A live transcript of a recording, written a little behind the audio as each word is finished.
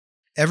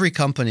every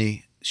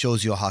company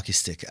shows you a hockey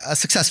stick, a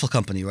successful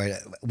company, right?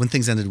 When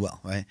things ended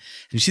well, right?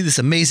 And you see this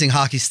amazing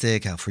hockey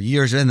stick out for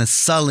years, and then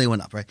suddenly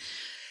went up, right?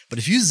 But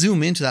if you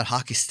zoom into that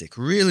hockey stick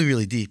really,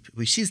 really deep,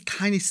 we see these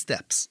tiny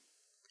steps.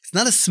 It's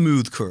not a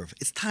smooth curve.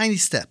 It's tiny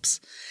steps.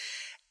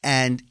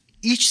 And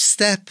each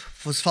step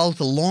was followed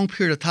with a long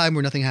period of time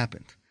where nothing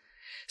happened.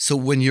 So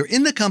when you're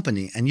in the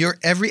company and you're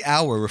every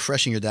hour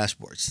refreshing your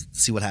dashboards to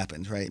see what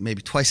happened, right?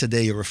 Maybe twice a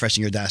day you're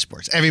refreshing your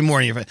dashboards. Every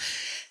morning,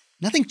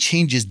 nothing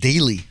changes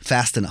daily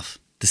fast enough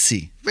to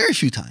see. Very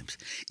few times.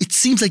 It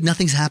seems like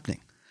nothing's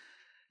happening.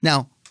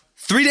 Now,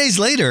 3 days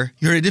later,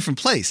 you're in a different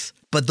place.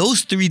 But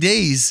those 3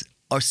 days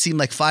seem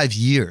like 5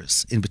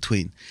 years in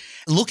between.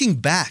 Looking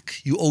back,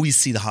 you always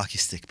see the hockey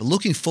stick. But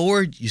looking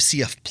forward, you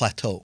see a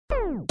plateau.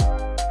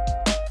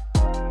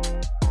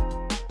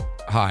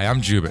 Hi,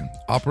 I'm Jubin,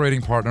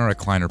 operating partner at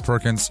Kleiner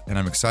Perkins, and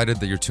I'm excited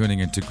that you're tuning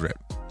into Grit.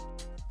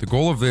 The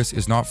goal of this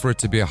is not for it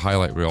to be a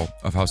highlight reel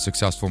of how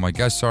successful my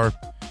guests are,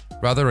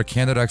 rather a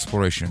candid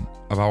exploration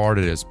of how hard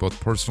it is, both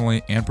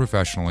personally and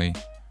professionally,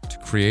 to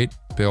create,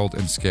 build,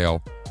 and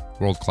scale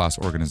world-class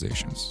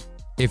organizations.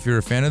 If you're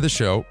a fan of the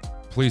show,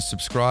 please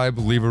subscribe,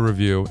 leave a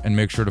review, and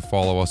make sure to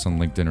follow us on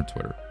LinkedIn or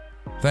Twitter.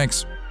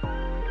 Thanks.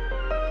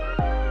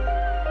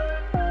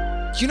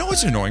 You know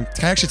what's annoying?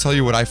 Can I actually tell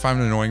you what I find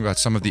annoying about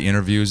some of the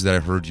interviews that I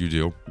heard you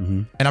do?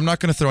 Mm-hmm. And I'm not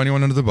going to throw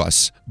anyone under the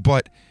bus,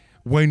 but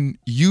when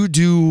you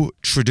do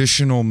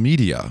traditional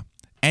media,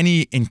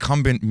 any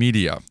incumbent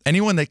media,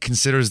 anyone that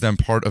considers them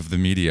part of the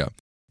media,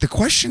 the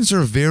questions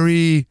are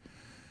very,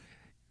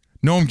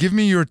 Noam, give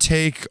me your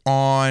take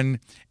on,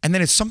 and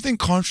then it's something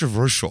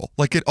controversial.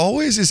 Like it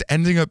always is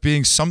ending up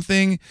being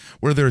something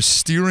where they're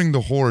steering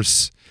the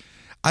horse,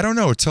 I don't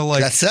know, to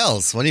like... That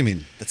sells. What do you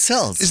mean? That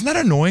sells. Isn't that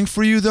annoying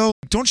for you though?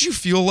 Don't you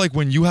feel like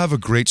when you have a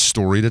great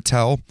story to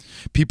tell,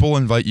 people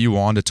invite you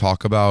on to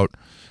talk about...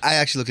 I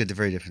actually look at it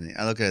very differently.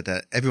 I look at it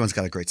that everyone's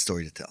got a great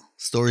story to tell.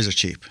 Stories are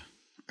cheap,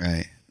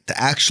 right?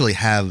 To actually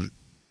have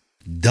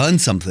done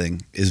something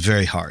is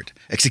very hard.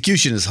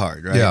 Execution is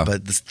hard, right? Yeah.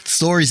 But the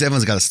stories,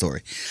 everyone's got a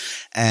story.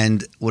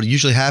 And what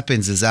usually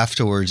happens is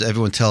afterwards,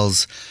 everyone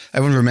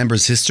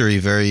remembers history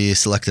very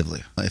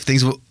selectively. If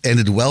things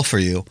ended well for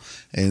you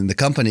in the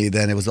company,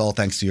 then it was all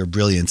thanks to your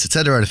brilliance, et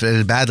cetera. And if it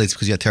ended badly, it's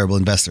because you had terrible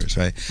investors,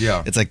 right?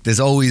 Yeah. It's like there's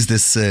always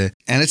this, and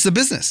it's the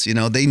business,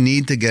 they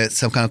need to get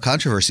some kind of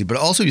controversy. But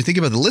also you think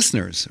about the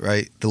listeners,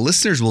 right? The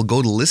listeners will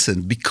go to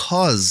listen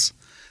because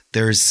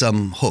there's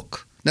some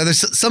hook. Now,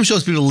 there's some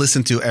shows people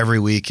listen to every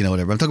week,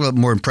 whatever. I'm talking about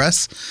more in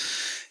press.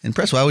 In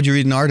press, why would you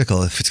read an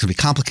article if it's going to be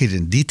complicated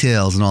in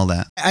details and all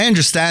that? I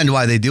understand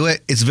why they do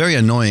it. It's very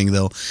annoying,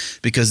 though,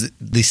 because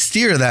they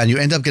steer that and you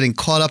end up getting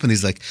caught up in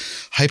these like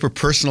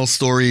hyper-personal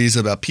stories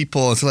about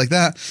people and stuff like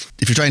that.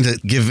 If you're trying to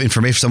give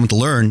information for someone to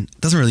learn,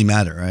 it doesn't really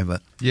matter, right?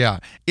 But yeah.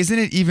 Isn't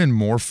it even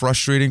more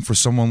frustrating for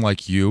someone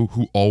like you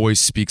who always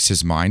speaks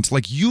his mind?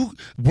 Like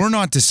we're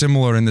not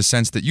dissimilar in the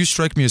sense that you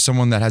strike me as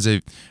someone that has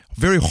a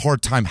very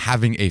hard time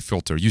having a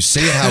filter. You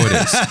say it how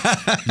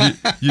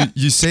it is.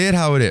 You say it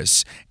how it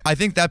is. I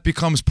think that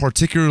becomes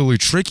particularly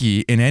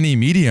tricky in any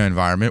media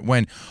environment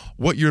when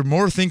what you're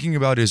more thinking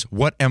about is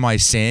what am I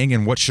saying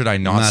and what should I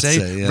not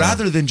say,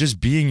 rather than just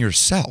being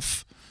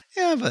yourself.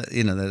 Yeah, but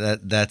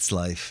that's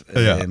life.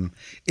 Yeah.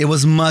 It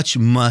was much,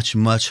 much,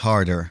 much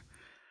harder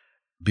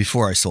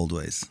before I sold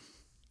Waze.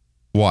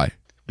 Why?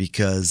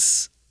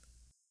 Because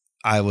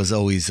I was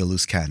always a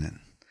loose cannon.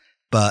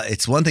 But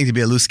it's one thing to be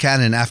a loose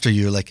cannon after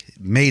you like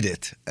made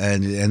it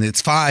and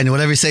it's fine,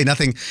 whatever you say,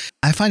 nothing.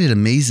 I find it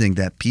amazing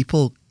that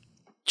people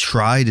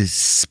try to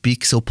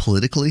speak so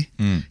politically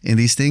in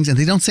these things and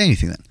they don't say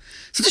anything then.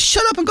 So just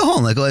shut up and go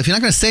home. Like, well, if you're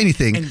not going to say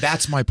anything. And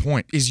that's my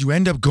point, is you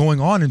end up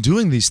going on and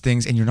doing these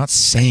things and you're not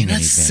saying anything. You're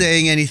not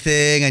saying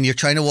anything and you're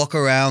trying to walk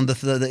around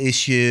the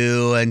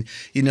issue and,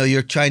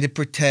 you're trying to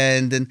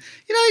pretend. And,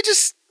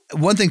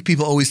 one thing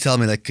people always tell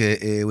me, like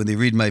when they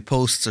read my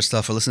posts or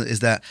stuff or listen, is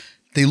that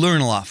they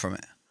learn a lot from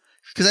it.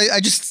 Because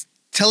I just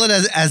tell it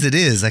as it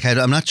is. Like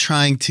I'm not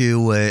trying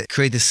to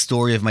create this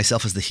story of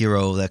myself as the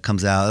hero that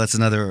comes out. That's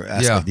another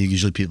aspect that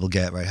usually people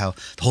get, right? How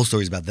the whole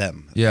story is about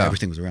them. Yeah.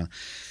 Everything was around.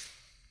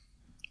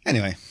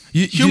 Anyway,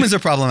 humans are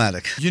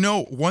problematic.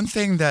 One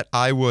thing that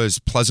I was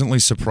pleasantly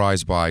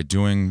surprised by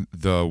doing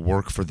the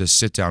work for this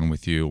sit down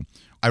with you,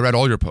 I read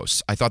all your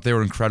posts. I thought they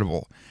were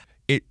incredible.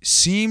 It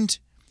seemed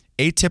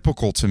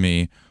atypical to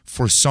me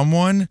for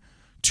someone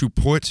to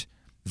put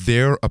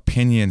their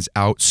opinions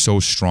out so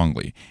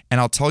strongly. And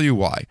I'll tell you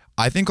why.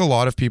 I think a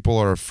lot of people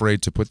are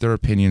afraid to put their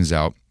opinions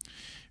out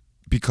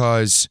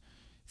because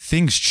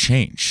things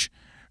change.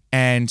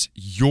 And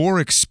your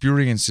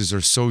experiences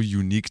are so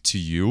unique to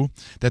you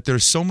that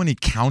there's so many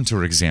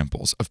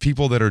counterexamples of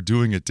people that are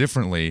doing it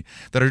differently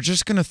that are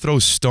just going to throw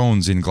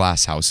stones in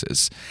glass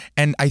houses.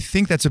 And I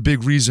think that's a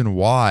big reason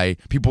why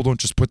people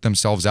don't just put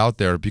themselves out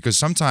there, because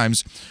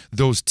sometimes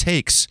those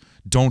takes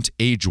don't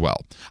age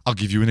well. I'll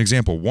give you an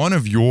example. One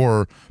of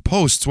your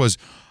posts was,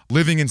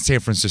 living in San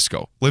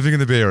Francisco, living in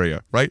the Bay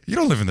Area, right? You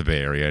don't live in the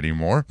Bay Area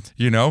anymore.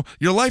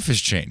 Your life has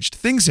changed.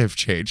 Things have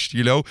changed,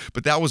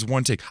 but that was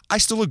one take. I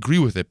still agree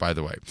with it, by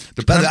the way.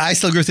 I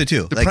still agree with it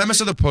too. The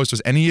premise of the post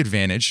was any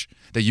advantage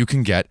that you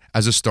can get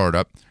as a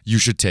startup, you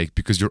should take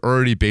because you're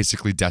already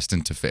basically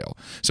destined to fail.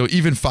 So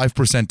even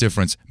 5%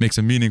 difference makes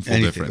a meaningful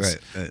difference.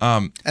 Right.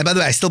 And by the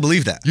way, I still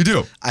believe that. You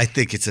do? I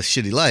think it's a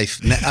shitty life.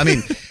 I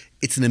mean,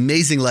 it's an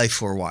amazing life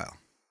for a while.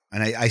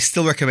 And I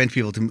still recommend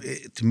people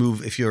to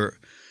move if you're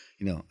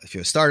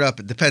a startup.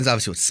 It depends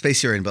obviously what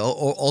space you're in, but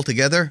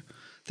altogether,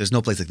 there's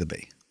no place like the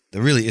Bay.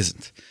 There really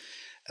isn't.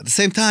 At the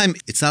same time,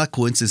 it's not a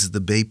coincidence that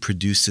the Bay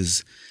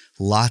produces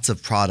lots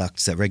of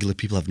products that regular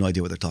people have no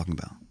idea what they're talking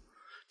about.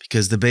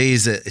 Because the Bay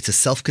it's a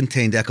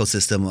self-contained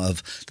ecosystem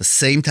of the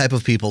same type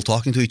of people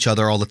talking to each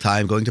other all the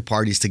time, going to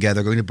parties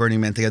together, going to Burning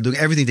Man together, doing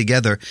everything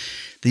together,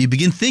 that you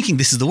begin thinking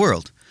this is the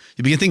world.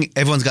 You begin thinking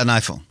everyone's got an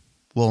iPhone.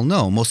 Well,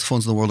 no, most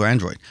phones in the world are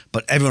Android,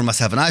 but everyone must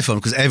have an iPhone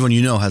because everyone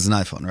has an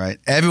iPhone, right?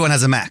 Everyone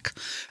has a Mac.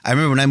 I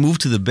remember when I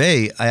moved to the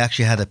Bay, I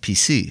actually had a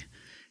PC.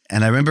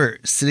 And I remember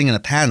sitting in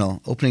a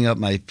panel, opening up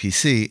my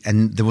PC,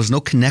 and there was no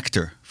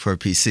connector for a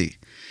PC.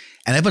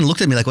 And everyone looked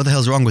at me like, what the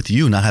hell's wrong with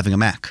you not having a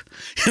Mac?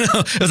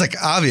 It was like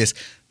obvious.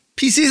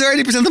 PCs are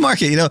 80% of the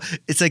market.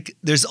 It's like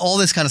there's all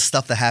this kind of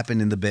stuff that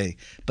happened in the Bay.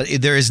 But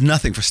there is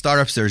nothing. For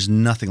startups, there's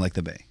nothing like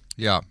the Bay.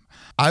 Yeah.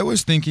 I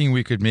was thinking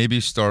we could maybe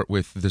start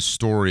with the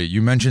story.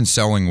 You mentioned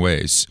selling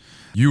Waze.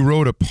 You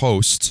wrote a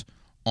post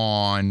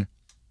on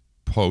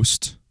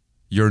Post,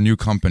 your new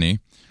company,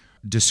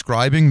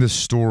 describing the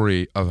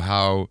story of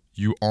how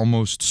you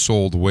almost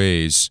sold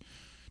Waze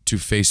to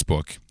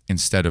Facebook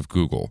instead of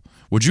Google.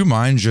 Would you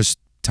mind just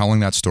telling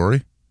that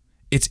story?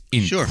 It's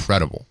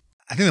incredible.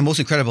 Sure. I think the most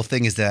incredible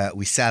thing is that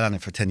we sat on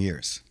it for 10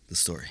 years, the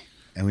story,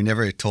 and we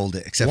never told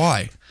it. Except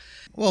why?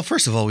 Well,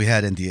 first of all, we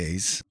had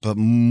NDAs, but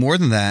more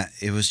than that,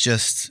 it was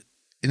just,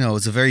 it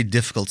was a very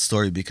difficult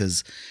story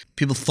because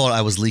people thought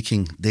I was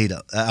leaking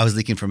data. I was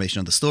leaking information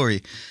on the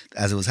story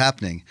as it was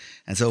happening.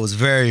 And so it was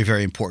very,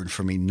 very important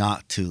for me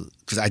not to,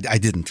 because I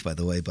didn't, by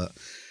the way, but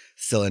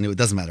still, and it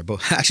doesn't matter.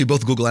 But actually,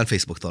 both Google and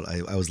Facebook thought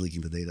I was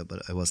leaking the data,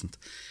 but I wasn't.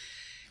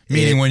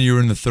 Meaning when you were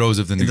in the throes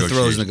of the negotiations. In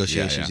the throes of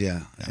negotiations, yeah.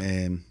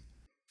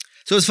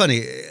 So it was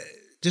funny,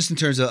 just in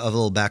terms of a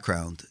little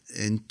background.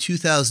 In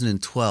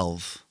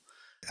 2012,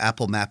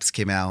 Apple Maps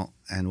came out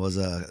and was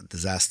a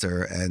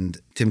disaster, and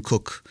Tim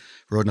Cook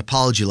wrote an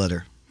apology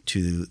letter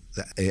to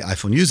the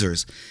iPhone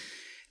users.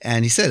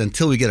 And he said,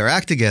 until we get our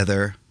act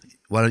together,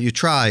 why don't you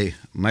try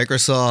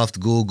Microsoft,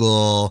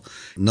 Google,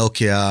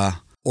 Nokia,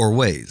 or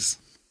Waze?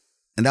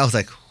 And that was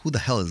like, who the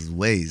hell is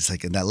Waze?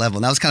 Like in that level.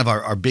 And that was kind of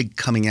our big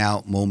coming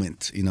out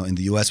moment, in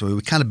the US where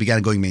we kind of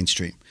began going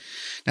mainstream.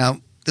 Now,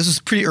 this was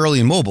pretty early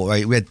in mobile,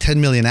 right? We had 10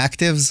 million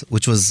actives,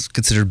 which was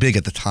considered big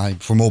at the time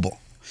for mobile.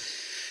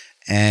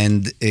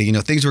 And,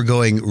 things were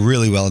going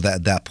really well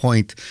at that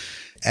point.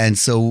 And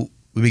so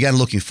we began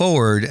looking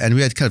forward, and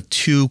we had kind of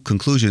two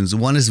conclusions.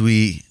 One is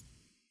we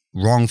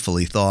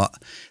wrongfully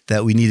thought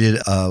that we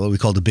needed what we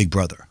called a big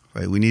brother,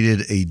 right? We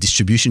needed a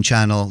distribution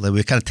channel that we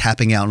were kind of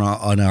tapping out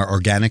on our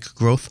organic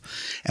growth,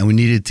 and we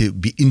needed to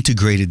be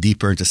integrated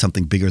deeper into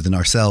something bigger than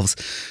ourselves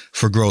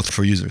for growth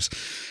for users.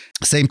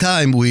 At the same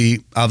time,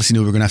 we obviously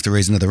knew we were going to have to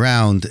raise another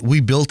round.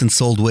 We built and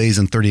sold Waze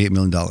on $38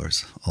 million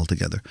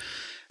altogether.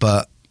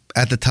 But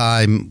at the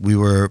time, we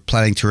were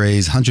planning to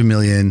raise $100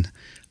 million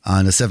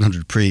on a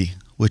 700 pre,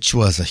 which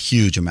was a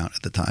huge amount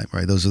at the time,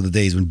 right? Those were the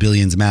days when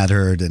billions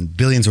mattered, and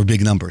billions were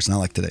big numbers, not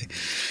like today.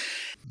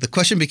 The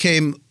question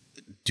became,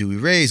 do we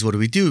raise? What do?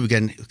 We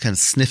began kind of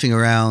sniffing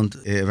around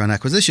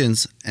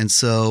acquisitions. And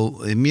so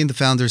me and the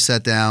founders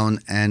sat down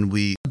and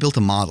we built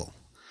a model.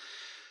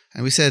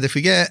 And we said, if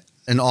we get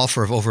an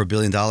offer of over $1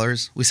 billion,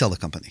 we sell the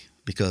company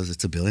because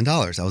it's $1 billion.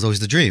 That was always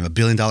the dream. $1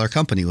 billion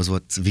company was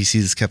what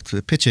VCs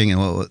kept pitching and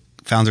what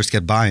founders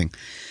kept buying.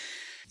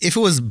 If it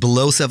was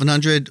below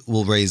 700,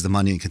 we'll raise the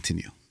money and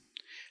continue.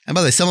 And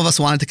by the way, some of us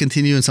wanted to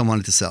continue and some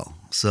wanted to sell.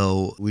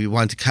 So we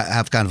wanted to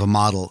have kind of a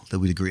model that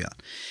we'd agree on.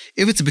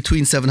 If it's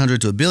between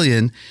 700 to $1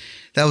 billion,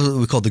 that was what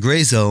we called the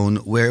gray zone,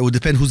 where it would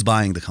depend who's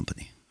buying the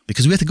company.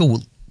 Because we had to go,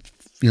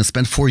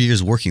 spend 4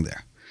 years working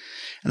there.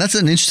 And that's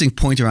an interesting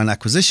point around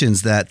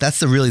acquisitions,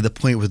 that's really the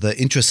point where the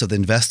interests of the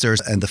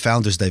investors and the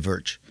founders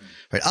diverge.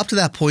 Right? Up to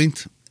that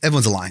point,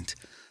 everyone's aligned.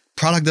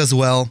 Product does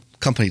well,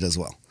 company does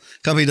well.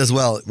 Company does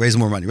well, raise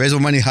more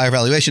money, higher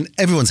valuation,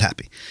 everyone's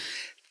happy.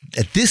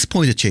 At this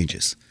point, it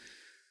changes.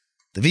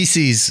 The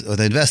VCs or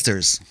the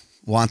investors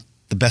want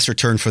the best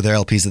return for their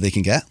LPs that they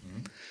can get.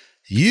 Mm-hmm.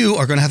 You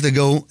are going to have to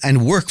go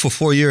and work for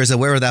 4 years at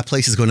wherever that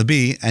place is going to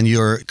be, and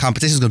your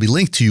competition is going to be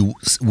linked to you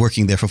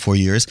working there for 4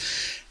 years.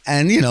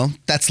 And,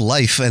 that's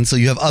life. And so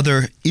you have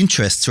other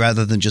interests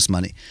rather than just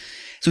money.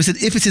 So we said,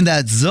 if it's in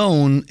that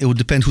zone, it would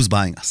depend who's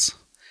buying us.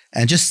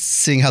 And just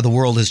seeing how the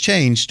world has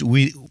changed,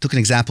 we took an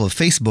example of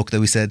Facebook that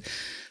we said,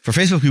 for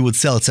Facebook, we would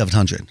sell at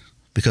 700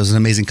 because it was an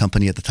amazing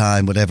company at the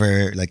time,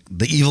 whatever, like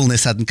the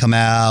evilness hadn't come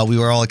out. We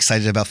were all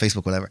excited about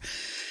Facebook, whatever.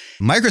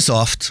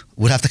 Microsoft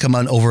would have to come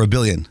on over $1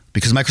 billion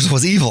because Microsoft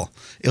was evil.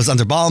 It was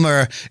under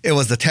Ballmer. It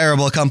was the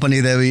terrible company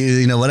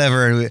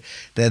that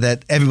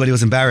that everybody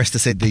was embarrassed to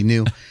say they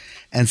knew.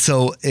 And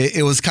so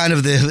it was kind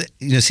of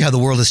see how the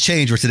world has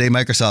changed, where today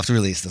Microsoft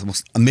really is the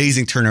most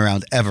amazing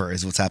turnaround ever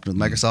is what's happened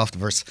with Microsoft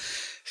versus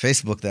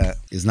Facebook. That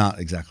is not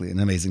exactly an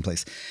amazing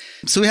place.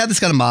 So we had this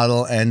kind of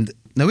model, and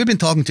now we've been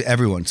talking to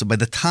everyone. So by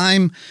the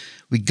time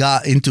we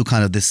got into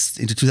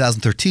into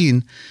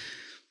 2013,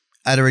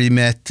 I'd already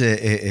met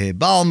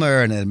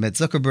Ballmer, and I had met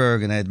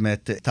Zuckerberg, and I had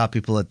met top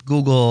people at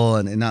Google,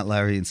 and not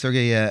Larry and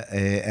Sergey yet,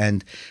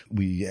 and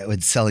we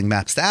were selling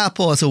maps to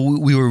Apple. And so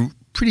we were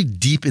pretty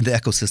deep in the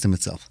ecosystem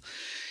itself.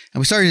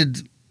 And we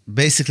started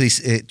basically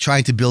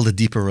trying to build a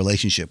deeper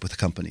relationship with the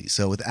company.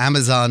 So with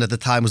Amazon at the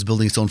time was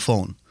building its own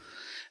phone.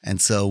 And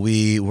so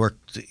we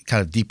worked kind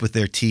of deep with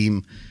their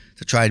team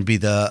to try and be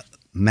the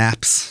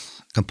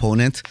maps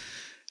component.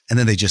 And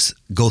then they just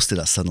ghosted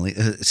us suddenly.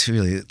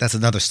 That's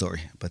another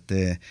story. But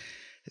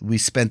we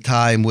spent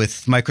time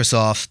with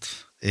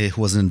Microsoft,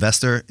 who was an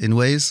investor in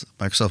Waze.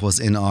 Microsoft was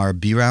in our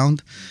B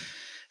round,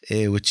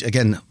 which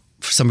again,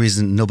 for some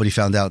reason, nobody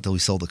found out that we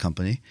sold the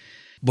company.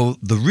 But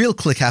the real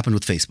click happened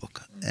with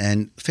Facebook.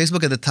 And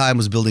Facebook at the time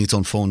was building its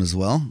own phone as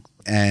well.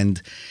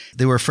 And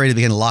they were afraid of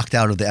getting locked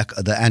out of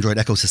the Android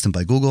ecosystem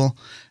by Google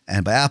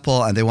and by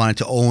Apple. And they wanted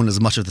to own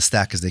as much of the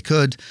stack as they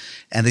could.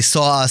 And they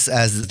saw us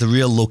as the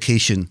real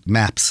location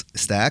maps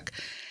stack.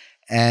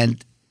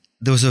 And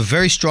there was a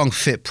very strong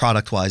fit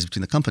product-wise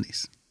between the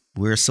companies.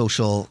 We're a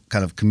social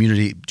kind of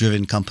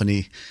community-driven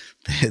company.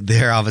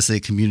 They're obviously a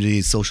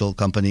community social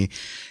company.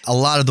 A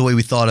lot of the way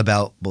we thought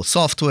about both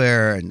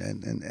software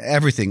and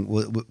everything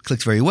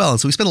clicked very well.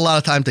 And so we spent a lot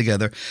of time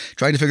together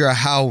trying to figure out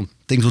how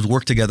things would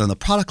work together on the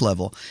product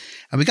level.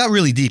 And we got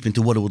really deep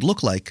into what it would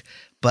look like.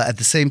 But at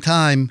the same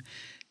time,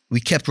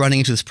 we kept running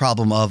into this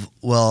problem of,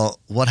 well,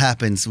 what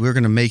happens? We're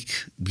going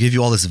to give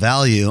you all this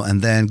value,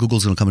 and then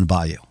Google's going to come and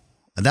buy you.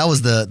 And that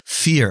was the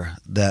fear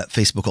that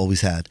Facebook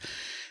always had.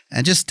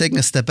 And just taking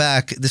a step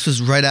back, this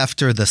was right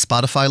after the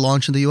Spotify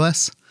launch in the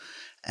US.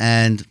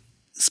 And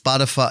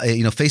Spotify,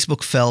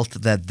 Facebook felt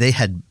that they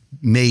had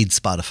made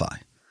Spotify.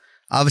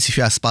 Obviously, if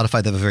you ask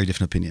Spotify, they have a very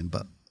different opinion.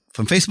 But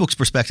from Facebook's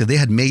perspective, they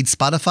had made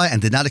Spotify and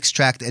did not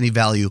extract any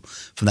value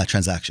from that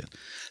transaction.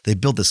 They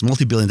built this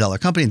multi-billion-dollar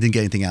company and didn't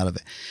get anything out of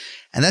it.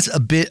 And that's a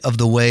bit of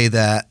the way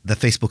that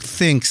Facebook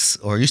thinks,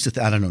 or used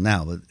to, I don't know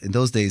now, but in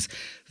those days,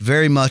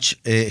 very much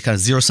a kind of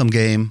zero-sum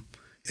game.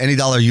 Any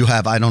dollar you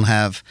have, I don't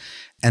have.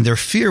 And their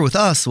fear with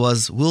us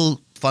was,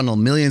 we'll funnel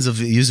millions of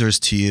users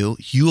to you.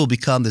 You will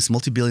become this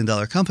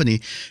multi-billion-dollar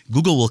company.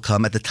 Google will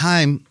come. At the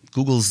time,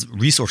 Google's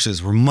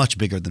resources were much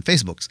bigger than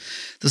Facebook's.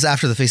 This was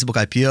after the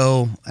Facebook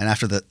IPO and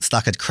after the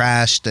stock had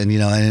crashed, and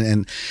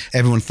and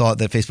everyone thought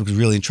that Facebook was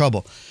really in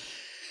trouble.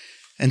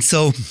 And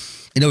so,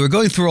 we're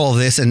going through all of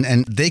this,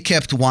 and they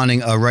kept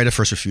wanting a right of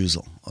first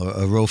refusal,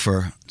 a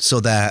ROFR, so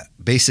that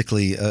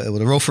basically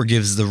what a ROFR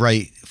gives the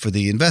right for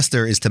the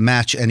investor is to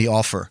match any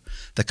offer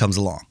that comes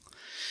along.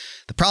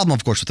 The problem,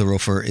 of course, with the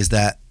ROFR is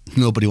that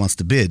nobody wants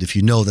to bid if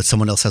you know that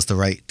someone else has the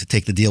right to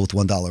take the deal with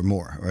 $1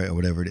 more, right, or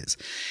whatever it is.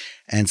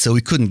 And so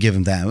we couldn't give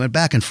him that. We went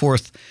back and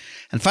forth.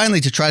 And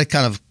finally, to try to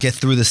kind of get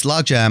through this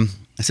logjam,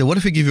 I said, what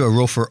if we give you a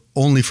ROFR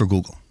only for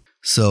Google?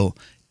 So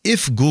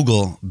if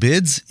Google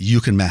bids, you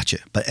can match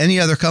it. But any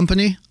other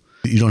company,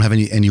 you don't have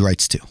any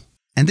rights to.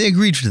 And they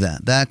agreed to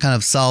that. That kind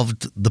of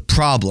solved the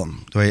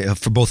problem, right,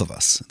 for both of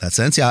us. In that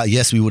sense,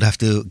 yes, we would have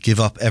to give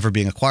up ever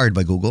being acquired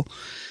by Google.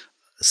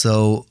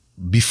 So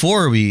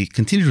before we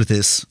continued with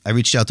this, I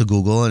reached out to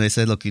Google and I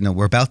said, look,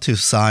 we're about to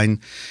sign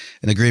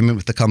an agreement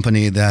with the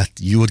company that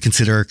you would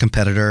consider a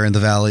competitor in the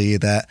Valley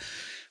that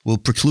will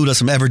preclude us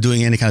from ever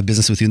doing any kind of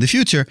business with you in the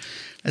future.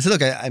 I said,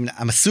 look,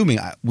 I'm assuming,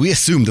 we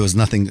assumed there was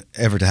nothing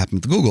ever to happen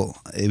with Google.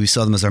 We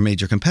saw them as our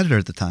major competitor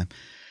at the time.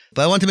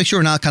 But I wanted to make sure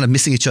we're not kind of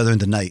missing each other in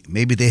the night.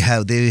 Maybe they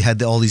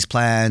had all these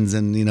plans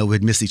and,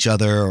 we'd missed each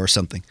other or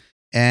something.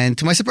 And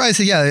to my surprise,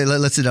 I said,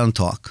 let's sit down and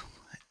talk.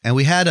 And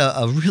we had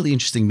a really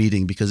interesting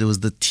meeting because it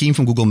was the team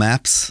from Google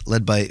Maps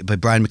led by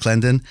Brian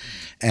McClendon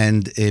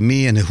and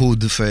me and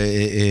Ehud,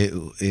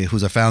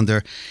 who's our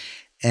founder.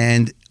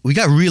 And we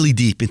got really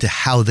deep into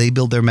how they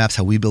build their maps,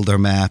 how we build our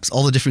maps,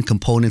 all the different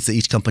components that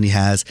each company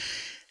has.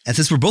 And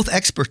since we're both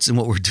experts in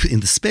what we're doing in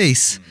the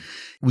space,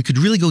 we could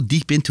really go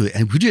deep into it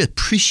and we really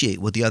appreciate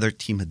what the other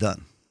team had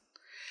done.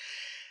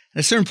 At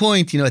a certain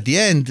point, at the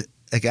end,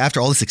 like after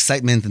all this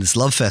excitement and this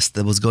love fest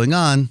that was going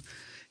on,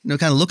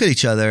 kind of look at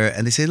each other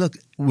and they say, look,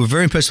 we're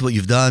very impressed with what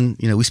you've done.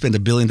 We spend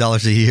 $1 billion a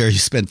year, you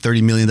spend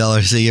 $30 million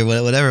a year,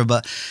 whatever,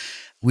 but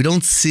we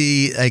don't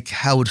see like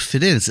how it would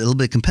fit in. It's a little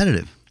bit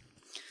competitive.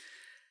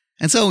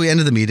 And so we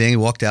ended the meeting,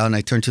 walked out, and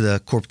I turned to the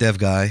corp dev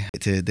guy,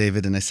 to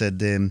David, and I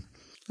said,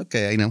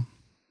 okay,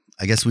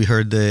 I guess we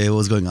heard what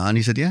was going on.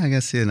 He said, yeah, I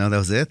guess, that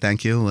was it.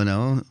 Thank you.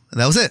 That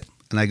was it.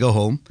 And I go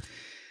home.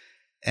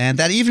 And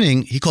that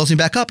evening, he calls me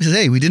back up. He says,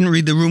 hey, we didn't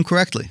read the room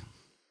correctly.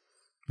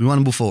 We want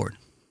to move forward.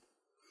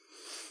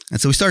 And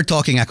so we started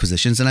talking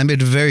acquisitions, and I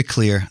made it very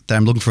clear that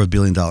I'm looking for $1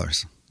 billion.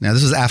 Now,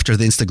 this was after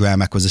the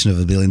Instagram acquisition of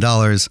 $1 billion.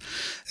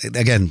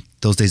 Again,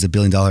 those days, $1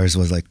 billion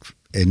was like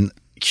a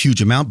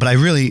huge amount, but I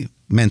really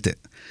meant it.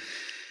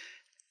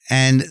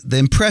 And the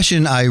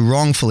impression I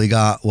wrongfully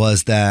got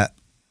was that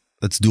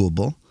it's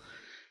doable.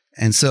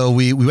 And so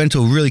we went to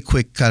a really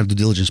quick kind of due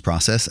diligence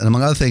process. And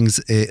among other things,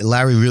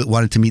 Larry really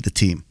wanted to meet the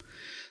team.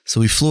 So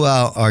we flew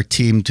out our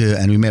team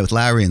and we met with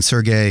Larry and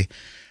Sergey,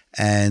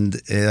 and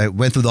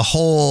went through the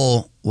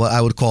whole, what I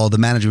would call the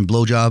management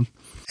blowjob,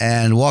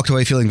 and walked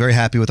away feeling very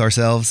happy with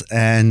ourselves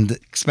and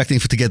expecting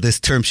to get this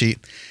term sheet.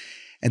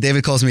 And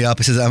David calls me up.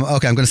 He says,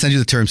 okay, I'm going to send you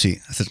the term sheet.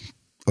 I said,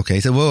 okay.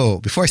 He said, whoa,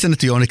 before I send it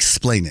to you, I want to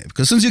explain it.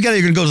 Because as soon as you get it,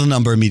 you're going to go to the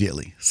number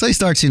immediately. So he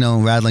starts,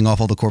 rattling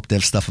off all the corp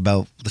dev stuff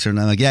about the certain.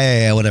 I'm like,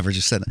 yeah, whatever,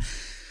 just send it.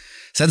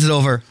 Sends it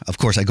over. Of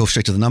course, I go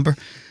straight to the number.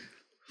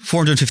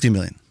 450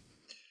 million.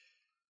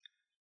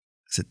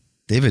 I said,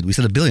 David, we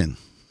said $1 billion.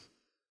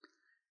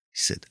 He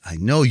said, I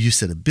know you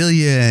said $1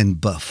 billion,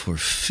 but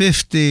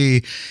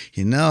 450,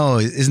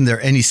 isn't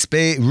there any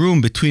room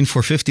between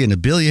 450 and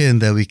 $1 billion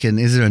that we can,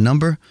 is there a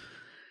number?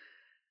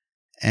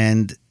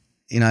 And,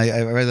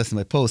 I read this in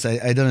my post.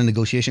 I done a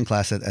negotiation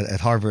class at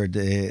Harvard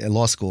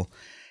law school.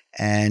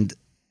 And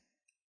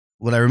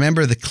what I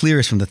remember the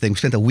clearest from the thing, we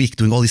spent a week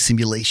doing all these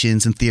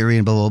simulations and theory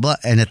and blah, blah, blah.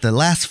 And at the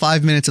last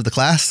 5 minutes of the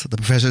class, the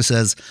professor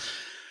says,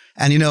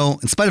 and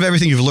in spite of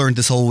everything you've learned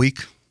this whole week,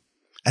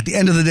 at the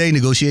end of the day,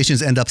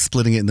 negotiations end up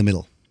splitting it in the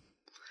middle.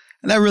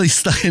 And that really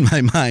stuck in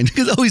my mind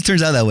because it always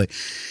turns out that way.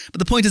 But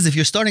the point is, if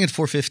you're starting at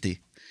 450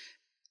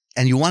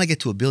 and you want to get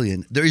to $1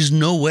 billion, there is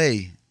no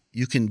way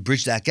you can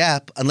bridge that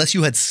gap unless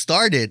you had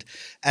started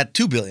at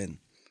 2 billion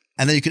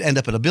and then you could end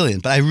up at $1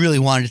 billion. But I really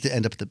wanted to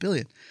end up at $1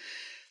 billion.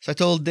 So I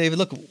told David,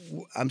 look,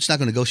 I'm just not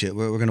going to negotiate.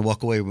 We're going to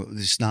walk away.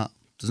 There's no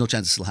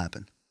chance this will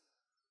happen.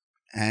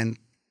 And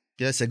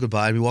I said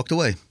goodbye and we walked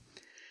away.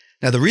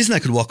 Now, the reason I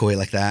could walk away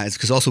like that is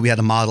because also we had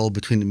a model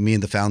between me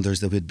and the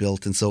founders that we had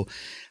built. And so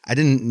I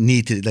didn't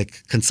need to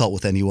consult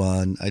with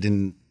anyone.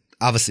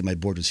 Obviously my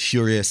board was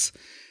furious.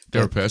 They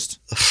were pissed.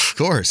 Of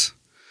course.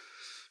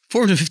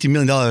 $450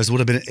 million would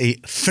have been a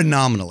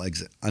phenomenal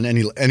exit on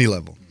any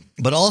level.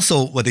 But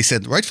also what they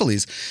said rightfully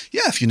is,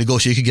 yeah, if you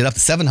negotiate, you could get up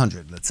to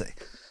 700, let's say,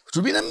 which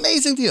would be an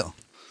amazing deal.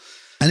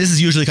 And this is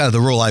usually kind of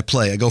the role I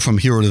play. I go from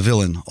hero to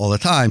villain all the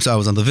time. So I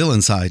was on the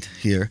villain side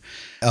here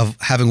of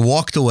having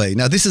walked away.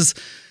 Now, this is,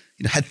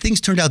 had things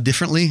turned out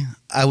differently,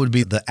 I would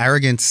be the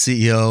arrogant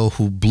CEO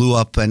who blew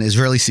up, and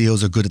Israeli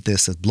CEOs are good at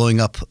this, at blowing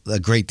up a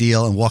great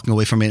deal and walking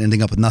away from it and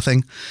ending up with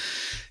nothing.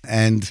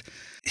 And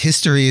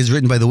history is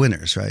written by the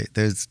winners, right?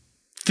 There's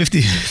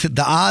 50,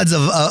 the odds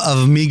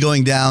of me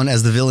going down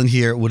as the villain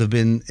here would have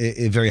been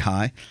very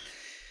high.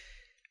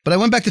 But I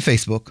went back to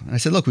Facebook and I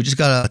said, look, we just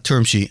got a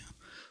term sheet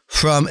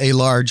from a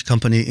large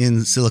company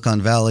in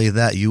Silicon Valley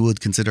that you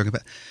would consider.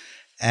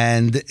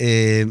 And,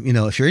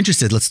 if you're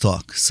interested, let's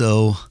talk.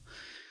 So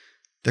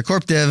the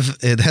corp dev,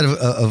 the head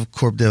of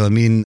corp dev,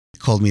 Amin,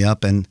 called me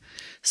up and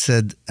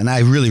said, and I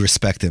really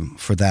respect him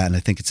for that, and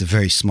I think it's a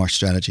very smart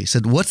strategy. He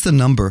said, what's the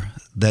number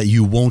that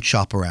you won't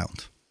shop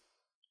around?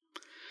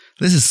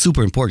 This is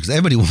super important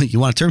because you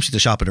want a term sheet to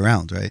shop it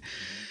around, right?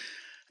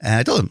 And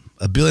I told him,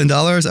 $1 billion,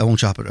 I won't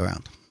shop it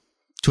around.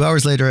 2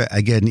 hours later,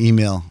 I get an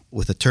email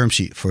with a term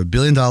sheet for $1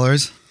 billion, an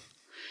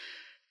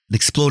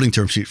exploding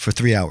term sheet for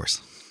 3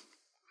 hours.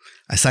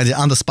 I signed it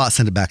on the spot,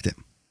 sent it back to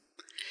him.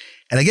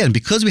 And again,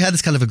 because we had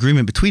this kind of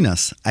agreement between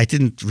us, I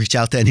didn't reach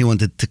out to anyone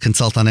to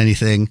consult on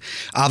anything.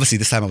 Obviously,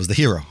 this time I was the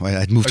hero, right?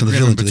 I'd moved from the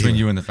villain to the hero. Between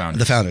you and the founders.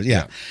 The founders,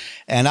 yeah.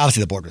 And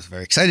obviously the board was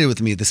very excited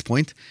with me at this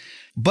point.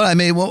 But I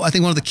think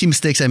one of the key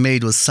mistakes I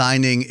made was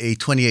signing a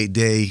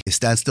 28-day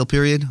standstill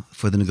period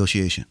for the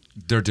negotiation.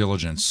 Their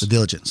diligence. The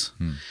diligence.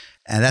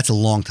 And that's a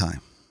long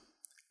time.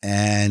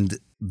 And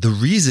the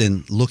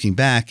reason, looking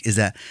back, is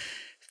that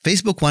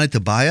Facebook wanted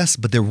to buy us,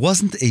 but there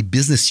wasn't a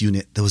business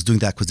unit that was doing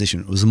the acquisition.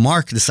 It was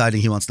Mark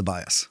deciding he wants to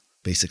buy us,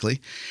 basically.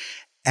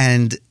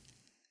 And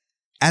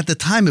at the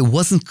time, it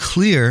wasn't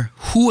clear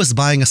who was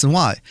buying us and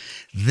why.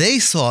 They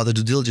saw the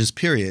due diligence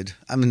period.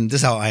 I mean,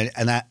 this is how I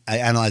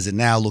analyze it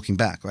now, looking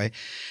back, right?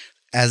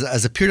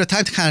 As a period of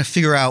time to kind of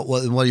figure out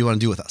what do you want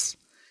to do with us.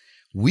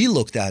 We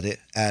looked at it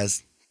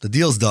as the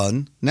deal's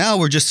done. Now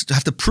we're just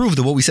have to prove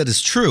that what we said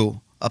is true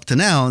up to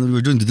now, and we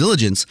were doing due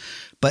diligence.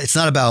 But it's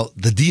not about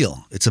the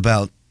deal. It's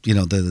about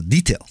the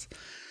details.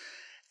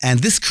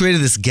 And this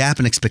created this gap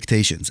in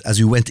expectations as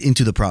we went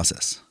into the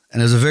process.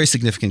 And it was a very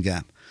significant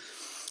gap.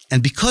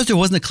 And because there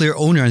wasn't a clear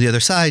owner on the other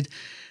side,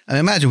 I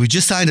mean, imagine we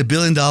just signed $1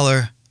 billion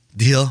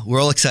deal.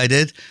 We're all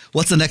excited.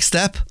 What's the next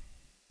step?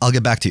 I'll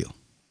get back to you.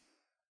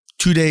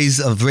 2 days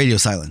of radio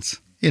silence.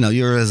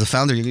 You're as a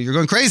founder, you're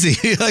going crazy.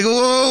 You're like,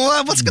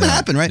 whoa, what's going to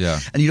happen, right? Yeah.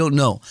 And you don't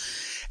know.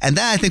 And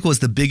that, I think, was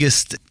the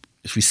biggest,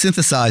 if we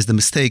synthesize the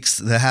mistakes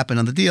that happened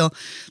on the deal,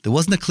 there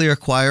wasn't a clear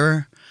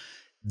acquirer.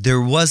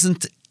 There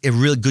wasn't a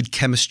real good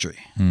chemistry.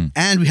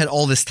 And we had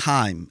all this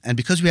time. And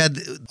because we had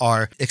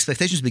our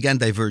expectations began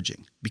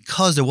diverging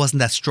because there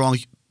wasn't that strong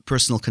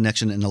personal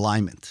connection and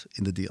alignment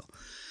in the deal.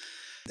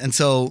 And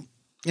so,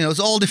 it's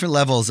all different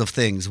levels of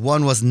things.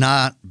 One was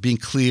not being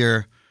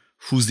clear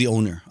who's the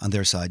owner on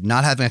their side,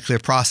 not having a clear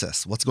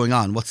process. What's going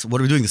on? What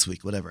are we doing this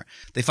week? Whatever.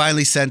 They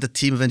finally sent a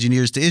team of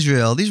engineers to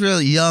Israel. These were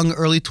young,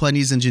 early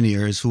 20s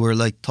engineers who were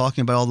like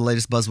talking about all the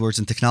latest buzzwords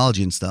and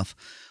technology and stuff.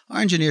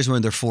 Our engineers were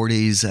in their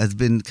 40s, had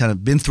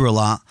been through a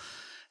lot.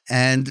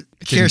 And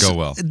it didn't go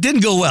well. It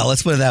didn't go well.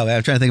 Let's put it that way.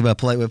 I'm trying to think about a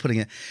polite way of putting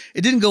it.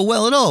 It didn't go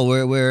well at all.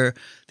 Where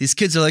these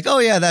kids are like, oh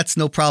yeah, that's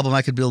no problem.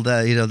 I could build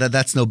that.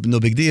 That's no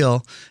big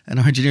deal. And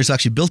our engineers who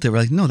actually built it were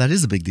like, no, that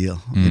is a big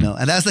deal.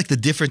 And that's like the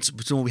difference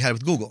between what we had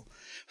with Google.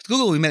 With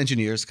Google, we met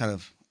engineers kind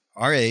of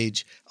our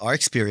age, our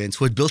experience,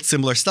 who had built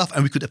similar stuff,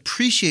 and we could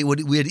appreciate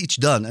what we had each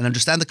done and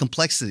understand the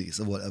complexities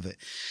of it.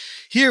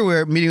 Here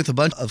we're meeting with a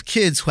bunch of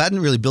kids who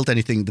hadn't really built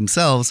anything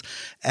themselves,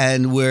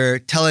 and were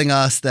telling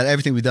us that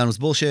everything we'd done was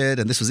bullshit,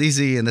 and this was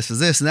easy, and this was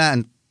this and that,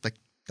 and like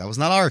that was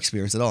not our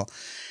experience at all.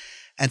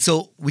 And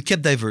so we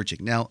kept diverging.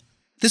 Now,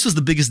 this was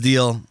the biggest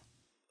deal.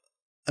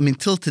 I mean,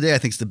 till today, I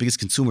think it's the biggest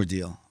consumer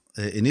deal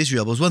in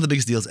Israel, but it was one of the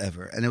biggest deals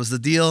ever. And it was the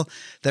deal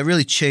that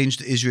really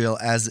changed Israel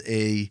as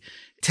a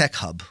tech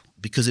hub,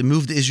 because it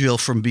moved Israel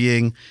from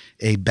being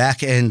a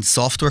back-end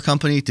software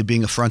company to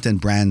being a front-end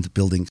brand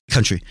building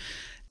country.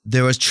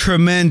 There was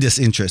tremendous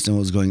interest in what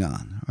was going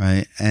on,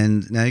 right?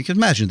 And now you can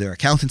imagine there are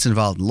accountants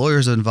involved, and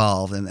lawyers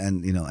involved,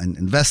 and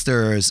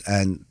investors.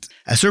 And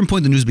at a certain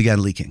point, the news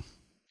began leaking.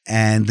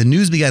 And the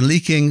news began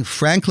leaking.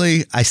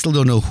 Frankly, I still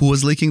don't know who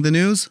was leaking the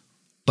news,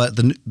 but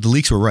the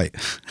leaks were right.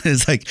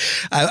 It's like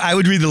I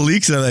would read the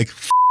leaks and I'm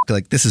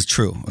like this is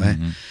true, right?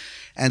 Mm-hmm.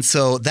 And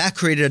so that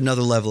created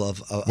another level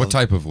of what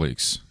type of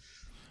leaks?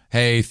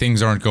 Hey,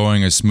 things aren't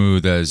going as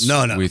smooth as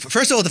no.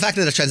 First of all, the fact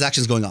that the transaction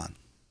is going on.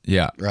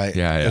 Yeah. Right.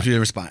 Yeah. If you didn't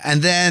respond.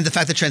 And then the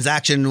fact the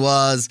transaction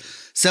was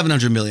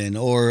 700 million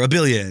or a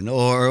billion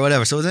or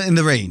whatever. So it was in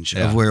the range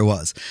of where it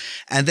was.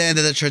 And then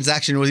the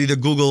transaction was either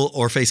Google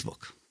or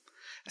Facebook.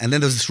 And then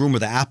there was this rumor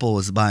that Apple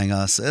was buying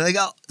us.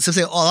 So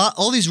say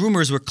all these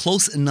rumors were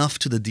close enough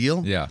to the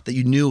deal that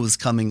you knew it was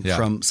coming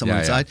from someone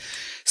inside.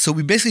 So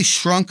we basically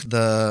shrunk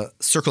the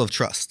circle of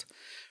trust.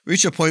 We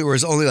reached a point where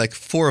there's only like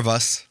 4 of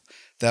us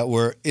that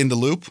were in the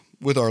loop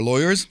with our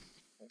lawyers.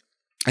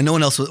 And no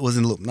one else was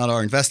in the loop, not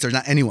our investors,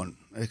 not anyone.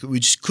 We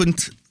just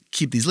couldn't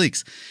keep these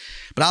leaks.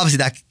 But obviously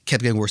that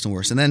kept getting worse and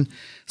worse. And then,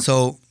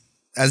 so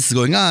as this is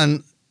going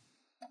on,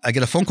 I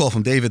get a phone call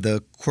from David,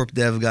 the corp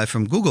dev guy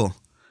from Google.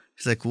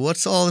 He's like,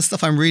 what's all this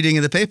stuff I'm reading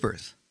in the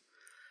papers?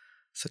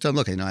 So I told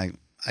him, look,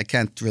 I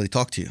can't really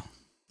talk to you.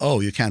 Oh,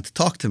 you can't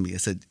talk to me? I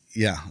said,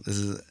 yeah.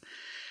 He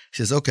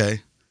says,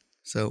 okay.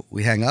 So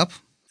we hang up.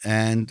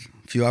 And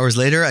a few hours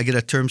later, I get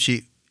a term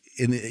sheet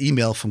in the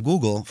email from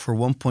Google for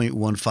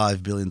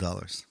 $1.15 billion.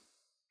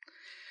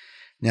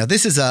 Now,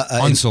 this is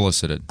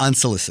unsolicited.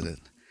 Unsolicited.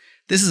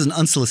 This is an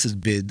unsolicited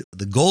bid.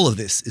 The goal of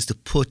this is to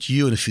put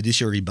you in a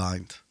fiduciary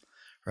bind,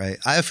 right?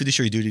 I have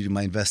fiduciary duty to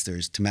my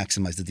investors to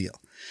maximize the deal.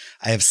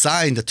 I have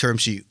signed a term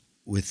sheet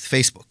with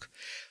Facebook,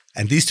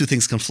 and these two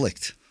things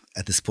conflict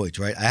at this point,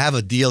 right? I have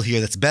a deal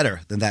here that's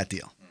better than that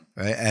deal,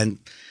 right? And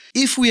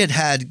if we had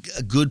had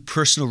a good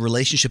personal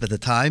relationship at the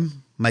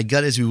time, my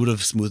gut is we would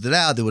have smoothed it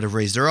out. They would have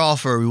raised their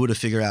offer. We would have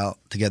figured out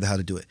together how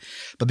to do it.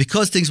 But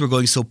because things were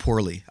going so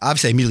poorly,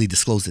 obviously I immediately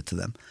disclosed it to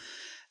them.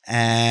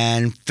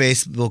 And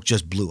Facebook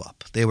just blew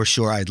up. They were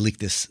sure I'd leaked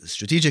this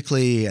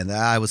strategically and that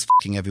I was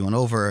fucking everyone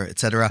over, et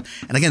cetera.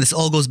 And again, this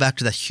all goes back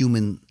to that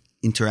human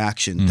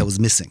interaction that was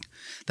missing.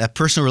 That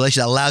personal relation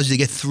that allows you to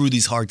get through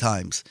these hard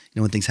times,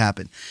 when things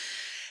happen.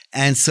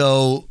 And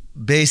so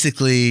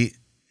basically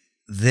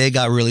they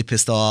got really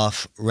pissed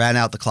off, ran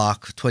out the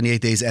clock,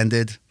 28 days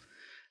ended.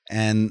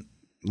 And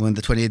when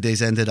the 28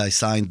 days ended, I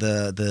signed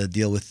the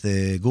deal with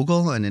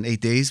Google, and in 8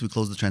 days, we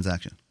closed the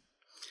transaction.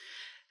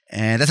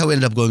 And that's how we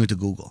ended up going into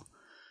Google.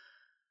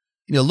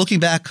 Looking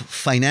back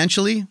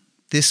financially,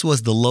 this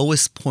was the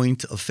lowest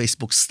point of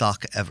Facebook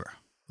stock ever.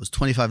 It was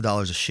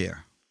 $25 a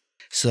share.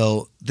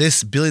 So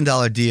this $1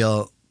 billion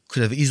deal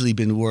could have easily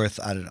been worth,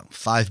 I don't know,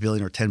 $5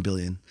 billion or $10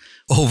 billion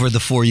over the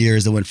 4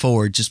 years that went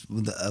forward. Just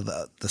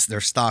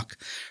their stock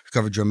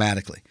recovered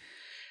dramatically.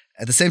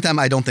 At the same time,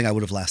 I don't think I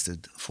would have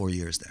lasted 4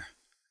 years there.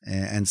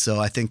 And so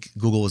I think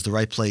Google was the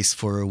right place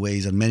for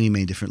Waze on many,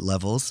 many different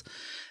levels.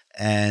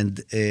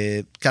 And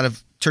it kind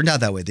of turned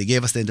out that way. They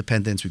gave us the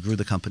independence. We grew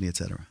the company, et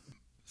cetera.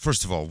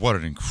 First of all, what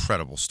an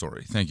incredible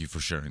story. Thank you for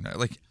sharing that.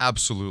 Like,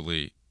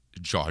 absolutely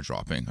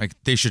jaw-dropping. Like,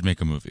 they should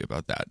make a movie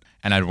about that.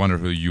 And I'd wonder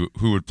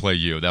who would play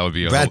you. That would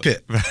be Brad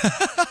Pitt.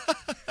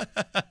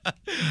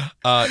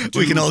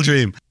 We can all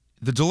dream.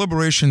 The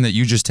deliberation that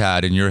you just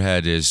had in your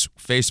head is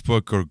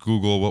Facebook or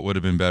Google, what would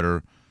have been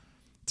better?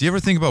 Do you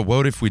ever think about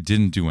what if we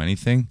didn't do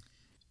anything?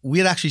 We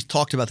had actually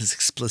talked about this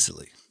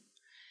explicitly.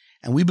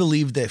 And we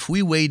believed that if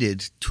we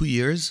waited 2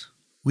 years,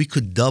 we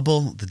could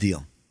double the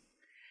deal.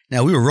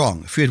 Now, we were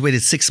wrong. If we had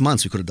waited 6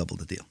 months, we could have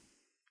doubled the deal.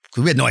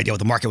 Because we had no idea what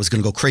the market was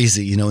going to go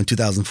crazy, in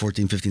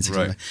 2014, 15,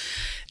 16. Right.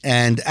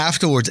 And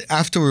afterwards,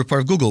 after we were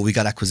part of Google, we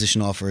got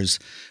acquisition offers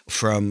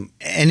from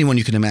anyone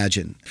you can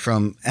imagine,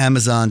 from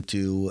Amazon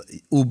to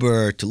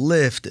Uber to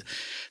Lyft.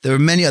 There were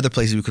many other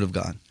places we could have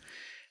gone.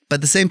 But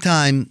at the same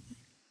time,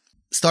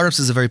 startups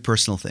is a very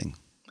personal thing.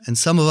 And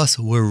some of us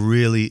were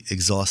really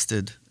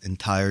exhausted and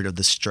tired of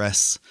the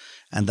stress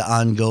and the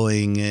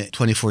ongoing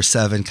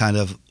 24/7 kind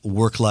of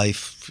work life.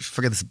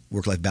 Forget this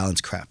work-life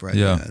balance crap, right?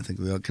 Yeah. I think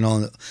we can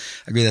all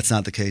agree that's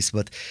not the case.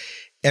 But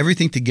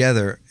everything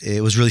together,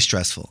 it was really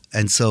stressful.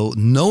 And so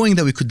knowing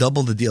that we could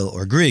double the deal,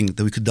 or agreeing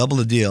that we could double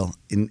the deal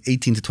in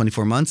 18 to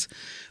 24 months,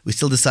 we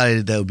still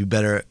decided that it would be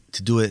better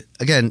to do it,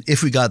 again,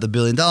 if we got the $1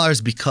 billion,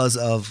 because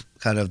of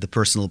kind of the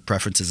personal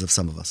preferences of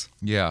some of us.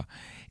 Yeah.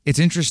 It's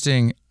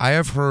interesting. I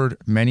have heard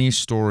many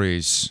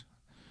stories.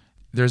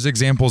 There's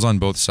examples on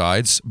both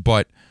sides,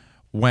 but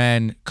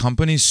when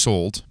companies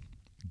sold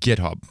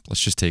GitHub,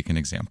 let's just take an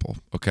example,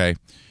 okay?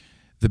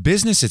 The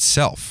business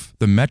itself,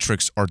 the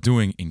metrics are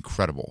doing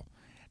incredible.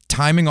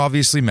 Timing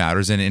obviously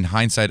matters, and in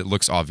hindsight, it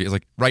looks obvious.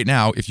 Like right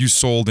now, if you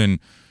sold in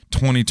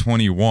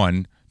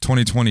 2021,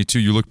 2022,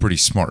 you look pretty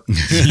smart,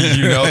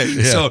 you know? Right,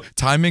 yeah. So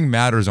timing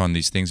matters on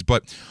these things.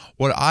 But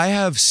what I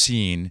have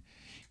seen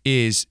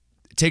is,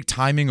 take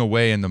timing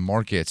away in the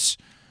markets,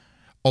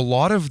 a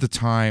lot of the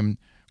time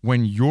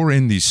when you're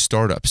in these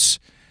startups,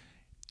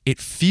 it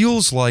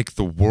feels like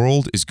the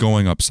world is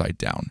going upside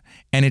down.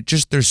 And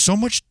there's so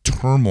much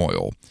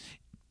turmoil,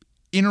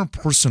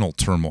 interpersonal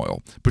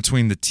turmoil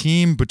between the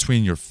team,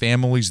 between your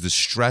families, the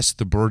stress,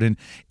 the burden.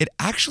 It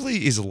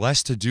actually is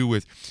less to do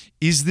with,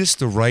 is this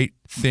the right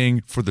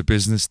thing for the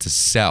business to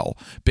sell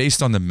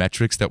based on the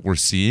metrics that we're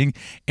seeing,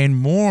 and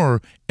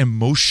more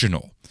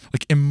emotional.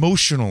 Like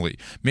emotionally,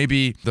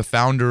 maybe the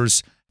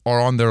founders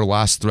are on their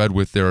last thread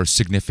with their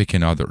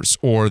significant others,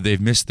 or they've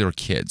missed their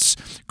kids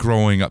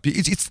growing up.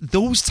 It's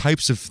those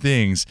types of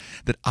things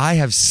that I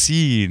have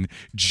seen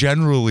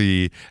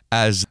generally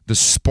as the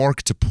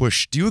spark to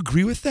push. Do you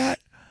agree with that?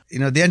 You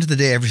know, at the end of the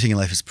day, everything in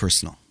life is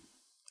personal.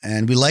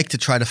 And we like to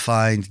try to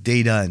find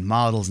data and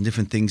models and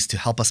different things to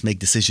help us make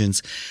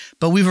decisions.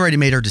 But we've already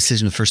made our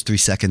decision the first 3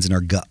 seconds in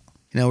our gut.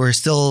 You know, we're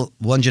still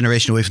one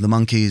generation away from the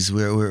monkeys.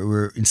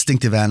 We're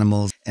instinctive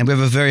animals, and we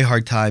have a very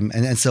hard time.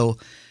 And so,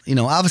 you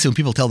know, obviously when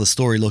people tell the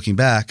story looking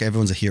back,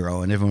 everyone's a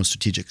hero and everyone's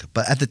strategic.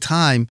 But at the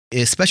time,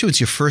 especially when it's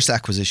your first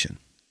acquisition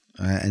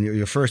and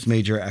your first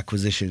major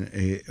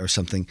acquisition or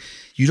something,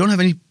 you don't have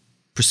any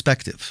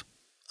perspective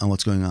on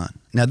what's going on.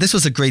 Now, this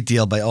was a great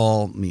deal by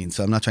all means,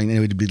 so I'm not trying in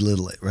any way to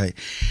belittle it, right?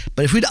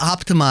 But if we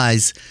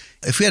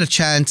had a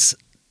chance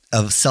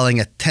of selling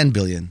at 10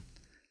 billion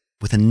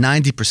with a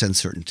 90%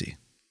 certainty,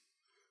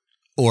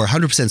 or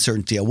 100%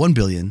 certainty at 1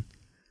 billion,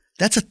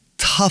 that's a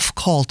tough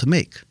call to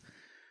make,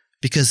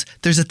 because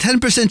there's a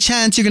 10%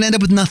 chance you're going to end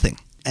up with nothing.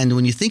 And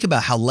when you think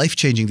about how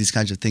life-changing these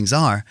kinds of things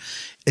are,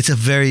 it's a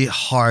very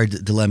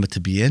hard dilemma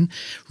to be in.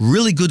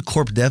 Really good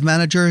corp dev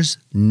managers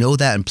know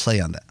that and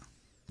play on that.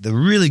 The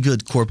really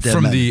good corp dev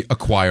from the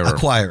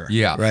acquirer.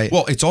 Yeah. Right.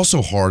 Well, it's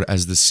also hard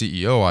as the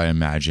CEO, I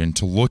imagine,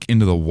 to look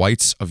into the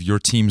whites of your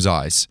team's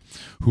eyes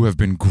who have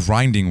been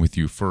grinding with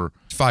you for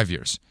 5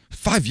 years.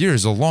 5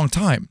 years is a long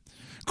time.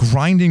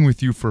 Grinding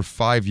with you for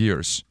 5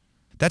 years.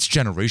 That's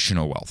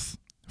generational wealth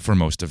for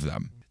most of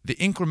them. The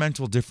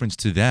incremental difference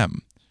to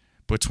them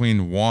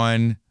between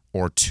 1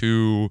 or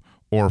 2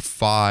 or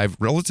 5,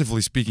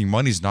 relatively speaking,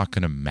 money's not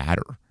going to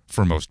matter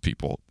for most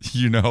people,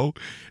 you know?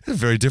 It's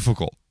very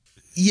difficult.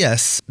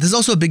 Yes. There's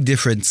also a big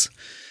difference.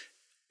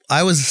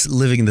 I was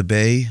living in the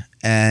Bay,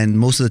 and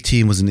most of the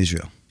team was in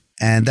Israel.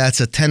 And that's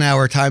a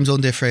 10-hour time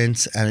zone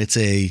difference, and it's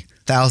a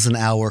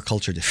 1,000-hour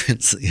culture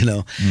difference, you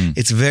know.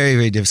 It's very,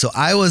 very different. So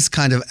I was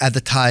kind of at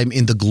the time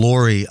in the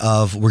glory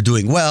of, we're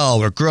doing well,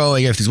 we're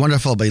growing, everything's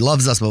wonderful, but he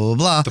loves us, blah, blah,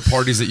 blah. The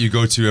parties that you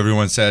go to,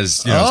 everyone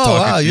says, you know,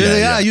 oh, wow,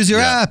 use your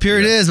app, here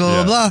it is,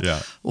 blah, blah, blah.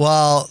 Yeah.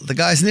 While the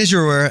guys in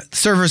Israel were, the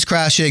server's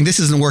crashing, this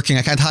isn't working,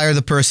 I can't hire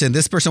the person,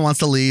 this person wants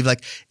to leave.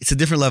 Like, it's a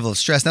different level of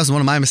stress. That was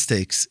one of my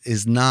mistakes,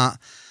 is not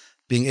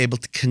being able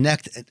to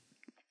connect.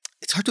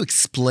 It's hard to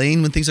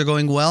explain when things are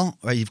going well,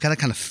 right? You've got to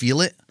kind of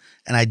feel it.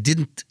 And I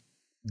didn't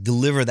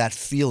deliver that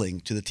feeling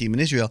to the team in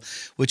Israel,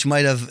 which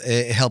might have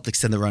helped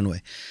extend the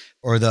runway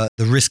or the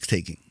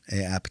risk-taking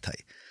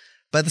appetite.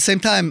 But at the same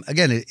time,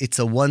 again, it's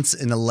a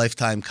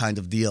once-in-a-lifetime kind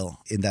of deal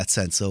in that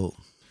sense. So,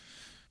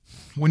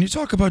 when you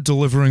talk about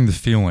delivering the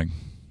feeling,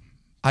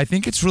 I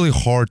think it's really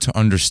hard to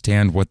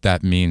understand what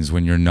that means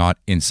when you're not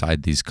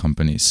inside these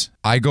companies.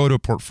 I go to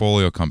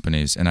portfolio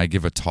companies and I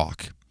give a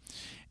talk.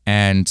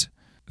 And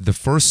the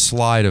first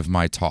slide of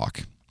my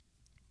talk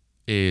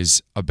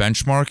is a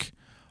benchmark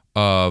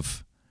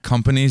of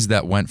companies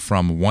that went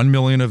from 1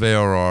 million of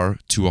ARR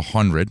to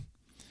 100,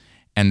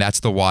 and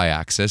that's the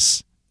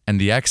y-axis, and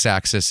the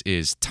x-axis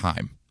is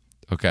time,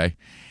 okay?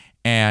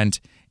 And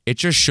it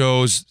just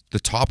shows the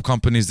top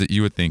companies that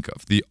you would think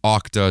of, the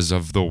Oktas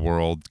of the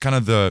world, kind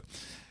of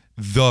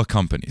the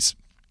companies.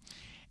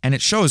 And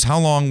it shows how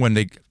long when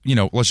they, you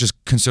know, let's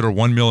just consider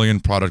 1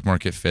 million product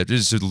market fit,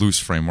 this is a loose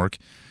framework,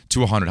 to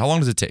 100. How long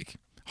does it take?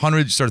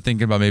 100, you start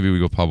thinking about maybe we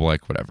go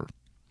public, whatever.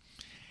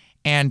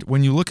 And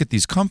when you look at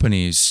these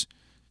companies,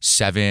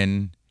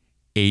 7,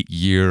 8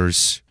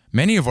 years,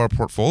 many of our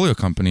portfolio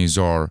companies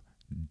are,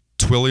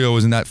 Twilio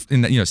is in that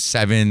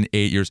 7,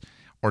 8 years,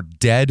 are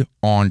dead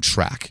on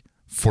track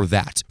for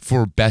that,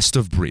 for best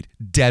of breed,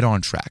 dead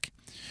on track.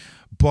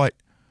 But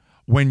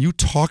when you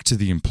talk to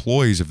the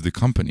employees of the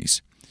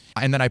companies,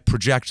 and then I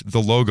project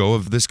the logo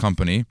of this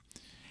company,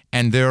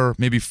 and they're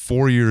maybe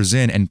 4 years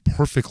in and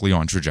perfectly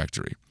on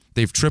trajectory.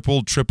 They've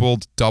tripled,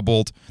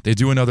 doubled. They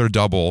do another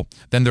double.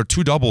 Then they're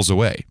 2 doubles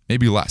away,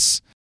 maybe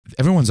less.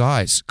 Everyone's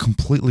eyes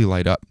completely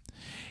light up.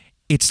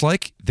 It's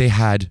like they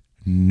had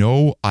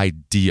no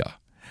idea.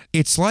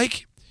 It's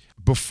like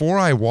before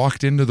I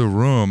walked into the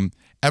room,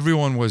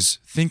 everyone was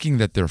thinking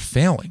that they're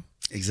failing.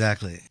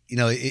 Exactly. You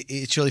know,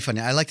 it's really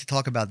funny. I like to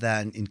talk about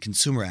that in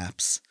consumer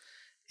apps,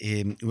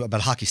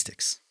 about hockey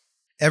sticks.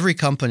 Every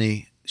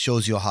company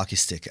shows you a hockey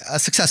stick, a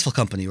successful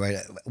company, right?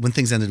 When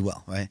things ended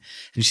well, right? And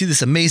you see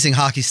this amazing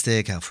hockey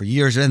stick for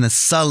years, and then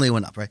suddenly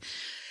went up, right?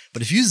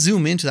 But if you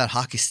zoom into that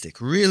hockey stick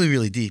really,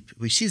 really deep,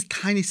 we see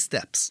tiny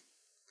steps.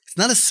 It's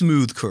not a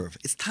smooth curve.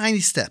 It's tiny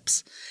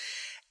steps.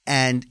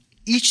 And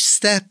each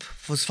step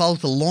was followed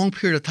with a long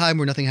period of time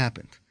where nothing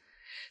happened.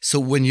 So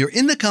when you're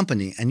in the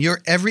company and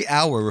you're every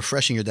hour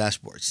refreshing your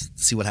dashboards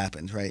to see what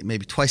happened, right?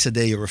 Maybe twice a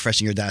day you're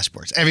refreshing your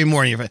dashboards. Every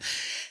morning,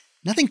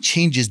 nothing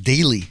changes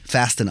daily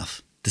fast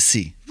enough to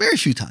see. Very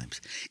few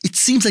times. It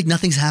seems like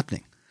nothing's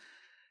happening.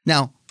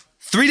 Now,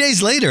 3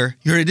 days later,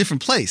 you're in a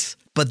different place.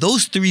 But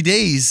those 3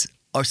 days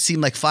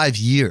seem like 5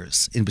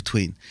 years in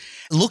between.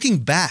 Looking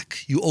back,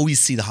 you always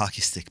see the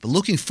hockey stick. But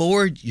looking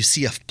forward, you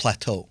see a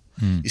plateau.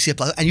 You see a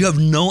plateau, and you have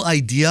no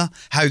idea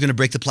how you're going to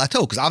break the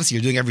plateau, because obviously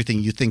you're doing everything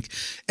you think,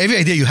 every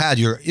idea you had,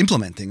 you're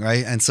implementing,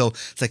 right? And so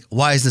it's like,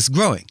 why is this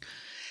growing?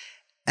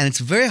 And it's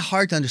very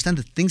hard to understand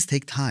that things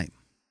take time,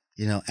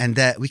 you know, and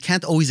that we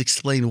can't always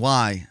explain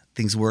why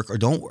things work or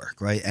don't work,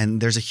 right?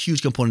 And there's a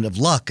huge component of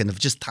luck and of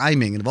just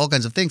timing and of all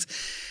kinds of things.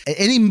 At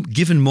any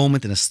given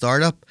moment in a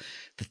startup,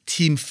 the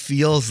team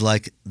feels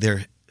like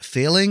they're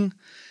failing.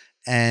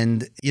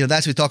 And, you know,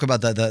 that's we talk about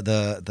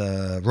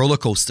the roller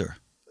coaster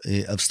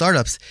of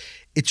startups.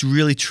 It's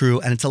really true,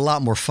 and it's a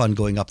lot more fun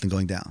going up than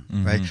going down,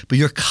 right? But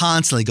you're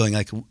constantly going,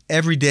 like,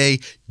 every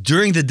day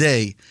during the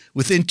day,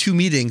 within 2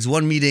 meetings.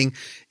 One meeting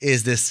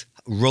is this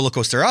roller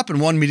coaster up, and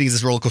one meeting is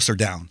this roller coaster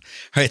down,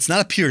 right? It's not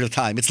a period of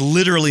time. It's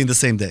literally in the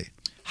same day.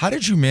 How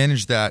did you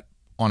manage that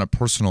on a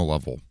personal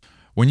level?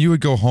 When you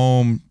would go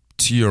home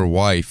to your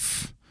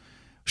wife,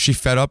 she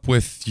fed up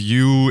with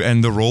you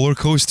and the roller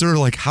coaster?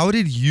 Like, how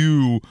did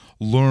you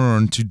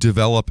learn to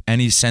develop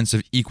any sense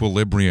of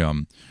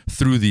equilibrium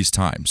through these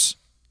times?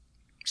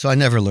 So I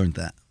never learned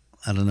that.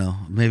 I don't know.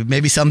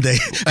 Maybe someday.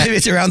 Maybe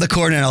it's around the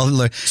corner and I'll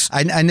learn.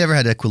 I never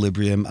had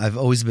equilibrium. I've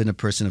always been a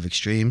person of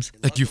extremes.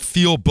 Like, you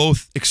feel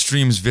both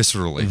extremes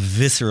viscerally.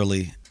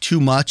 Viscerally.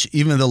 Too much.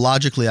 Even though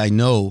logically I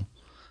know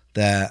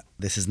that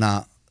this is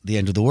not the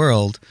end of the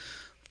world,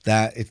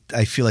 I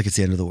feel like it's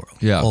the end of the world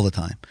all the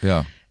time.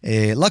 Yeah.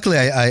 Luckily,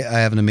 I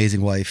have an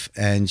amazing wife,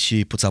 and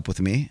she puts up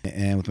with me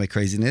and with my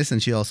craziness,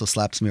 and she also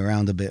slaps me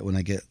around a bit when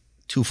I get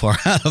too far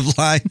out of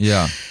line.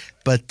 Yeah.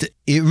 But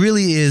it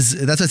really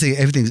is, that's why I say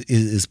everything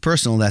is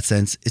personal in that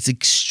sense. It's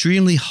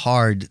extremely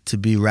hard to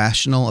be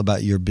rational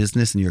about your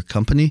business and your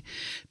company,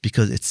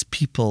 because it's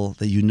people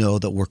that you know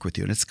that work with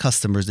you, and it's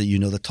customers that you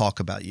know that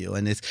talk about you.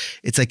 And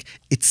it's like,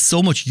 it's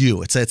so much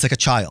you. It's like a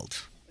child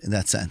in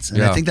that sense.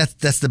 And I think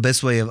that's the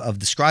best way of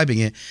describing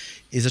it,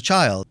 is a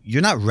child.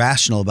 You're not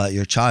rational about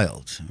your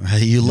child,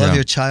 right? You love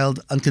your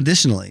child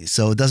unconditionally.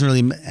 So it doesn't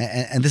really,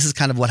 and this is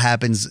kind of what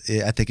happens,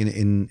 I think,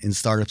 in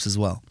startups as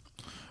well.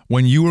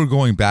 When you were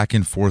going back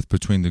and forth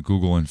between the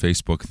Google and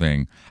Facebook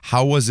thing,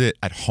 how was it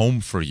at home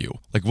for you?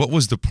 Like, what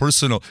was the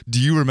personal, do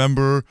you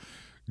remember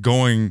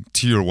going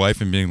to your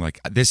wife and being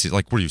like, this is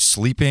like, were you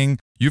sleeping?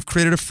 You've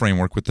created a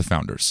framework with the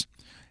founders.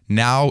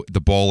 Now the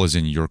ball is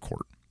in your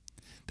court.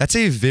 That's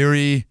a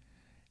very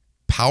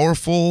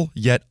powerful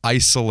yet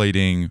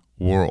isolating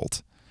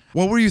world.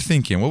 What were you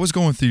thinking? What was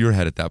going through your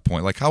head at that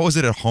point? Like, how was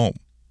it at home?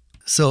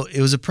 So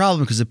it was a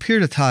problem because a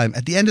period of time,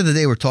 at the end of the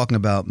day, we're talking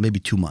about maybe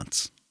 2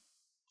 months,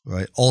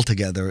 right?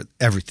 Altogether,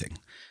 everything.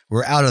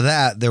 Where out of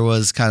that, there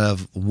was kind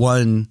of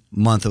 1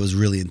 month that was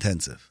really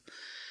intensive.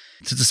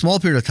 So it's a small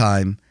period of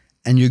time,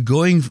 and you're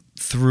going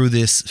through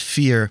this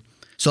fear.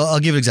 So I'll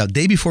give an example.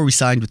 Day before we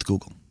signed with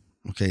Google.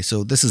 Okay,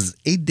 so this is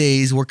 8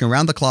 days working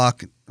around the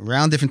clock,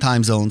 around different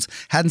time zones,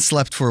 hadn't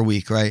slept for a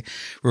week, right?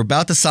 We're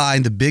about to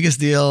sign the biggest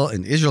deal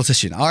in Israel's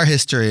history, in our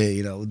history,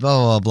 you know,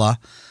 blah, blah, blah.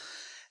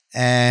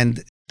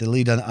 And the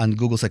lead on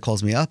Google side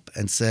calls me up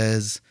and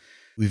says,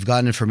 we've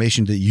gotten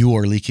information that you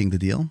are leaking the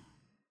deal.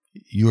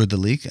 You're the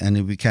leak,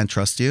 and we can't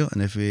trust you.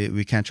 And if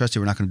we can't trust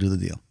you, we're not going to do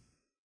the deal.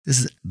 This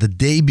is the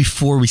day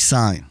before we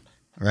sign,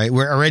 right?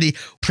 We're already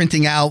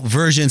printing out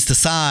versions to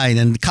sign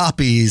and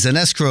copies and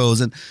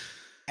escrows.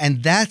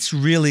 And that's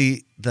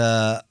really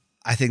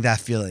I think that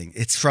feeling.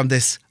 It's from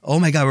this, oh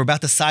my God, we're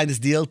about to sign this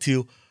deal,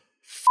 to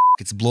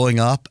it's blowing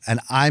up,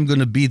 and I'm going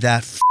to be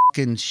that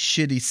fucking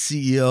shitty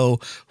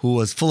CEO who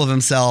was full of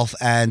himself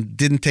and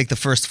didn't take the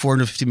first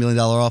 $450 million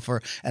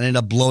offer and ended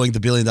up blowing the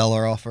 $1 billion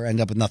offer,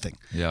 ended up with nothing.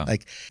 Yeah.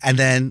 And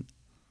then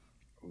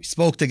we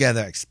spoke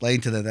together,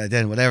 explained to them that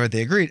then whatever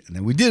they agreed, and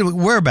then we did.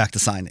 We're back to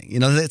signing. You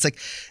know, it's like,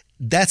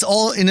 that's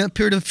all in a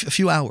period of a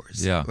few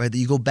hours. Yeah. Right. That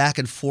you go back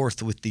and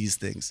forth with these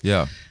things.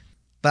 Yeah.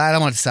 But I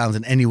don't want it to sound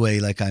in any way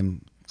like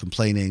I'm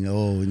complaining,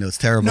 oh, it's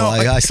terrible. No,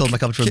 I sold my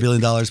company for $1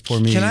 billion.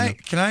 Poor me.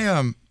 Can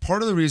I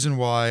part of the reason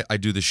why I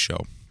do this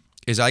show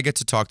is I get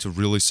to talk to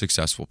really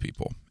successful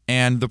people.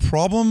 And the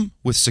problem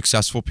with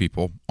successful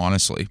people,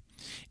 honestly,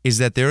 is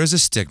that there is a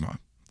stigma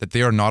that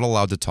they are not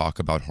allowed to talk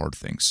about hard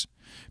things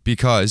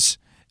because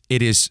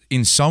it is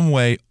in some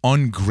way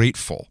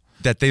ungrateful,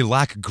 that they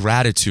lack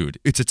gratitude.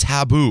 It's a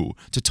taboo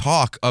to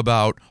talk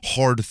about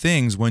hard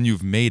things when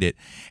you've made it.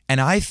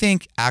 And I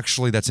think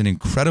actually that's an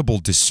incredible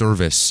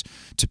disservice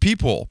to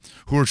people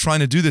who are trying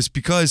to do this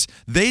because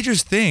they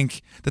just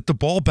think that the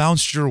ball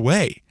bounced your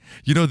way.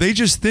 They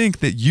just think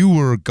that you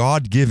were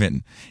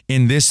God-given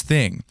in this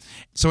thing.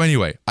 So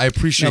anyway, I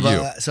appreciate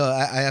you. So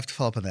I have to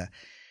follow up on that.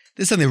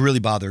 This is something that really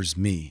bothers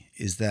me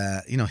is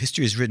that,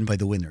 history is written by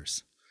the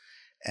winners.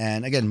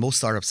 And again, most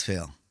startups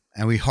fail.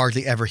 And we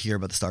hardly ever hear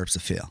about the startups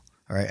that fail.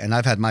 All right. And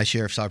I've had my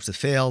share of startups that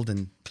failed.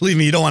 And believe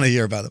me, you don't want to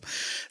hear about them.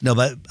 No,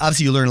 but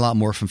obviously you learn a lot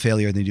more from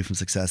failure than you do from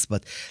success.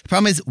 But the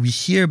problem is we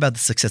hear about the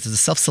success. There's a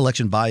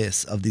self-selection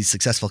bias of these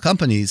successful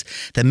companies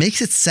that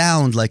makes it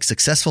sound like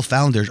successful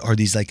founders are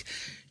these like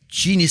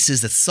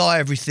geniuses that saw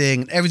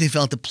everything and everything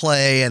fell into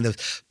play and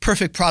the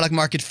perfect product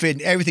market fit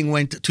and everything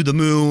went to the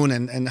moon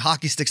and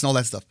hockey sticks and all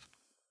that stuff.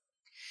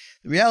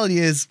 The reality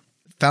is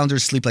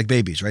founders sleep like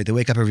babies, right? They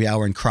wake up every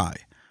hour and cry,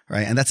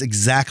 right? And that's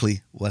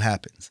exactly what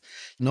happens.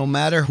 No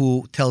matter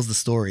who tells the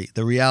story,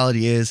 the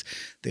reality is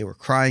they were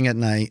crying at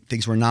night.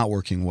 Things were not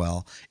working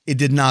well. It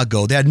did not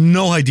go. They had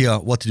no idea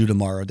what to do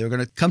tomorrow. They were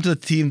going to come to the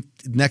team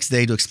next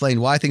day to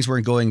explain why things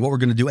weren't going, what we're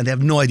going to do, and they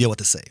have no idea what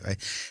to say, right?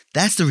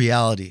 That's the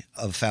reality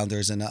of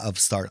founders and of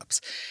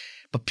startups.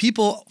 But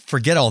people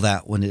forget all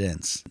that when it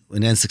ends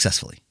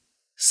successfully.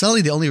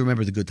 Suddenly, they only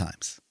remember the good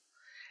times.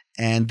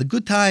 And the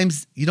good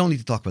times, you don't need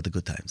to talk about the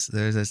good times.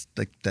 There's this,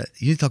 like that.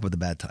 You need to talk about the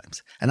bad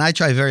times. And I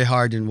try very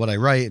hard in what I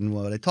write and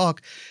what I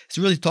talk is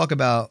to really talk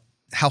about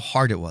how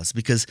hard it was.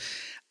 Because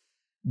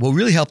what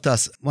really helped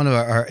us, one of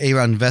our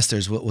A-round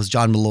investors was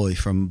John Malloy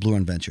from Blue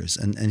Run Ventures.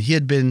 And he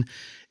had been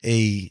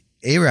a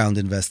A-round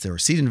investor or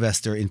seed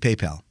investor in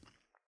PayPal.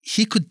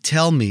 He could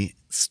tell me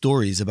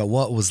stories about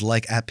what it was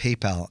like at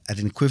PayPal at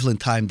an equivalent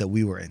time that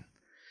we were in.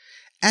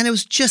 And it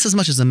was just as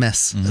much as a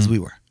mess as we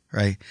were.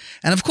 Right.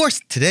 And of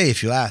course, today,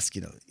 if you ask,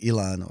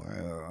 Elon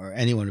or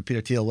anyone or Peter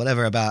Thiel,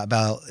 whatever about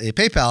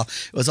PayPal,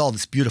 it was all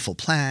this beautiful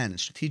plan and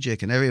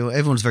strategic and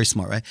everyone was very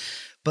smart. Right.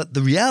 But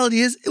the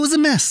reality is it was a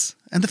mess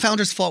and the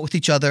founders fought with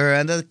each other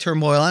and the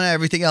turmoil and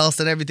everything else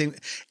and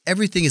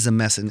everything is a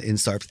mess in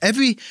startups.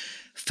 Every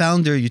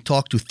founder you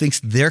talk to thinks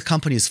their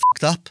company is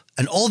fucked up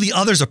and all the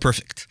others are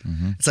perfect.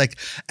 Mm-hmm. It's like,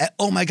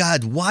 oh my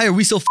God, why are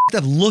we so fucked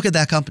up? Look at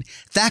that company.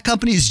 That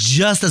company is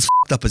just as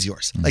fucked up as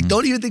yours. Mm-hmm. Like,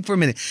 don't even think for a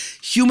minute.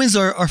 Humans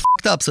are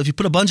fucked up. So if you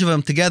put a bunch of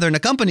them together in a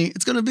company,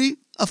 it's going to be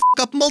a fuck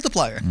up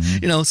multiplier.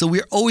 Mm-hmm. So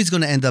we're always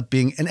going to end up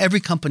being, and every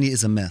company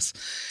is a mess.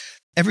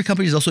 Every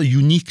company is also a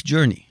unique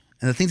journey.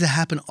 And the things that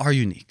happen are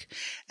unique.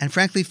 And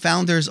frankly,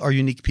 founders are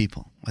unique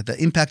people. Like the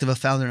impact of a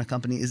founder in a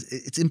company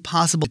it's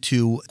impossible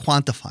to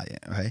quantify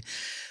it, right?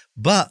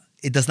 But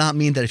it does not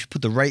mean that if you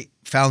put the right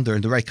founder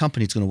in the right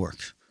company, it's going to work.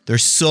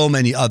 There's so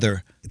many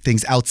other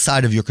things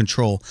outside of your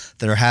control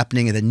that are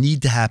happening and that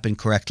need to happen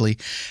correctly.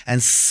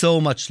 And so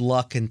much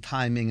luck and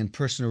timing and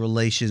personal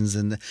relations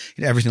and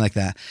everything like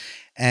that.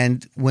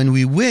 And when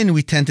we win,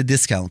 we tend to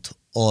discount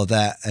all of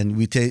that, and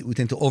we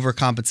tend to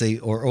overcompensate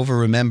or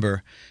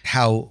over-remember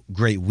how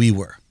great we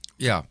were.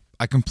 Yeah,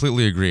 I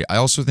completely agree. I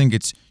also think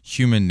it's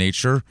human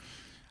nature.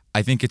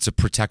 I think it's a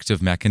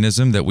protective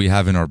mechanism that we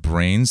have in our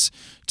brains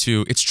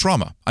it's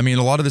trauma. I mean,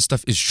 a lot of this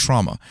stuff is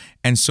trauma.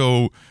 And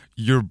so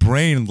your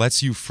brain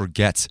lets you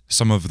forget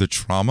some of the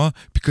trauma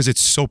because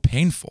it's so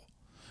painful.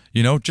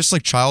 Just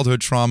like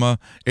childhood trauma,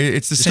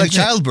 it's the same like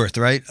thing. Childbirth,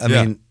 right? I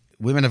mean,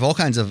 women have all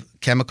kinds of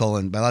chemical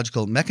and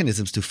biological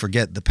mechanisms to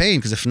forget the pain,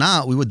 because if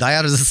not, we would die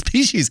out as a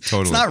species.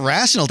 Totally. It's not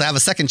rational to have a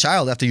second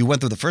child after you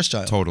went through the first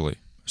child. Totally.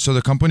 So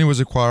the company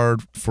was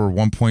acquired for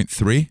 1.3?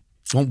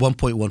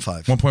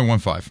 1.15.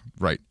 1.15,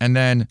 right. And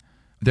then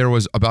there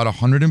was about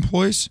 100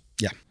 employees?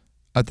 Yeah.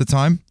 At the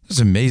time? This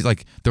is amazing.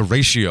 Like, the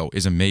ratio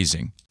is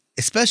amazing.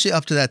 Especially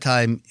up to that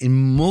time,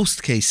 in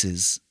most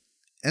cases,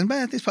 and I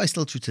think it's probably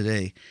still true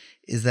today,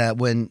 is that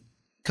when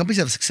companies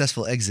have a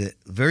successful exit,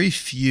 very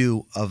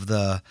few of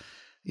the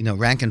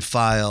rank and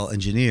file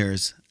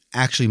engineers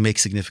actually make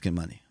significant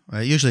money,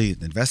 right? Usually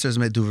the investors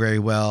may do very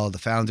well, the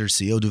founders,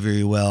 CEO do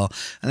very well,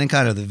 and then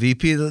kind of the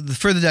VP, the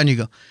further down you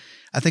go.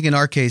 I think in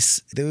our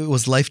case, it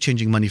was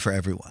life-changing money for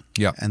everyone.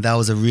 Yeah. And that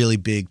was a really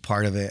big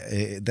part of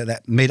it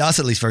that made us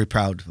at least very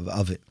proud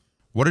of it.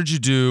 What did you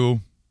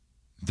do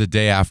the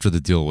day after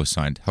the deal was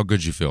signed? How good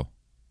did you feel?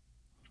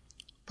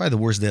 Probably the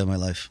worst day of my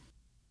life.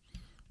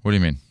 What do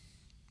you mean?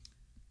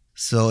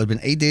 So it'd been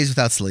 8 days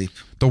without sleep.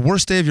 The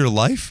worst day of your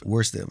life?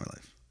 Worst day of my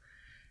life.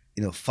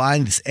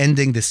 Find this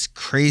ending, this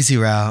crazy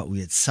route. We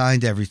had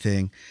signed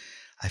everything.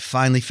 I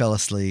finally fell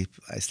asleep.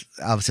 I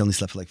obviously only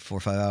slept for like 4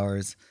 or 5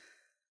 hours.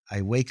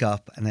 I wake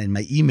up and in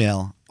my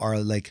email are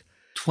like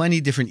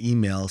 20 different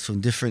emails from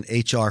different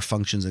HR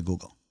functions at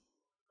Google.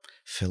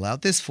 fill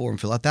out this form,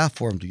 fill out that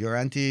form, do your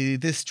anti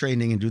this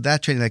training and do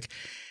that training. Like,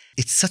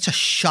 it's such a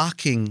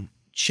shocking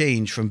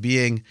change from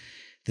being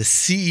the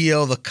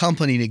CEO of a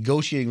company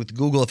negotiating with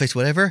Google or Facebook,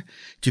 whatever,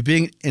 to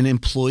being an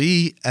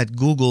employee at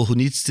Google who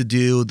needs to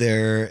do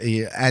their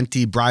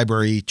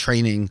anti-bribery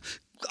training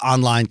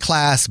online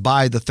class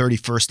by the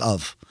 31st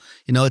of.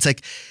 It's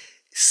like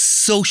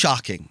so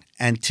shocking.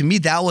 And to me,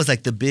 that was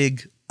like the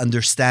big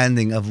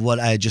understanding of what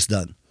I had just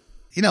done.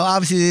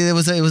 Obviously it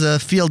was a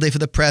field day for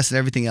the press and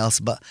everything else,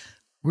 but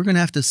we're going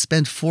to have to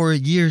spend 4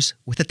 years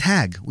with a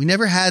tag. We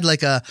never had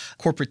like a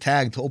corporate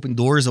tag to open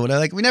doors or whatever.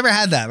 Like, we never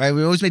had that, right?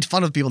 We always made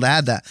fun of people that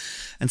had that.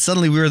 And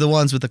suddenly we were the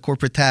ones with the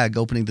corporate tag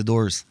opening the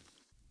doors.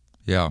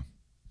 Yeah.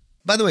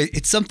 By the way,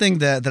 it's something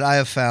that I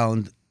have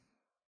found,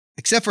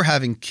 except for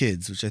having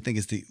kids, which I think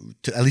is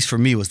at least for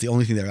me, was the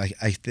only thing that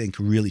I think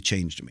really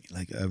changed me,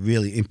 like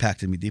really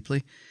impacted me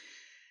deeply.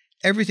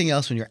 Everything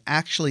else, when you're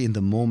actually in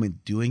the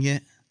moment doing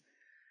it,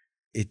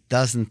 it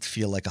doesn't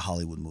feel like a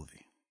Hollywood movie.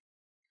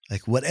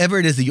 Like, whatever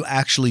it is that you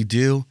actually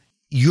do,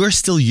 you're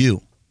still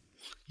you.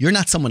 You're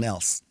not someone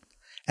else.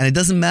 And it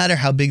doesn't matter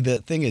how big the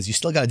thing is. You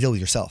still got to deal with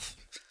yourself.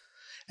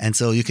 And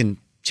so you can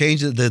change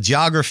the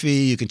geography,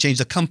 you can change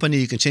the company,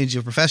 you can change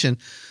your profession,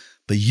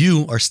 but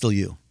you are still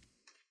you.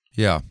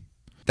 Yeah.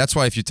 That's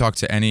why if you talk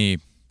to any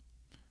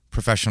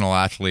professional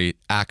athlete,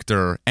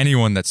 actor,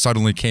 anyone that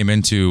suddenly came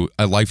into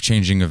a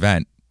life-changing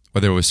event,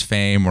 whether it was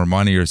fame or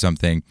money or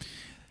something,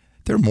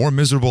 they're more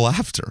miserable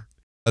after.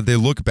 They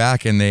look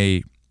back and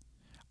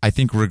I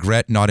think,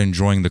 regret not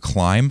enjoying the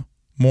climb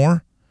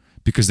more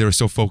because they were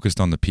so focused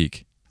on the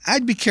peak.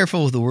 I'd be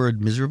careful with the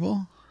word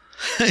miserable.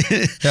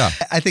 Yeah.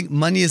 I think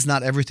money is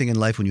not everything in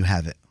life when you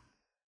have it,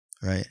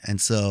 right? And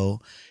so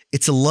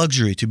it's a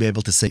luxury to be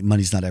able to say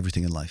money's not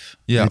everything in life.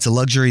 Yeah. And it's a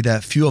luxury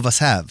that few of us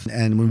have.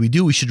 And when we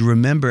do, we should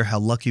remember how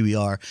lucky we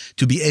are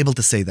to be able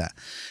to say that.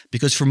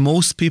 Because for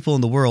most people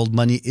in the world,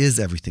 money is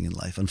everything in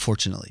life,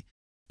 unfortunately.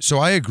 So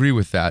I agree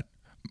with that.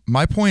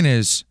 My point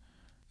is,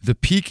 the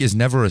peak is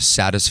never as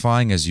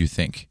satisfying as you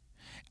think.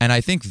 And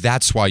I think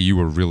that's why you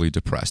were really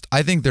depressed.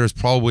 I think there's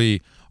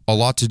probably a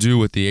lot to do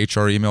with the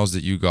HR emails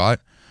that you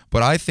got.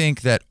 But I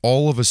think that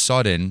all of a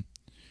sudden,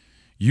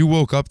 you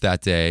woke up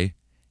that day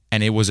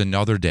and it was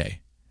another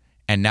day.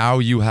 And now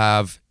you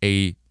have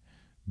a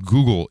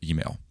Google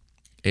email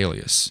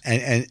alias.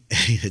 And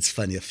it's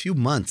funny, a few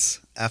months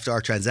after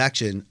our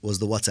transaction was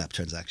the WhatsApp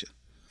transaction.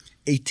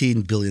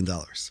 $18 billion.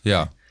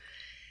 Yeah.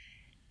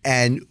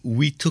 And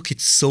we took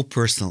it so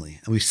personally,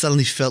 and we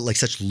suddenly felt like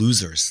such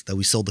losers that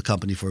we sold the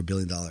company for $1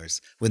 billion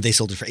when they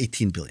sold it for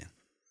 $18 billion,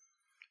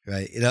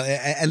 right?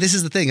 And this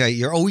is the thing, right?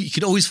 You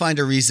can always find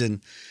a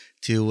reason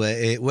to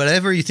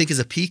whatever you think is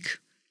a peak.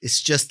 It's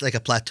just like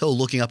a plateau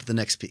looking up at the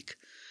next peak.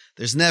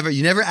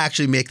 You never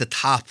actually make the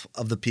top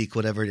of the peak,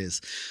 whatever it is.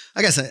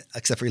 I guess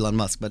except for Elon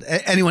Musk, but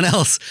anyone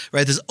else,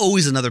 right? There's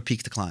always another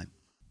peak to climb.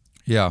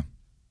 Yeah,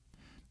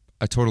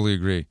 I totally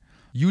agree.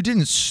 You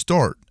didn't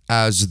start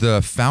as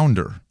the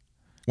founder.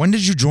 When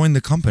did you join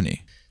the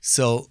company?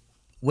 So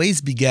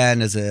Waze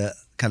began as a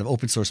kind of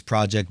open source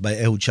project by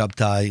Ehud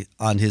Shabtai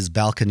on his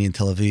balcony in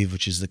Tel Aviv,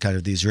 which is the kind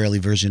of the Israeli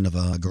version of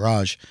a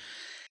garage.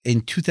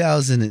 In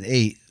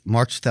 2008,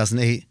 March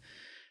 2008,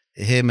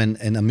 him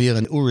and Amir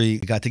and Uri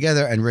got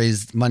together and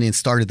raised money and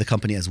started the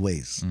company as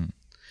Waze.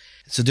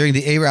 So during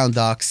the A-round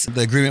docs,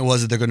 the agreement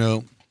was that they're going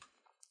to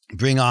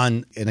bring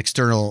on an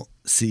external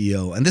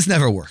CEO. And this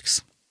never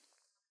works.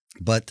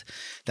 But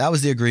that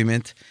was the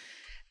agreement.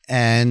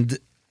 And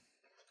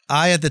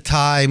I, at the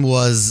time,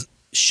 was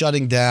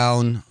shutting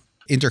down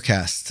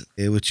Intercast,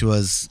 which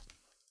was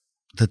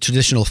the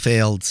traditional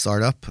failed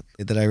startup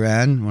that I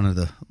ran, one of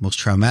the most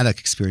traumatic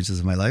experiences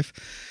of my life,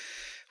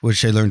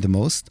 which I learned the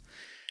most.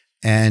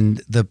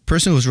 And the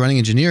person who was running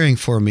engineering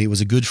for me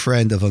was a good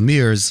friend of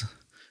Amir's,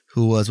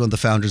 who was one of the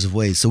founders of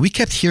Waze. So we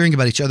kept hearing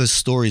about each other's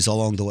stories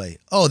along the way.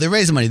 Oh, they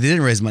raised money. They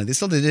didn't raise money. They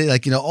still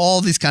did, all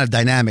these kind of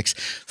dynamics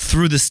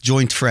through this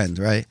joint friend,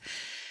 right?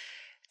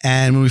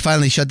 And when we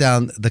finally shut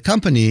down the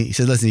company, he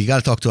said, listen, you got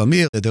to talk to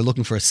Amir. They're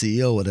looking for a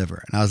CEO,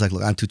 whatever. And I was like,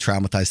 look, I'm too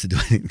traumatized to do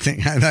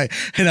anything.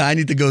 And I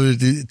need to go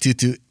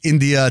to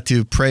India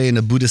to pray in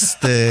a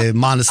Buddhist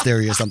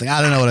monastery or something. I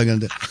don't know what I'm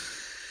going to do.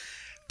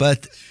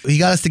 But he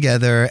got us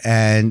together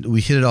and we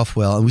hit it off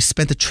well. And we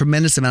spent a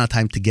tremendous amount of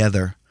time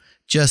together,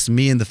 just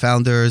me and the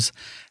founders.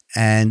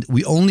 And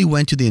we only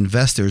went to the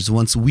investors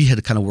once we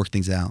had kind of worked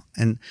things out.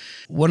 And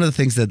one of the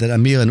things that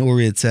Amir and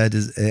Uri had said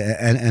is,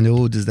 and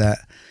Ehud, is that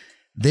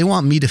they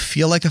want me to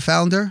feel like a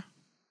founder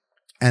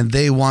and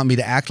they want me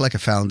to act like a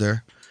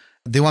founder.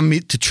 They want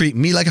me to treat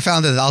me like a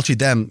founder, that I'll treat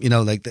them,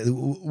 like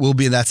we'll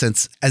be in that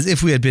sense as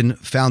if we had been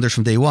founders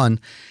from day one.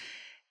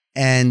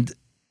 And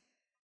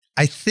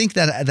I think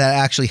that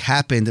actually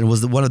happened and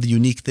was one of the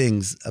unique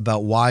things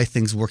about why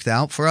things worked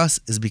out for us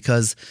is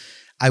because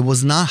I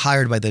was not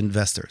hired by the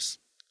investors.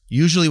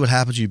 Usually what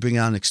happens when you bring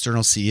on an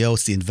external CEO,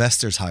 it's the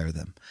investors hire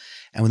them.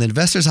 And when the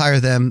investors hire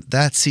them,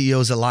 that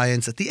CEO's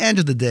alliance, at the end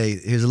of the day,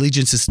 his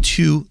allegiance is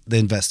to the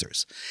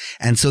investors.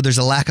 And so there's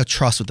a lack of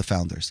trust with the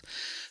founders.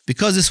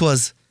 Because this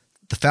was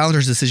the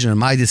founder's decision and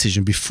my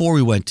decision before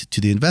we went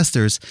to the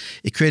investors,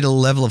 it created a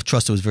level of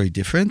trust that was very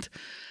different.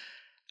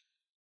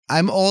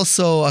 I'm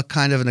also a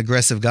kind of an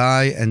aggressive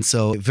guy. And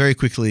so very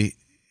quickly,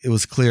 it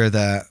was clear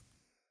that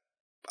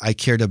I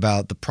cared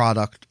about the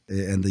product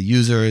and the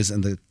users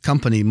and the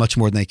company much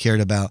more than I cared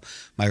about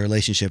my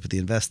relationship with the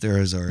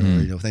investors or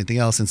with anything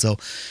else. And so,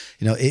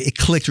 it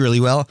clicked really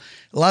well.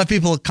 A lot of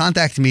people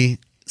contact me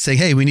saying,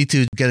 hey, we need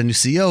to get a new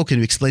CEO. Can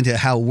you explain to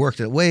how it worked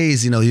at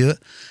Waze?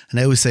 And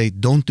I always say,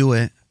 don't do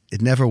it.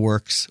 It never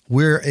works.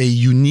 We're a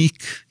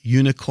unique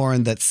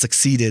unicorn that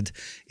succeeded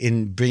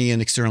in bringing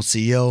an external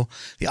CEO.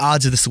 The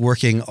odds of this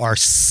working are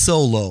so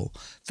low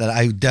that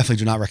I definitely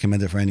do not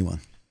recommend it for anyone.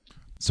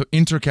 So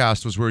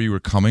Intercast was where you were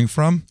coming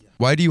from.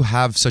 Why do you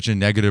have such a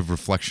negative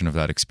reflection of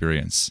that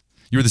experience?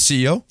 You were the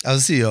CEO? I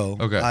was the CEO.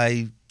 Okay. I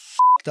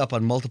f***ed up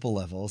on multiple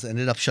levels,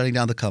 ended up shutting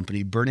down the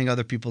company, burning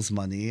other people's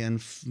money,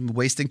 and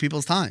wasting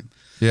people's time.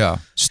 Yeah.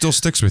 Still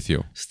sticks with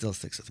you. Still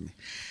sticks with me.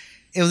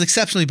 It was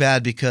exceptionally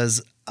bad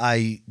because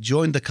I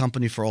joined the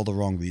company for all the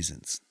wrong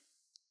reasons.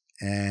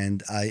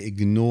 And I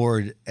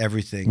ignored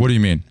everything. What do you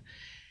mean?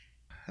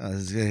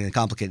 It's getting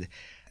complicated.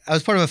 I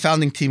was part of a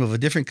founding team of a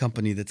different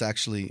company that's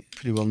actually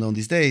pretty well known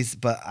these days,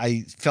 but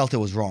I felt it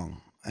was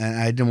wrong. And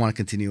I didn't want to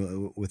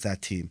continue with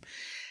that team.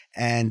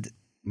 And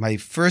my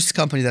first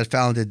company that I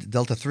founded,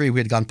 Delta 3, we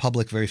had gone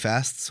public very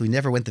fast. So we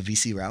never went the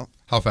VC route.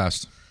 How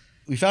fast?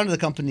 We founded the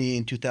company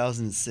in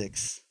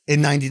 2006,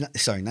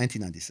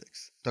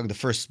 1996, talking the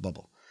first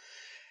bubble.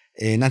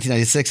 In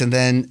 1996, and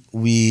then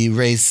we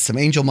raised some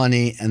angel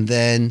money, and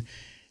then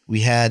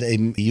we had a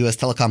U.S.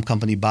 telecom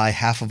company buy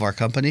half of our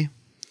company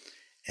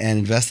and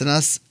invest in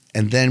us,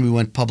 and then we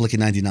went public in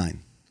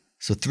 99.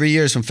 So 3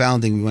 years from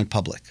founding, we went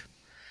public.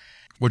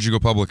 What'd you go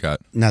public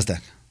at? NASDAQ.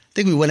 I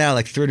think we went out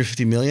like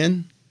 350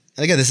 million.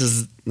 And again, this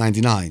is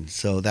 99,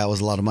 so that was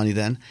a lot of money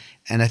then.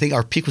 And I think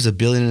our peak was $1.5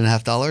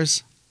 billion,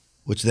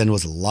 which then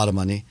was a lot of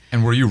money.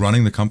 And were you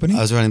running the company? I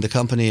was running the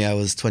company. I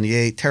was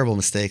 28. Terrible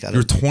mistake. You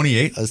were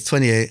 28? I was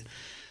 28.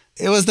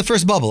 It was the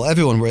first bubble.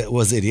 Everyone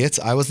was idiots.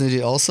 I was an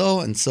idiot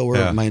also, and so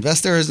were my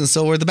investors, and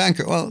so were the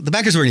bankers. Well, the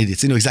bankers weren't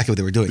idiots. They knew exactly what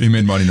they were doing. They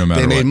made money no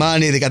matter what. They made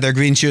money. They got their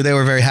green shoe. They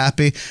were very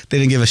happy. They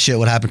didn't give a shit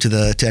what happened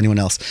to anyone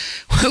else,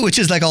 which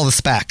is like all the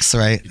SPACs,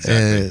 right?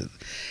 Exactly.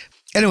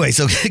 Anyway,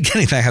 so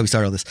getting back how we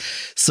started all this.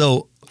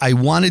 So I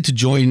wanted to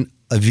join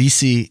a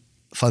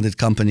VC-funded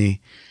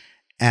company,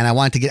 and I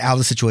wanted to get out of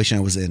the situation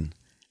I was in.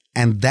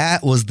 And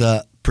that was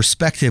the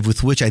perspective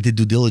with which I did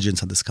due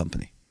diligence on this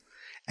company.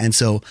 And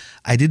so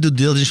I did due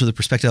diligence from the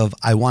perspective of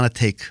I want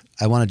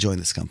to join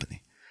this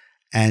company.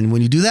 And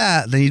when you do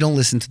that, then you don't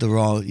listen to the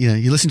wrong,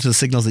 you listen to the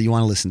signals that you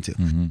want to listen to.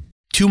 Mm-hmm.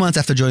 2 months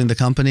after joining the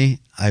company,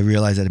 I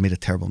realized that I made a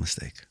terrible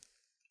mistake.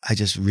 I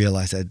just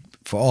realized that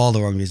for all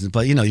the wrong reasons,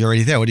 but you're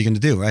already there. What are you going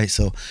to do? Right.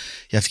 So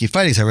you have to keep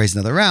fighting. So I raised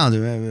another round,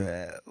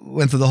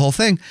 went through the whole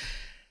thing,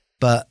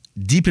 but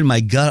deep in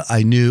my gut,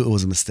 I knew it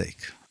was a mistake.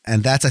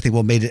 And that's, I think,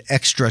 what made it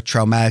extra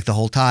traumatic the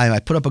whole time. I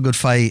put up a good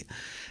fight.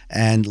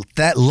 And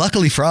that,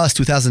 luckily for us,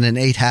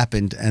 2008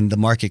 happened and the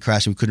market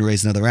crashed and we couldn't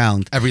raise another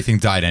round. Everything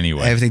died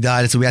anyway. Everything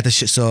died. And so we had to,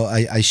 so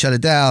I shut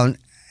it down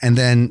and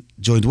then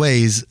joined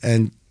Waze.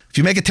 And if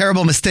you make a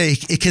terrible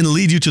mistake, it can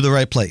lead you to the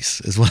right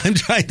place, is what I'm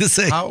trying to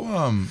say.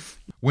 How,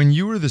 when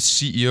you were the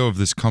CEO of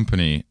this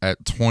company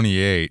at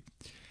 28,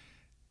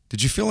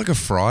 did you feel like a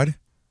fraud?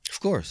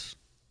 Of course.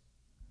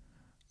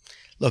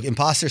 Look,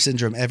 imposter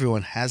syndrome,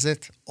 everyone has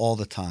it all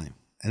the time.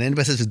 And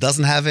anybody says who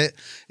doesn't have it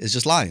is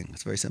just lying.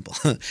 It's very simple.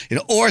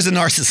 Or is a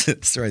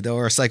narcissist, right?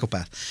 Or a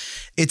psychopath.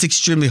 It's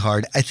extremely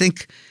hard. I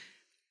think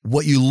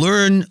what you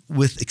learn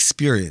with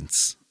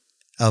experience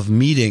of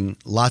meeting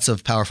lots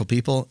of powerful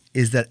people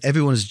is that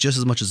everyone is just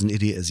as much as an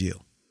idiot as you.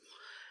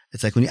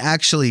 It's like when you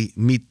actually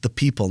meet the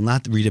people,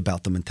 not read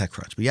about them in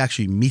TechCrunch, but you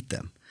actually meet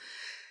them.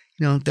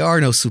 There are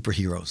no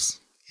superheroes.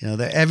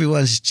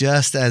 Everyone's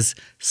just as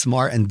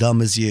smart and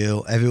dumb as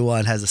you.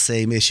 Everyone has the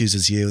same issues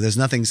as you. There's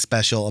nothing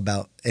special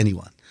about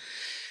anyone.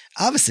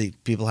 Obviously,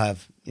 people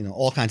have,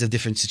 all kinds of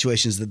different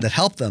situations that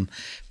help them.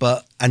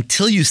 But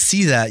until you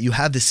see that, you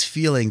have this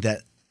feeling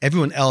that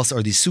everyone else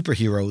are these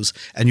superheroes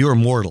and you're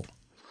immortal,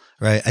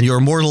 right? And you're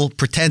immortal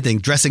pretending,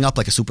 dressing up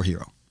like a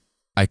superhero.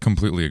 I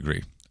completely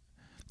agree.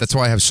 That's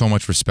why I have so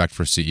much respect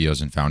for CEOs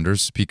and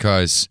founders,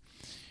 because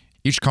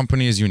each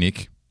company is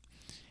unique.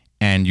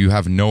 And you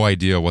have no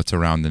idea what's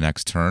around the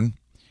next turn.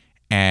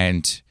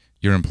 And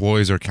your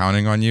employees are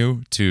counting on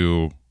you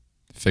to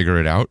figure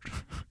it out.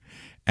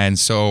 And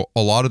so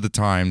a lot of the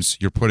times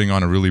you're putting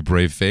on a really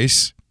brave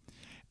face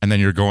and then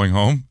you're going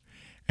home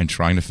and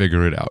trying to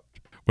figure it out.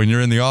 When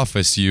you're in the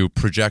office, you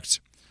project,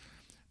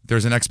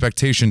 there's an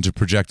expectation to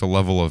project a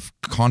level of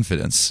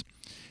confidence.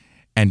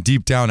 And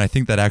deep down, I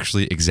think that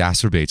actually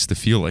exacerbates the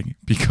feeling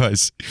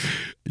because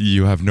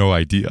you have no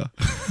idea.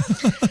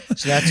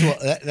 So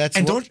that's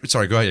and what,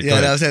 sorry, go ahead. Yeah, go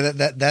ahead. I was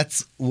saying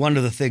that's one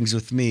of the things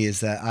with me is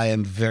that I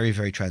am very,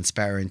 very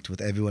transparent with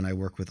everyone I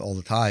work with all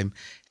the time.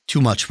 Too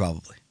much,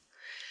 probably.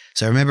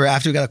 So I remember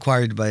after we got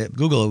acquired by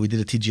Google, we did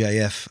a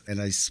TGIF, and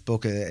I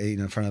spoke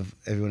in front of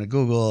everyone at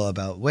Google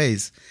about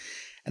Waze.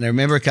 And I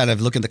remember kind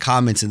of looking at the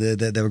comments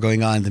that were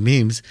going on in the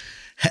memes.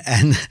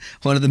 And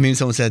one of the memes,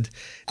 someone said,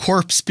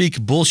 corp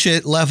speak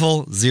bullshit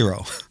level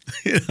 0.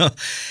 You know?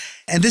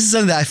 And this is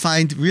something that I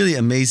find really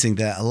amazing,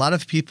 that a lot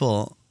of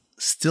people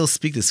still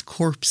speak this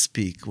corp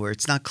speak where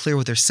it's not clear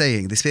what they're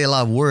saying. They say a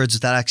lot of words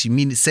without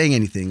actually saying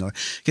anything, or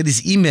get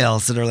these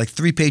emails that are like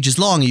 3 pages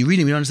long and you read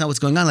them, you don't understand what's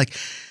going on. Like,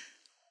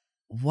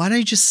 why don't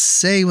you just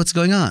say what's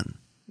going on?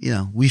 You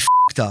know, we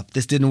f***ed up.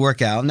 This didn't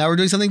work out. Now we're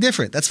doing something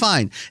different. That's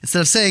fine. Instead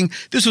of saying,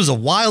 this was a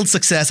wild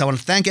success. I want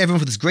to thank everyone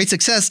for this great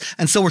success.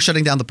 And so we're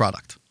shutting down the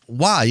product.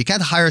 Why? You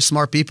can't hire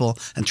smart people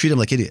and treat them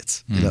like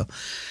idiots, you know?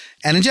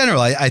 And in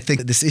general, I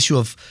think this issue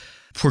of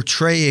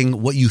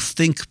portraying what you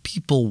think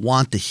people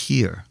want to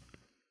hear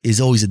is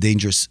always a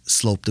dangerous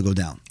slope to go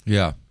down.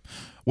 Yeah.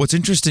 What's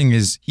interesting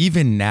is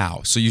even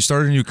now, so you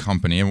started a new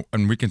company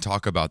and we can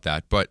talk about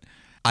that, but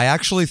I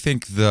actually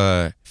think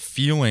the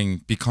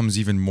feeling becomes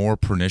even more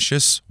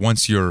pernicious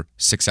once you're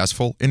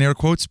successful, in air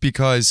quotes,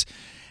 because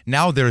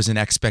now there's an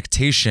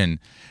expectation,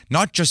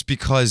 not just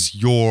because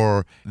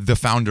you're the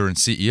founder and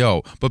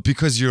CEO, but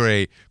because you're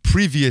a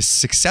previous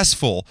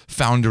successful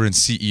founder and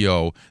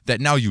CEO,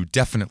 that now you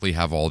definitely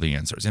have all the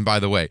answers. And by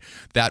the way,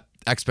 that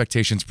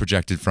expectations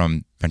projected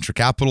from venture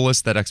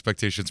capitalists, that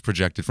expectations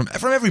projected from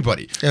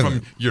everybody,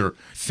 from your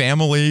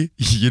family,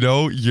 you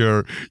know,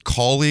 your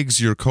colleagues,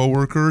 your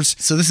coworkers.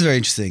 So this is very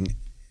interesting.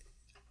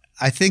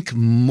 I think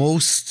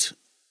most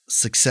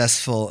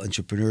successful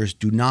entrepreneurs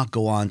do not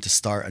go on to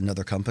start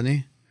another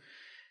company.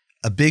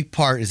 A big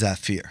part is that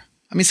fear.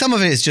 I mean, some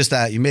of it is just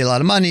that you made a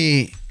lot of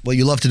money. What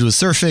you love to do is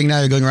surfing.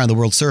 Now you're going around the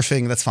world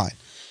surfing. That's fine.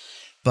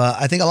 But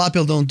I think a lot of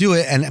people don't do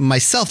it. And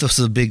myself, this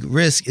is a big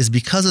risk, is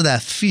because of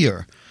that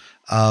fear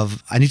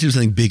of, I need to do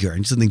something bigger, I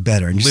need something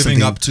better. I need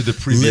living up to the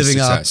previous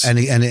success. Up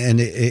and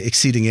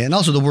exceeding it. And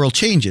also the world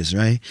changes,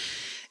 right?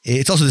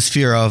 It's also this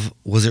fear of,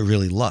 was it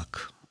really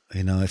luck?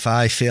 You know, if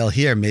I fail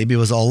here, maybe it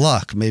was all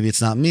luck. Maybe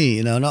it's not me,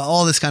 you know,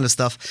 all this kind of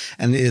stuff.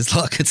 And it is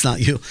luck, it's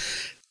not you.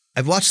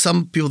 I've watched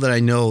some people that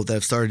I know that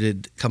have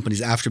started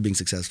companies after being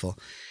successful.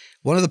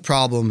 One of the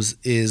problems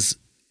is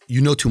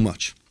you know too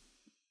much.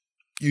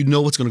 You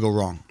know what's going to go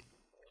wrong.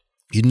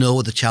 You know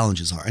what the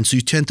challenges are. And so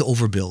you tend to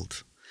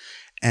overbuild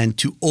and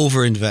to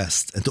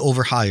overinvest and to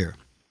overhire.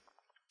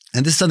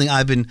 And this is something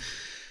I've been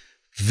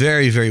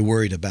very, very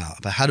worried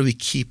about how do we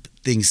keep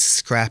things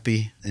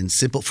scrappy and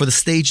simple for the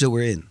stage that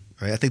we're in,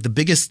 right? I think the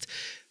biggest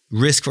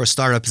risk for a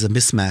startup is a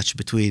mismatch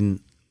between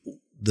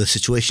the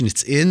situation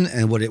it's in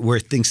and where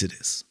it thinks it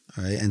is.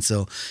 All right. And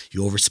so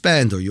you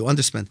overspend or you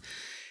underspend.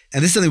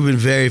 And this is something we've been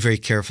very, very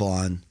careful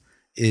on,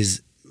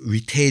 is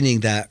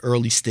retaining that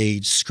early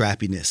stage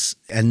scrappiness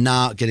and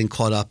not getting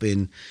caught up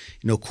in,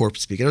 you know, corp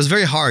speak. And it was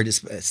very hard.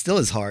 It still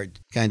is hard,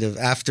 kind of,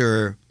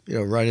 after, you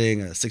know,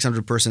 running a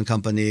 600 person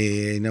company,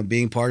 you know,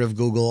 being part of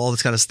Google, all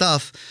this kind of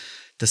stuff,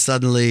 to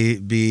suddenly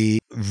be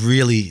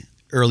really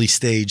early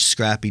stage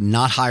scrappy,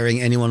 not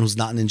hiring anyone who's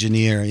not an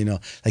engineer, you know,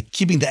 like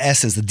keeping the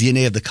essence, the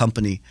DNA of the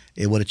company,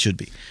 what it should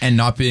be. And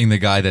not being the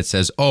guy that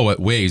says, oh, at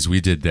Waze, we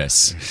did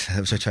this.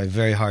 Which I try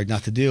very hard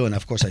not to do. And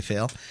of course I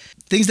fail.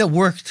 Things that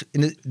worked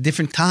in a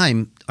different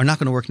time are not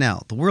going to work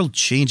now. The world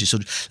changes. So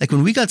like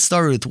when we got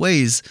started with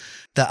Waze,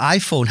 the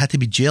iPhone had to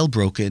be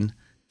jailbroken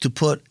to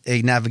put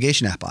a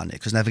navigation app on it,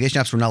 because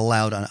navigation apps were not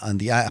allowed on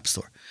the App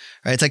Store,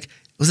 right? It's like,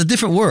 it was a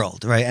different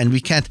world, right? And we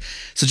can't.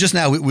 So just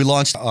now we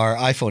launched our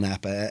iPhone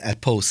app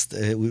at Post.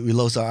 We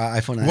launched our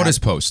iPhone app. What is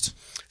Post?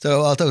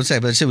 So I'll say,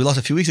 but we launched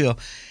a few weeks ago.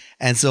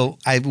 And so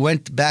I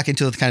went back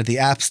into kind of the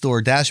App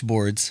Store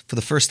dashboards for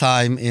the first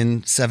time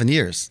in 7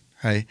 years,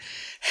 right?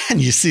 And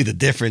you see the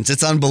difference.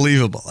 It's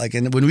unbelievable. Like,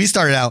 and when we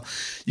started out,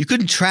 you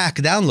couldn't track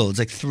downloads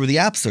like through the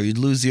App Store. You'd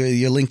lose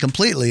your link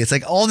completely. It's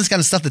like all this kind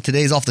of stuff that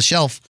today is off the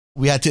shelf,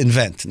 we had to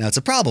invent. Now it's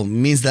a problem. It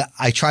means that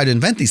I try to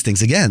invent these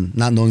things again,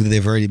 not knowing that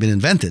they've already been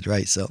invented,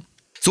 right? So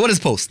what is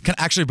Post?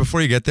 Actually,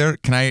 before you get there,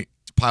 can I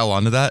pile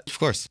onto that? Of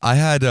course. I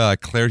had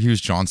Claire Hughes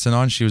Johnson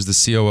on. She was the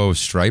COO of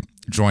Stripe,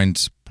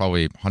 joined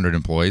probably 100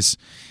 employees.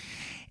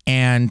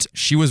 And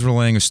she was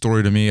relaying a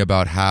story to me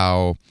about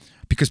how,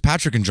 because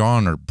Patrick and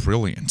John are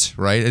brilliant,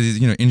 right?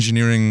 You know,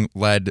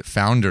 engineering-led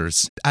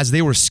founders. As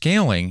they were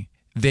scaling,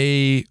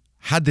 they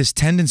had this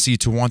tendency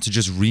to want to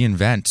just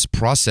reinvent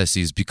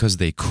processes because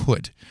they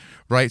could,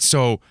 right?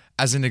 So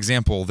as an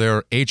example,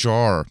 their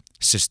HR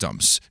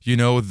systems, you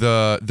know,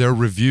 their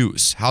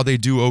reviews, how they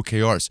do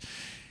OKRs.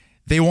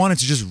 They wanted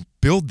to just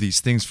build these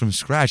things from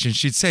scratch. And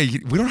she'd say,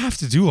 we don't have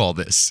to do all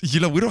this. You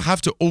know, we don't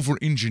have to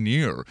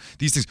over-engineer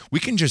these things. We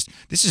can just,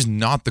 this is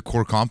not the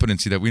core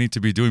competency that we need to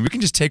be doing. We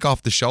can just take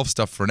off the shelf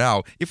stuff for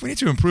now. If we need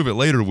to improve it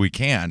later, we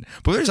can.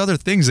 But there's other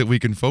things that we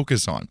can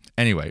focus on.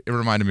 Anyway, it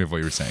reminded me of what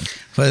you were saying.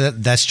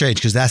 But that's strange,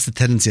 because that's the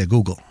tendency at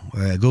Google.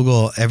 At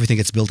Google, everything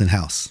gets built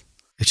in-house,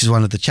 which is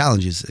one of the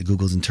challenges at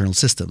Google's internal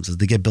systems, is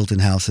they get built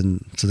in-house,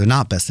 and so they're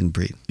not best in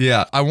breed.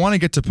 Yeah, I want to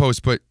get to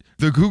Post, but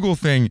the Google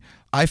thing,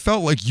 I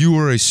felt like you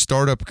were a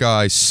startup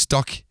guy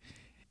stuck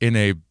in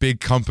a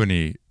big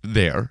company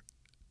there.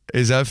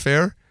 Is that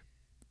fair?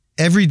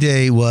 Every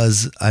day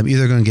was, I'm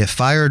either going to get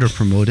fired or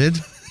promoted.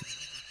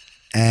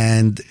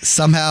 And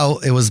somehow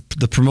it was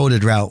the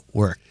promoted route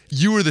work.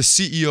 You were the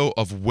CEO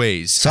of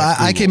Waze. So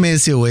I came in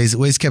as CEO of Waze.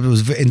 Waze kept it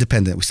was very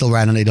independent. We still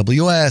ran on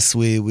AWS.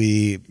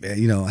 We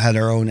had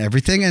our own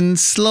everything. And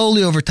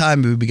slowly over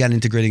time, we began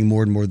integrating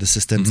more and more of the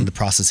systems and the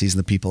processes and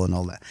the people and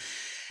all that.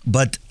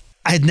 But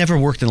I had never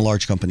worked in a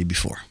large company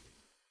before,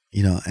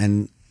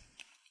 and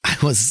I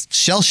was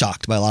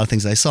shell-shocked by a lot of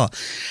things I saw.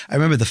 I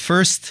remember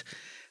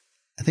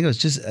I think it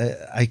was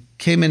I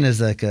came in as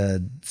like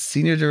a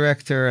senior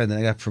director, and then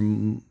I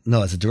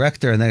got as a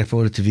director, and then I got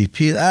promoted to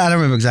VP. I don't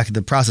remember exactly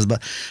the process,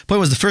 but the point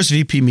was the first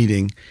VP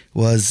meeting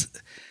was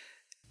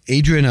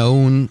Adrian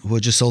Aoun, who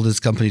had just sold his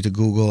company to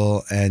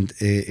Google, and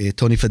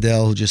Tony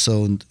Fadell, who just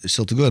sold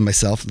to Google, and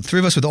myself. The three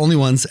of us were the only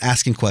ones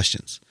asking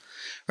questions,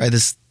 right?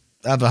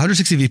 I have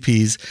 160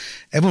 VPs.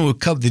 Everyone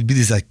would come. There'd be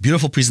these like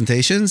beautiful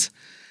presentations,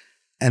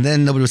 and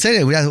then nobody would say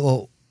anything. We'd ask,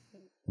 well,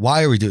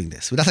 why are we doing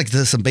this? We'd ask like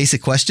some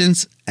basic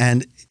questions,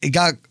 and it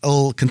got a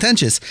little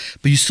contentious,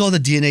 but you saw the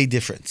DNA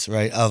difference,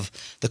 right? Of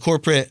the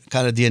corporate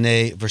kind of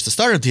DNA versus the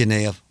startup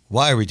DNA of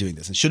why are we doing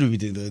this? And should we be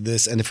doing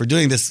this? And if we're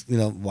doing this,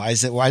 why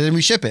didn't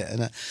we ship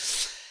it?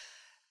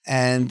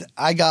 And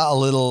I got a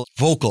little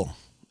vocal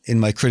in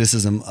my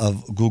criticism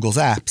of Google's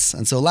apps.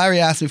 And so Larry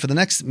asked me for the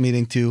next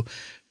meeting to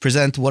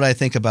present what I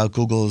think about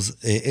Google's,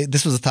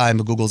 this was a time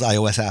when Google's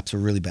iOS apps were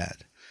really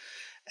bad.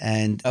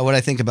 And what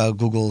I think about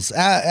Google's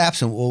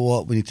apps and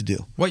what we need to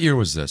do. What year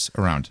was this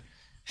around?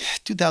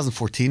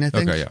 2014, I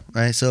think. Okay, yeah.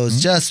 Right. So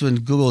it's just when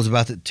Google was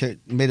about to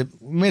made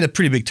a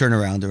pretty big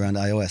turnaround around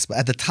iOS. But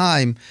at the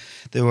time,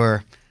 there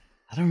were,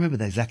 I don't remember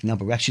the exact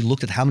number. We actually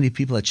looked at how many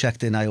people had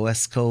checked in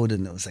iOS code,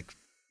 and it was like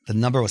the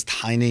number was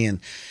tiny. And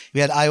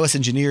we had iOS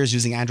engineers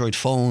using Android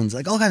phones,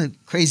 like all kind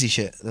of crazy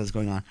shit that was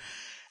going on.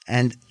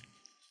 And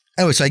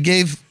anyway, so I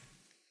gave,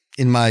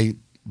 in my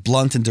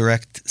blunt and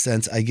direct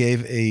sense, I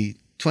gave a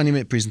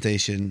 20-minute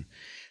presentation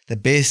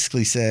that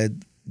basically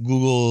said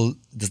Google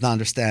does not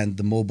understand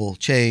the mobile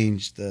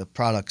change, the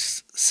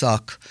products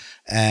suck,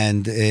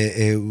 and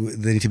they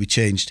need to be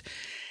changed.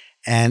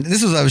 And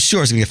this was, I was sure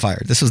I was going to get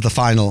fired. This was the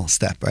final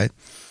step, right?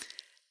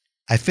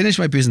 I finished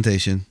my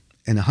presentation,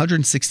 and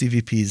 160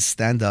 VPs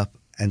stand up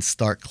and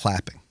start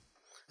clapping.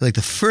 Like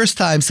the first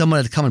time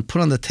someone had come and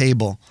put on the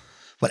table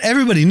what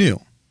everybody knew,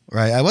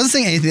 right? I wasn't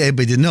saying anything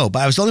everybody didn't know,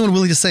 but I was the only one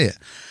willing to say it.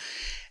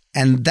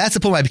 And that's the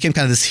point where I became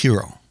kind of this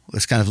hero.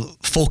 This kind of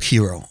folk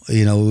hero,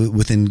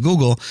 within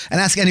Google.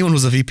 And ask anyone who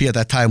was a VP at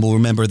that time will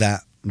remember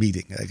that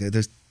meeting. Like,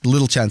 there's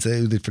little chance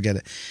they'd forget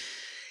it.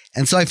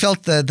 And so I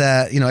felt that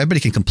everybody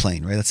can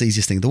complain, right? That's the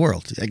easiest thing in the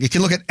world. Like, you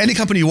can look at any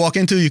company you walk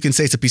into, you can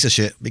say it's a piece of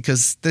shit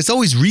because there's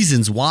always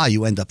reasons why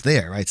you end up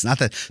there, right? It's not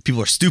that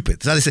people are stupid.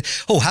 It's not they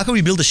say, oh, how can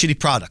we build a shitty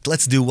product?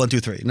 Let's do 1,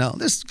 2, 3. No,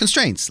 there's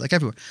constraints like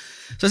everywhere.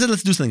 So I said,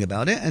 let's do something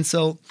about it. And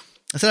so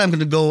I said, I'm going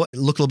to go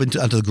look a little bit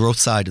onto the growth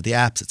side of the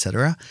apps, et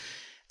cetera.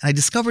 And I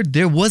discovered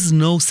there was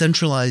no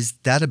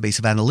centralized database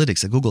of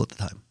analytics at Google at the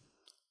time.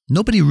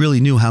 Nobody really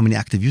knew how many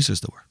active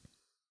users there were.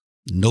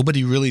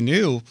 Nobody really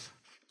knew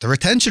the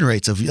retention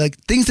rates of like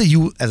things that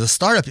you as a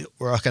startup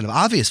were kind of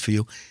obvious for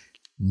you.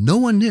 No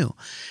one knew.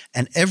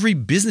 And every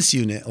business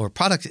unit or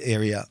product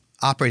area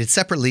operated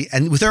separately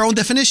and with their own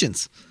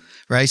definitions,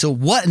 right? So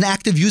what an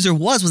active user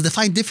was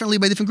defined differently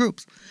by different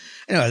groups.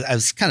 I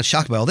was kind of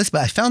shocked by all this,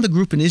 but I found a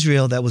group in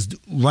Israel that was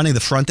running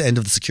the front end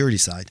of the security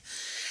side.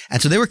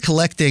 And so they were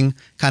collecting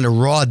kind of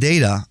raw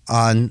data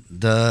on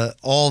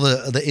all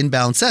the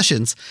inbound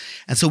sessions.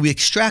 And so we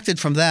extracted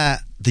from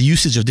that the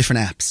usage of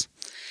different apps.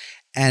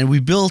 And we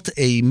built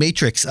a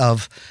matrix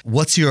of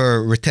what's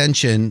your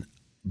retention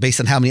based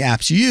on how many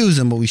apps you use.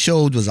 And what we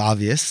showed was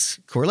obvious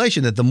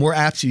correlation that the more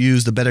apps you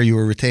use, the better you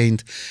were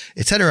retained,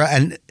 et cetera.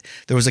 And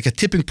there was like a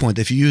tipping point.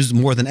 If you used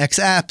more than X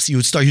apps, you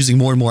would start using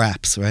more and more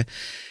apps, right?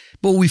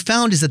 But what we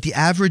found is that the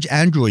average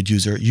Android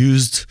user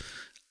used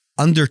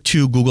under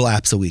 2 Google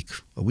apps a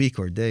week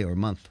or a day or a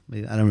month.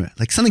 Maybe, I don't know,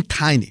 like something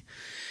tiny.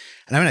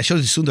 And when I showed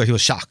it to Sundar, he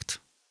was shocked.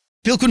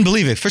 People couldn't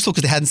believe it. First of all,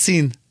 because they hadn't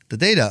seen the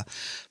data,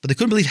 but they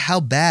couldn't believe how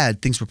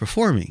bad things were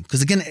performing.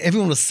 Because again,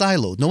 everyone was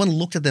siloed. No one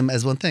looked at them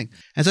as one thing.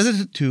 And so I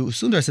said to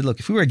Sundar, I said, look,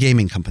 if we were a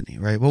gaming company,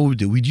 right, what would we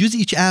do? We'd use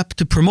each app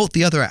to promote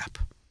the other app,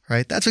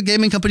 right? That's what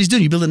gaming companies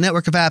do. You build a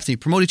network of apps and you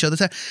promote each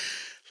other.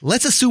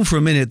 Let's assume for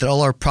a minute that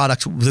all our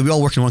products, that we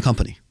all work in one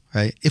company,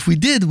 right? If we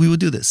did, we would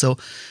do this. So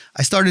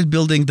I started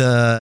building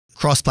the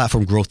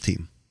cross-platform growth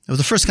team. It was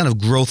the first kind of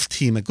growth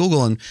team at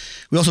Google. And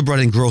we also brought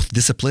in growth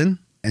discipline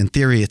and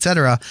theory, et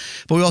cetera.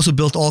 But we also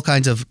built all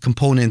kinds of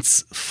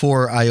components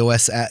for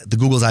the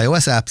Google's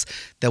iOS apps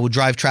that would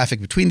drive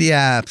traffic between the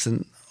apps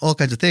and all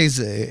kinds of things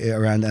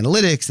around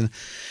analytics and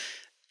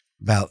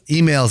about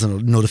emails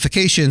and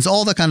notifications,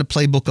 all that kind of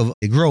playbook of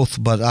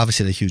growth, but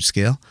obviously at a huge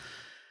scale.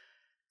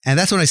 And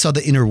that's when I saw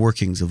the inner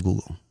workings of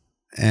Google.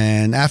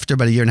 And after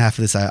about a year and a half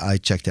of this, I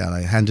checked out.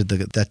 I handed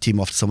that team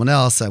off to someone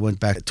else. I went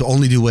back to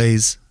only do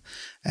Waze,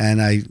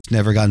 and I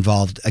never got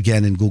involved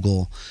again in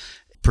Google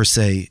per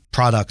se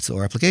products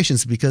or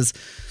applications because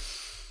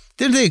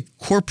The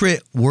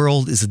corporate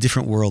world is a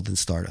different world than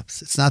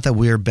startups. It's not that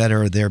we're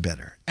better or they're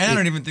better. And I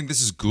don't even think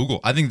this is Google.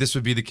 I think this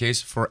would be the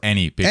case for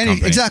any big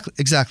company.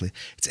 Exactly.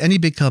 It's any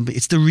big company.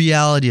 It's the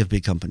reality of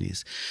big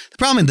companies. The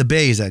problem in the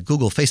Bay is that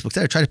Google, Facebook,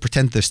 they try to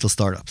pretend they're still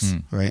startups,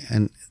 right?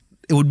 And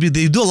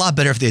they do a lot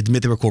better if they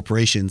admit they were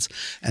corporations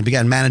and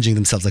began managing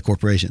themselves like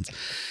corporations.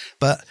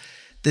 But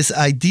this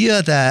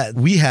idea that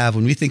we have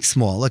when we think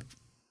small, look,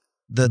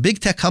 the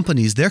big tech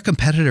companies, their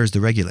competitor is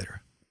the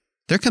regulator.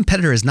 Their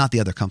competitor is not the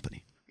other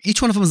company.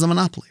 Each one of them is a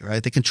monopoly,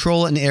 right? They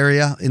control an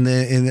area in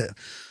the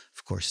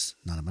of course,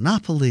 not a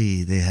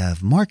monopoly. They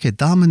have market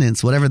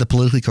dominance, whatever the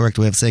politically correct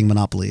way of saying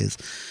monopoly is.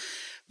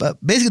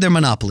 But basically, they're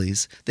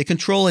monopolies. They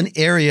control an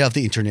area of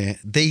the internet.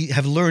 They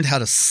have learned how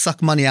to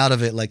suck money out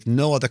of it like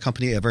no other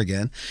company ever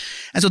again.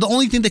 And so the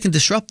only thing that can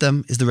disrupt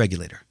them is the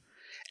regulator.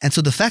 And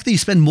so the fact that you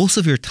spend most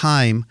of your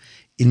time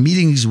in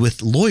meetings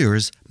with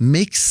lawyers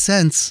makes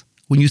sense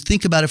when you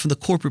think about it from the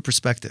corporate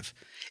perspective.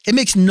 It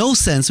makes no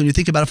sense when you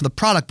think about it from the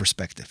product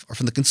perspective or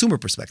from the consumer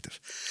perspective.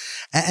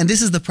 And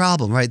this is the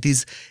problem, right?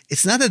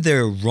 It's not that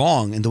they're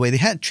wrong in the way they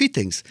treat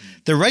things.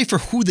 They're right for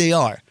who they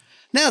are.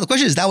 Now, the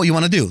question is that what you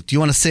want to do? Do you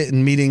want to sit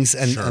in meetings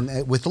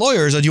and with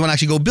lawyers, or do you want to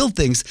actually go build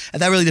things?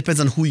 And that really depends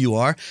on who you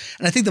are.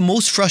 And I think the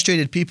most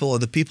frustrated people are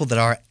the people that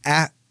are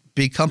at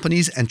big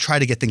companies and try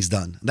to get things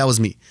done. That was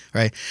me,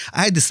 right?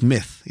 I had this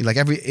myth, like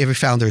every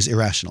founder is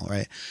irrational,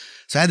 right?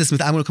 So I had this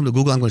myth, I'm going to come to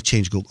Google, I'm going to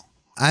change Google.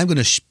 I'm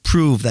going to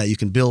prove that you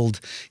can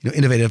build,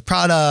 innovative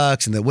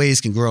products and that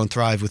Waze can grow and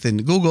thrive within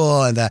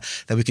Google, and that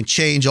we can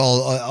change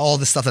all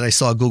the stuff that I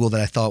saw at Google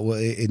that I thought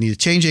it needed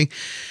changing.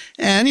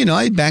 And,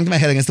 I banged my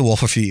head against the wall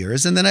for a few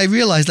years. And then I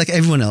realized, like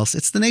everyone else,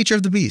 it's the nature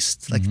of the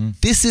beast. Like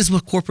this is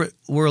what corporate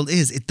world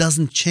is. It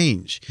doesn't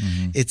change.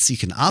 You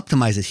can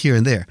optimize it here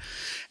and there.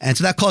 And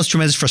so that caused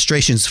tremendous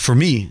frustrations for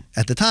me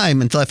at the time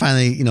until I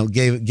finally,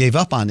 gave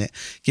up on it,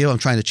 gave up on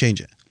trying to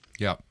change it.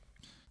 Yeah.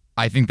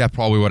 I think that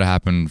probably would have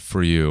happened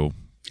for you.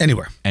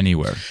 Anywhere.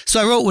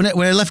 So I wrote,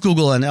 when I left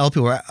Google and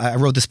LP, where I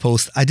wrote this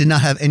post, I did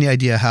not have any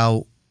idea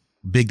how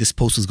big this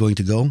post was going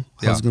to go,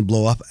 how it was going to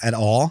blow up at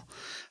all.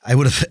 I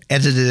would have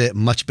edited it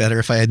much better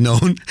if I had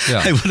known.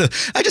 Yeah.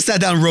 I just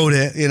sat down and wrote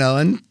it,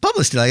 and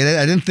published it.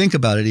 I didn't think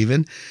about it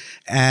even.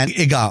 And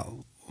it got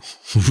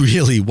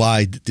really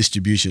wide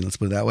distribution, let's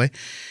put it that way.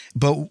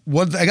 But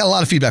I got a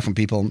lot of feedback from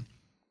people.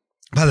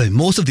 By the way,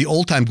 most of the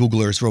old-time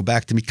Googlers wrote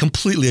back to me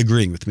completely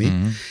agreeing with me.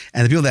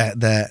 And the people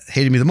that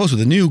hated me the most were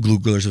the new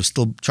Googlers who were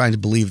still trying to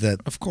believe that.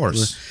 Of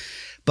course.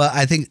 But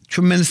I think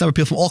tremendous number of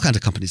people from all kinds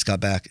of companies got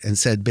back and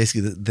said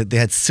basically that they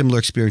had similar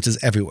experiences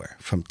everywhere,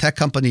 from tech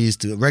companies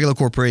to regular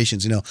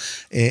corporations.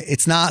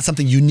 It's not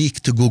something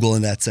unique to Google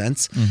in that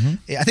sense.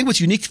 I think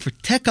what's unique for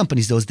tech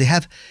companies, though, is they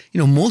have,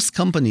 most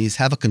companies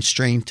have a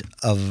constraint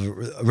of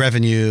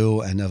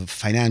revenue and of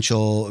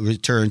financial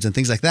returns and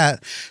things like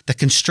that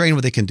constrain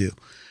what they can do.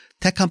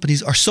 Tech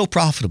companies are so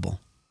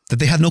profitable that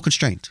they have no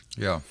constraint.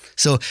 Yeah.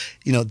 So,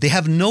 they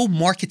have no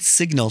market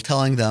signal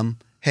telling them,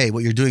 hey,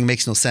 what you're doing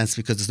makes no sense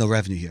because there's no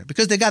revenue here.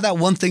 Because they got that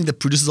one thing that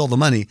produces all the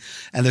money,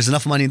 and there's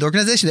enough money in the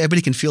organization that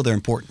everybody can feel they're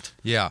important.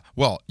 Yeah.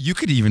 Well, you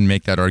could even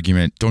make that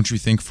argument, don't you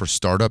think, for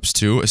startups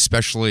too?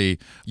 Especially,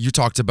 you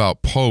talked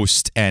about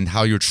Post and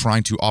how you're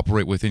trying to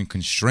operate within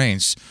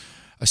constraints.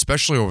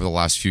 Especially over the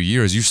last few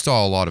years, you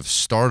saw a lot of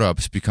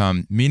startups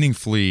become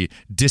meaningfully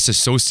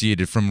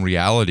disassociated from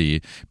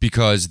reality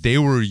because they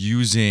were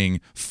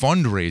using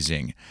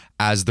fundraising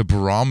as the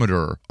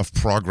barometer of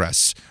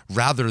progress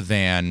rather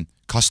than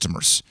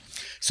customers.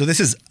 So this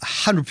is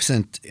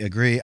 100%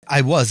 agree.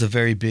 I was a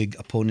very big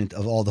opponent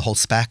of all the whole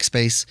SPAC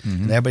space.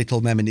 And everybody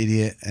told me I'm an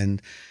idiot.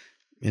 And,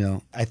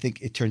 I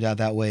think it turned out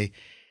that way.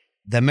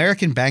 The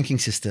American banking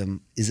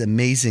system is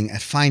amazing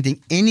at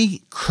finding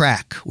any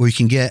crack where you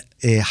can get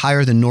a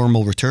higher than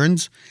normal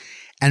returns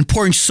and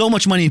pouring so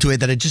much money into it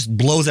that it just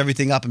blows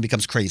everything up and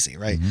becomes crazy,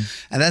 right?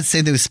 And that's the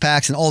same thing with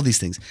SPACs and all these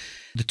things.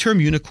 The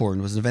term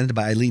unicorn was invented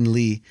by Eileen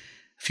Lee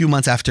a few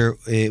months after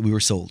we were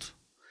sold.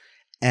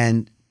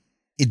 And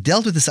it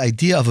dealt with this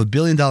idea of $1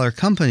 billion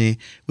company,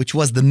 which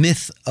was the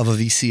myth of a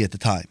VC at the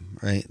time,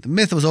 right? The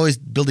myth was always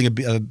building a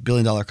 $1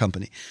 billion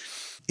company.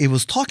 It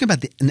was talking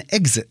about an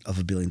exit of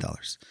 $1 billion.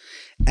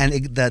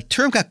 And the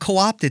term got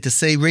co-opted to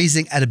say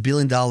raising at $1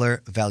 billion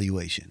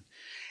valuation.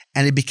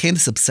 And it became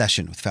this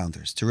obsession with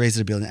founders to raise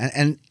at $1 billion.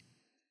 And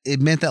it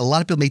meant that a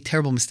lot of people made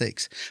terrible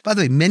mistakes. By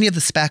the way, many of the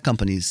SPAC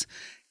companies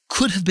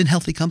could have been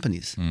healthy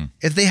companies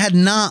if they had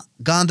not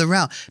gone the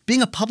route.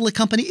 Being a public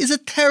company is a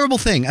terrible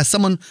thing. As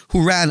someone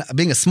who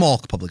being a small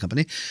public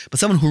company, but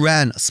someone who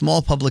ran a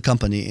small public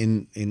company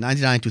in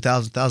 99,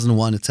 2000,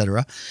 2001, et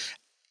cetera,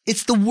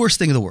 it's the worst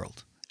thing in the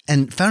world.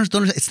 And founders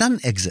don't understand, it's not an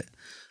exit.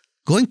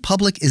 Going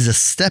public is a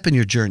step in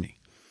your journey.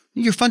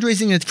 You're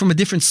fundraising it from a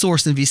different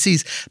source than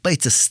VCs, but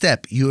it's a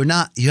step. You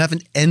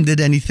haven't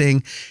ended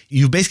anything.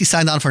 You basically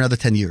signed on for another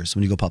 10 years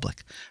when you go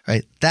public,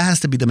 right? That has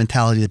to be the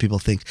mentality that people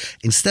think.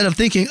 Instead of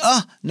thinking,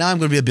 now I'm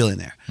going to be a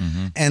billionaire.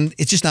 And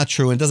it's just not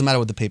true. And it doesn't matter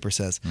what the paper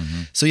says.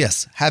 So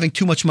yes, having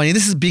too much money,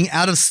 this is being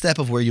out of step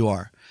of where you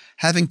are.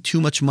 Having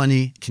too much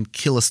money can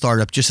kill a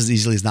startup just as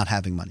easily as not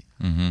having money.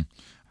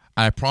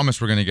 I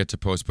promise we're going to get to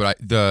post, but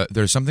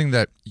there's something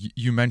that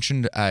you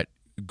mentioned at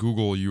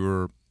Google. You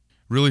were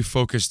really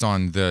focused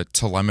on the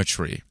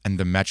telemetry and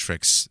the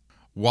metrics.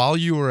 While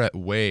you were at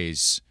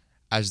Waze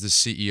as the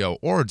CEO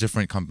or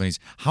different companies,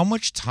 how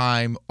much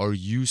time are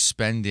you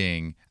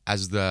spending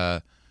as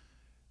the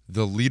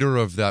leader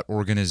of that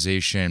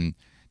organization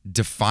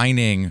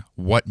defining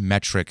what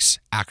metrics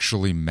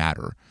actually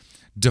matter,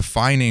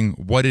 defining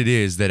what it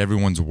is that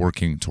everyone's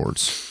working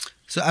towards?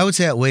 So I would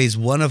say at Waze,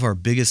 one of our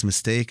biggest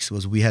mistakes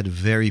was we had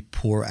very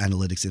poor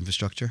analytics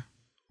infrastructure,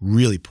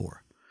 really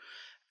poor.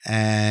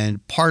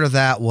 And part of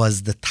that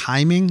was the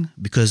timing,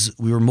 because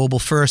we were mobile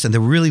first and there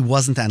really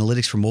wasn't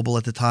analytics for mobile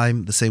at the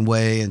time the same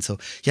way. And so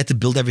you had to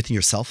build everything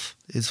yourself.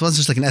 It wasn't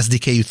just like an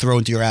SDK you throw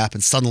into your app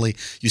and suddenly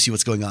you see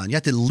what's going on. You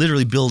had to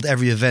literally build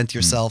every event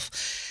yourself.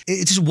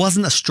 It just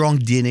wasn't a strong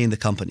DNA in the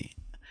company.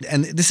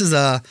 And this is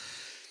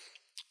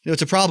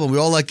it's a problem. We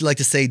all like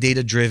to say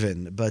data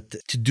driven, but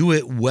to do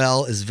it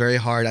well is very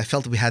hard. I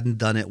felt that we hadn't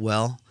done it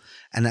well.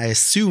 And I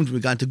assumed when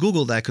we got into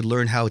Google that I could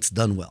learn how it's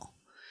done well.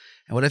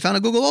 And what I found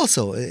at Google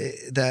also,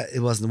 that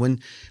it wasn't. When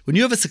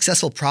you have a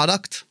successful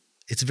product,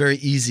 it's very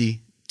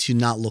easy to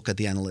not look at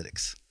the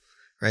analytics,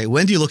 right?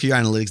 When do you look at your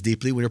analytics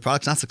deeply? When your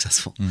product's not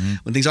successful,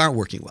 when things aren't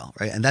working well,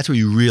 right? And that's where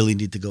you really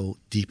need to go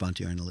deep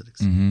onto your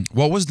analytics.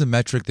 What was the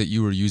metric that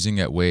you were using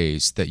at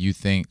Waze that you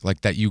think,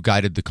 like, that you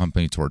guided the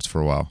company towards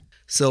for a while?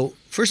 So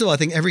first of all, I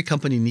think every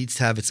company needs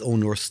to have its own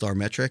North Star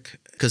metric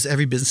because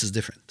every business is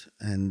different.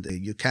 And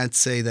you can't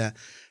say that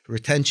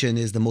retention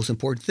is the most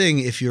important thing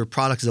if your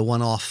product is a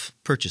one-off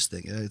purchase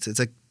thing. It's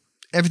like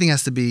everything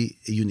has to be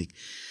unique.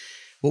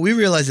 What we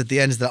realized at the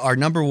end is that our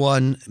number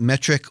one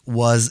metric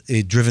was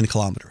driven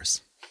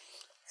kilometers.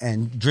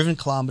 And driven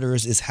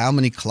kilometers is how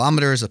many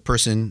kilometers a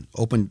person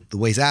opened the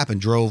Waze app and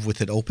drove with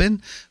it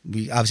open.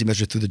 We obviously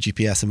measured through the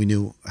GPS and we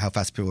knew how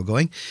fast people were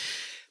going.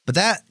 But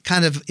that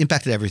kind of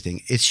impacted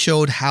everything. It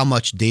showed how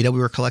much data we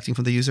were collecting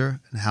from the user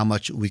and how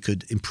much we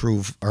could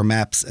improve our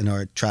maps and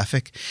our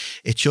traffic.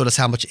 It showed us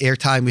how much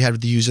airtime we had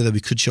with the user, that we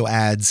could show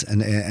ads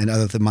and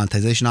other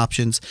monetization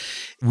options.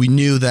 We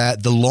knew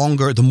that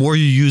the more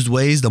you used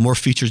Waze, the more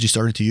features you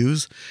started to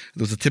use.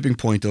 There was a tipping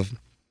point of,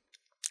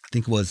 I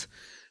think it was,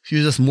 if you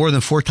use us more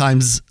than 4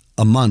 times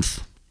a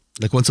month,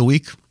 like once a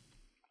week,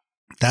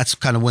 that's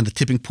kind of when the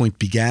tipping point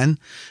began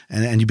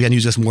and you began to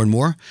use us more and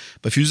more.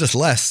 But if you use us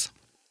less,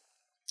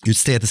 you'd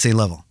stay at the same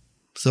level.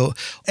 So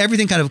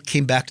everything kind of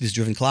came back to these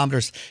driven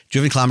kilometers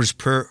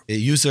per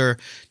user.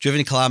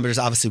 Driven kilometers,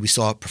 obviously we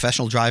saw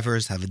professional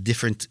drivers have a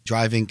different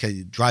drive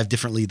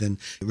differently than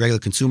regular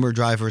consumer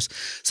drivers.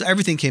 So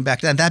everything came back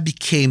to that, and that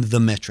became the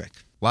metric.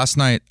 Last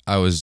night I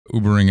was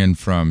Ubering in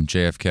from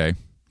JFK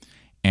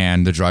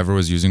and the driver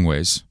was using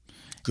Waze.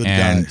 Good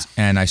guy.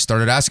 And I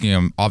started asking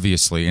him,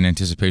 obviously in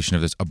anticipation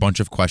of this, a bunch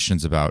of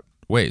questions about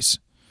Waze.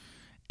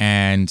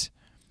 And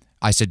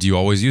I said, do you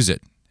always use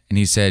it? And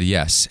he said,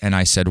 yes. And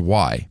I said,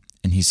 why?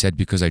 And he said,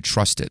 because I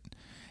trust it.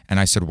 And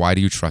I said, why do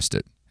you trust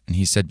it? And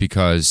he said,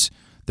 because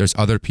there's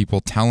other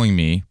people telling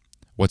me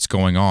what's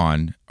going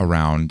on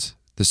around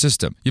the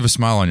system. You have a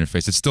smile on your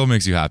face. It still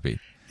makes you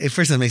happy.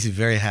 First, it makes me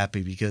very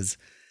happy because,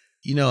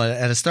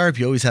 at a startup,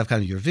 you always have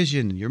kind of your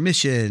vision and your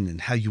mission and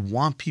how you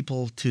want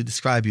people to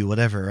describe you,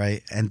 whatever,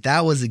 right? And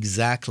that was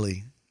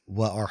exactly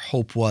what our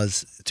hope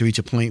was, to reach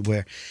a point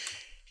where,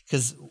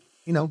 because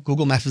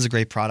Google Maps is a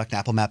great product.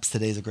 Apple Maps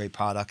today is a great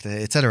product,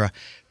 et cetera.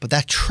 But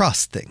that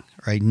trust thing,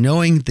 right?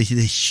 Knowing the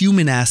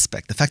human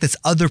aspect, the fact that it's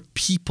other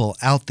people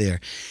out there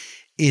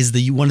is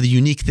one of the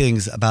unique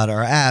things about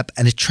our app.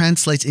 And it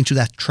translates into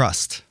that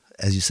trust,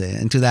 as you say,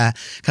 into that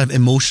kind of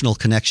emotional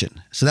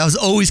connection. So that was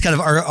always kind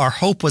of our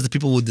hope, was that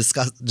people would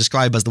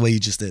describe us the way you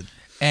just did.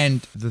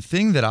 And the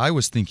thing that I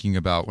was thinking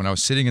about when I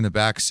was sitting in the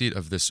back seat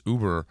of this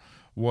Uber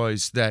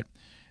was that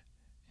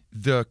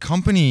the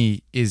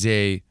company is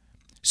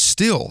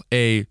still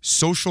a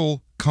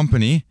social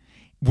company,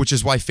 which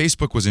is why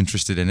Facebook was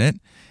interested in it,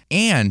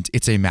 and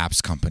it's a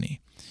maps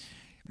company.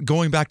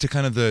 Going back to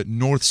kind of the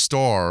North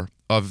Star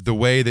of the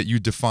way that you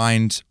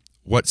defined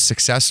what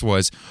success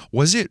was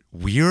it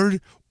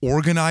weird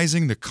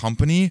organizing the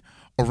company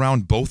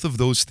around both of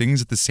those things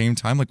at the same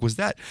time? Like,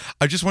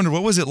 I just wonder,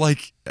 what was it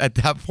like at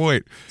that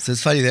point? So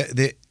it's funny,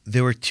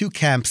 there were 2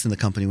 camps in the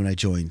company when I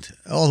joined,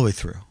 all the way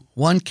through.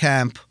 One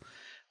camp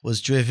was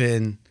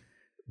driven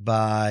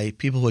by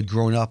people who had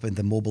grown up in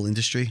the mobile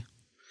industry,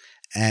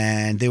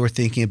 and they were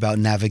thinking about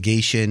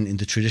navigation in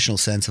the traditional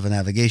sense of a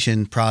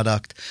navigation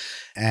product,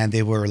 and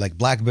they were like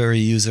BlackBerry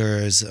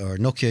users or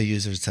Nokia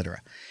users,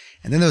 etc.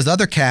 And then there was the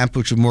other camp,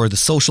 which was more the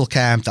social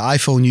camp, the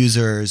iPhone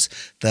users,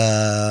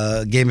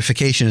 the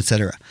gamification,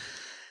 etc.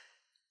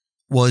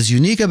 What was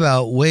unique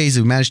about Waze,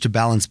 we managed to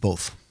balance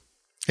both.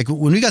 Like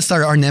when we got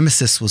started, our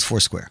nemesis was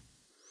Foursquare.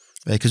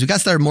 Right, because we got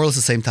started more or less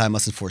the same time,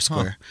 us and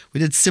Foursquare. We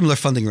did similar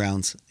funding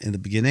rounds in the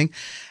beginning,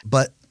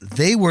 but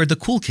they were the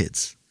cool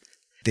kids.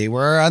 They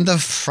were on the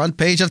front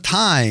page of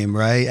Time,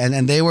 right?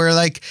 And they were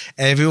like,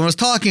 everyone was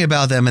talking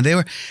about them, and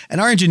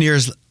our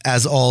engineers,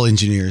 as all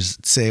engineers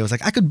say, it was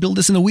like, I could build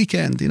this in a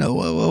weekend.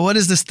 What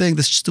is this thing,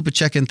 this stupid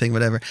check-in thing,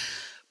 whatever.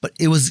 But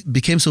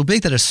became so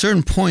big that at a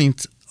certain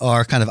point,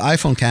 our kind of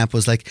iPhone camp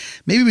was like,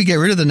 maybe we get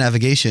rid of the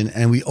navigation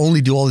and we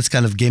only do all this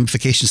kind of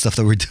gamification stuff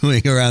that we're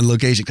doing around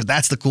location, because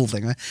that's the cool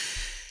thing, right?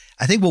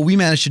 I think what we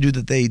managed to do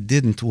that they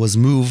didn't was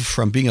move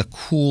from being a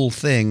cool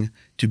thing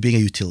to being a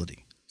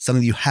utility,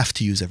 something you have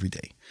to use every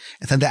day,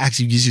 and something that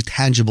actually gives you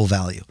tangible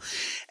value.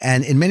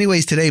 And in many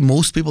ways today,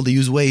 most people that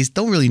use Waze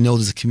don't really know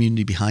there's a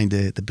community behind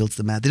it that builds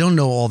the map. They don't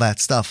know all that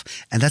stuff,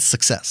 and that's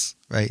success,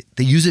 right?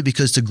 They use it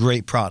because it's a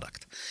great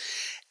product.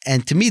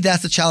 And to me,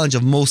 that's the challenge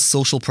of most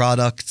social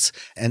products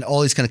and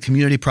all these kind of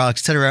community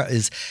products, et cetera,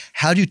 is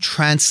how do you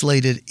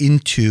translate it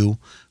into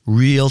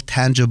real,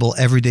 tangible,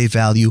 everyday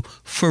value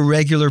for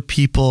regular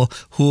people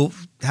who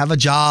have a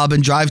job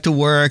and drive to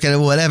work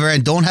and whatever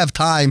and don't have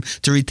time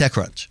to read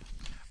TechCrunch?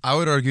 I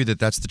would argue that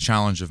that's the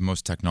challenge of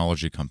most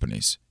technology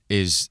companies.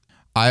 Is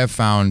I have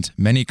found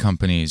many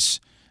companies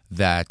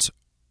that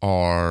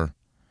are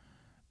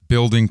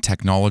building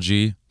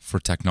technology for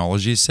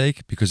technology's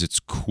sake because it's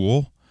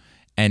cool,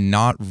 and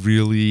not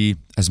really,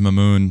 as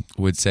Mamoon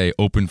would say,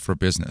 open for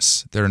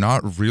business. They're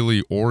not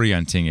really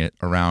orienting it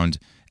around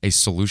a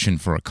solution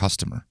for a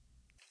customer.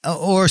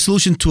 Or a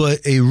solution to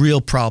a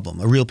real problem,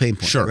 a real pain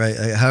point, Sure. Right?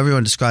 However you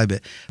want to describe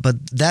it.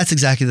 But that's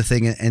exactly the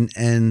thing.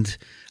 And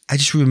I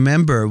just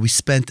remember we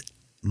spent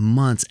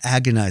months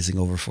agonizing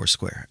over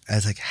Foursquare. I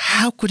was like,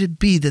 how could it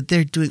be that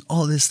they're doing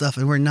all this stuff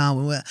and we're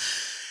not?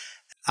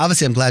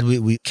 Obviously, I'm glad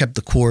we kept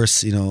the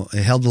course,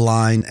 held the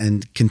line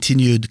and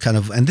continued kind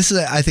of, and this is,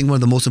 I think, one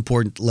of the most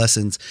important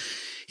lessons.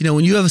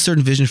 When you have a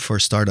certain vision for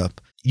a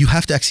startup, you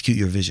have to execute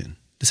your vision.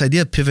 This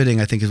idea of pivoting,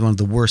 I think, is one of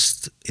the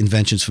worst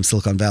inventions from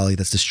Silicon Valley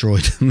that's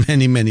destroyed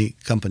many, many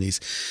companies.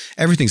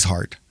 Everything's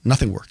hard.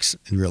 Nothing works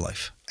in real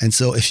life. And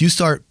so if you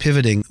start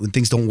pivoting when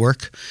things don't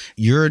work,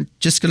 you're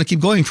just going to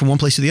keep going from one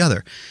place to the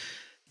other.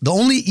 The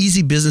only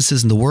easy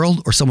businesses in the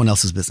world are someone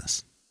else's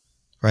business.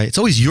 Right? It's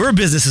always your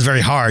business is very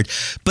hard,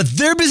 but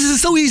their business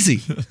is so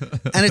easy.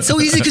 And it's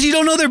so easy because you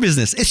don't know their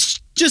business. It's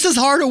just as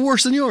hard or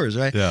worse than yours,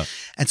 right? Yeah.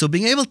 And so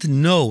being able to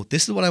know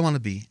this is what I want to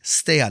be,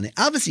 stay on it.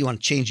 Obviously, you want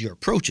to change your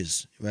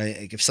approaches, right?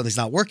 Like if something's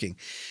not working,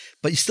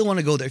 but you still want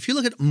to go there. If you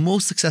look at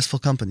most successful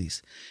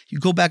companies, you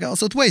go back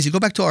also to Waze. You go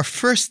back to our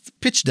first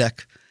pitch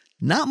deck,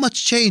 not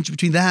much change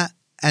between that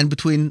and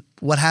between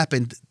what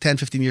happened 10,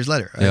 15 years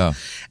later. Right? Yeah.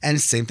 And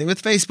same thing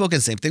with Facebook,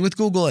 and same thing with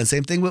Google, and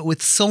same thing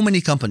with so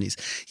many companies.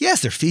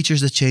 Yes, there are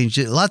features that change,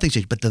 a lot of things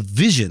change, but the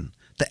vision,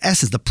 the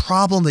essence, the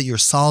problem that you're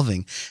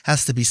solving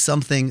has to be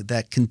something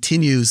that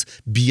continues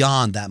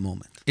beyond that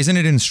moment. Isn't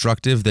it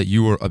instructive that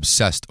you were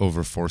obsessed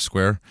over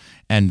Foursquare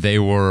and they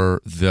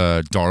were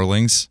the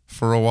darlings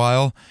for a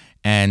while,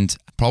 and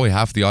probably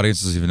half the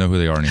audience doesn't even know who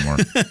they are anymore?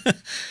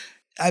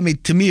 I mean,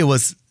 to me, it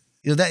was,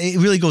 that it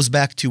really goes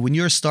back to when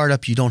you're a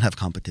startup, you don't have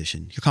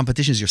competition. Your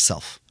competition is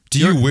yourself. Do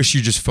you wish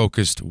you just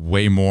focused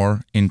way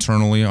more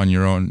internally on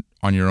your own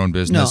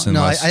business?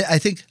 No. I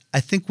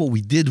think what we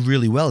did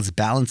really well is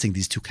balancing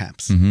these two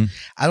camps. Mm-hmm.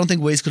 I don't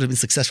think Waze could have been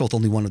successful with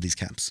only one of these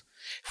camps.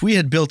 If we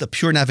had built a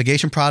pure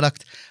navigation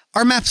product,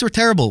 our maps were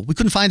terrible. We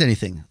couldn't find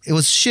anything. It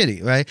was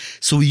shitty, right?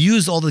 So we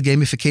used all the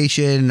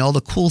gamification and all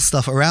the cool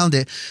stuff around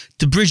it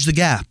to bridge the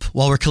gap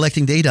while we're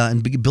collecting data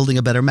and building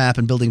a better map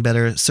and building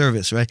better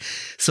service, right?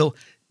 So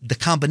the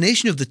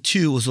combination of the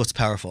two was what's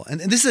powerful. And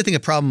this is, I think,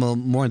 a problem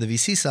more on the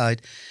VC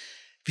side.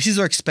 VCs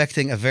are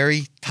expecting a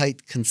very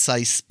tight,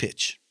 concise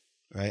pitch,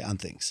 right, on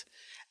things.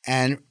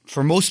 And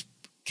for most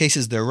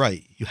cases, they're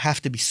right. You have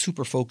to be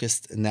super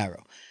focused and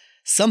narrow.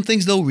 Some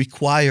things, though,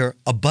 require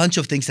a bunch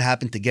of things to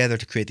happen together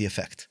to create the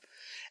effect.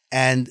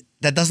 And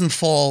that doesn't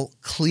fall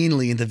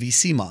cleanly in the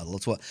VC model.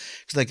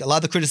 It's like a lot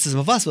of the criticism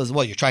of us was,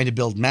 well, you're trying to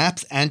build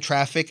maps and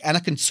traffic and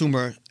a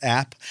consumer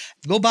app.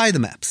 Go buy the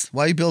maps.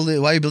 Why are you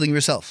building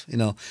yourself?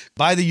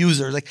 Buy the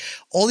user. Like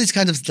all these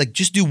kinds of, like,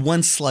 just do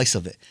one slice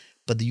of it.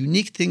 But the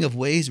unique thing of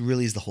Waze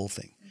really is the whole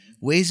thing.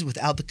 Waze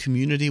without the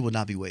community would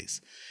not be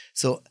Waze.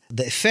 So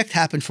the effect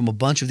happened from a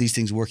bunch of these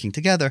things working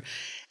together.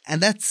 And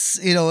that's,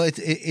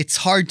 it's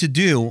hard to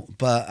do,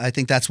 but I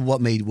think that's what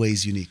made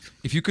Waze unique.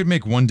 If you could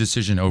make one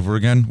decision over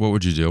again, what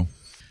would you do?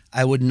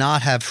 I would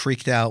not have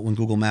freaked out when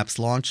Google Maps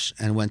launched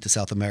and went to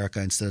South America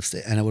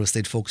and I would have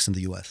stayed focused in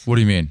the US. What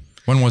do you mean?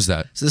 When was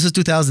that? So this is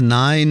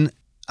 2009.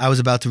 I was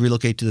about to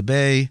relocate to the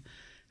Bay,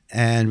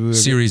 and we were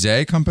Series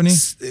A company?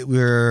 We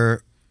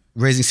were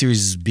raising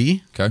Series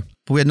B. Okay.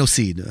 But we had no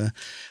seed.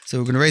 So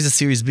we're going to raise a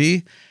Series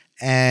B.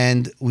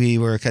 And we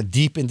were kind of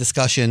deep in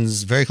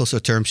discussions, very close to a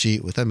term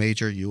sheet with a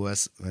major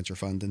U.S. venture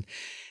fund.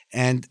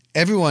 And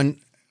everyone's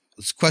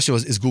question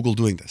was, is Google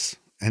doing this?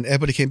 And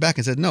everybody came back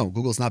and said, no,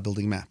 Google's not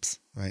building maps,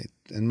 right?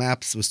 And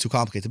maps was too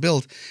complicated to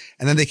build.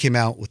 And then they came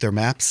out with their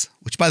maps,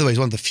 which, by the way, is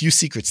one of the few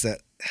secrets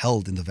that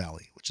held in the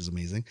Valley, which is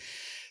amazing.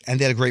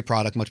 And they had a great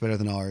product, much better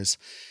than ours.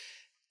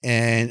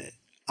 And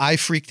I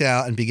freaked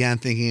out and began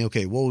thinking,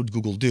 okay, what would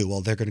Google do?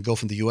 Well, they're going to go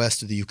from the US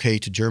to the UK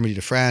to Germany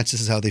to France.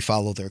 This is how they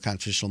follow their kind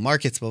of traditional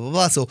markets, blah, blah,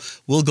 blah. So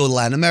we'll go to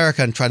Latin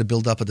America and try to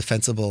build up a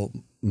defensible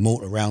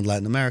moat around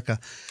Latin America.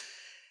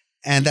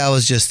 And that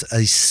was just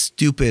a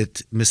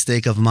stupid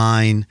mistake of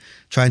mine,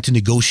 trying to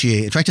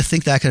negotiate and trying to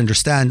think that I can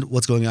understand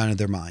what's going on in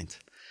their mind.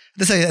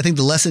 I think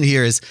the lesson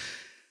here is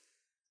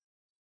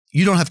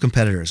you don't have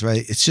competitors,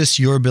 right? It's just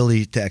your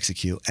ability to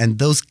execute. And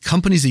those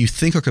companies that you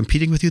think are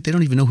competing with you, they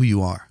don't even know who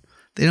you are.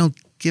 They don't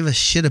give a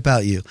shit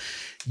about you.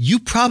 You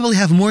probably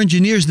have more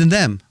engineers than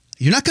them.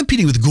 You're not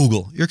competing with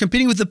Google. You're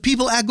competing with the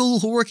people at Google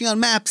who are working on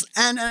maps.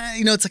 And,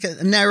 it's like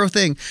a narrow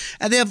thing.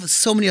 And they have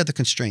so many other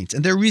constraints.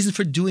 And their reason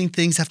for doing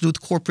things have to do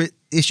with corporate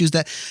issues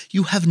that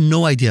you have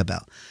no idea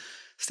about.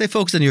 Stay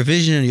focused on your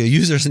vision and your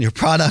users and your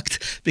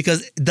product,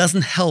 because it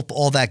doesn't help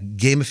all that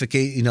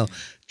gamificate,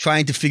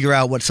 trying to figure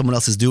out what someone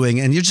else is doing.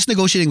 And you're just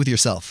negotiating with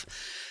yourself.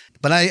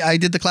 But I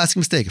did the classic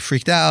mistake. I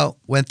freaked out,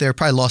 went there,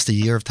 probably lost a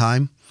year of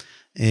time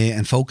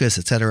and focus,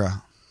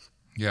 etc.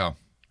 Yeah.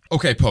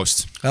 Okay,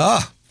 Post.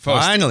 Post.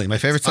 Finally, my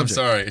favorite subject.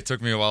 I'm sorry. It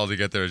took me a while to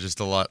get there.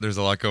 Just a lot. There's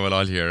a lot going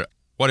on here.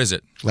 What is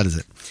it?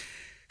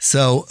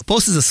 So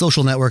Post is a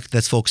social network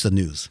that's focused on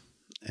news.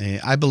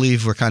 I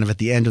believe we're kind of at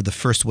the end of the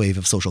first wave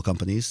of social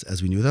companies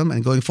as we knew them.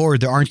 And going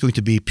forward, there aren't going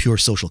to be pure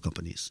social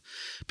companies.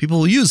 People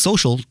will use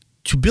social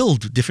to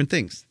build different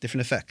things,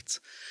 different effects.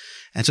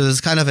 And so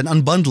there's kind of an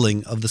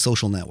unbundling of the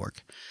social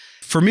network.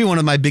 For me, one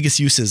of my biggest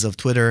uses of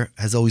Twitter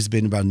has always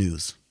been about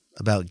news.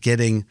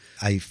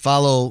 I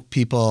follow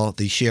people,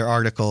 they share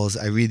articles,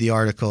 I read the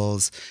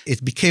articles.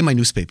 It became my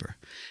newspaper.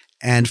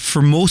 And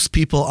for most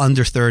people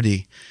under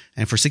 30,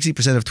 and for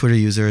 60% of Twitter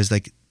users,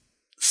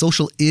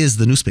 social is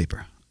the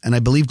newspaper. And I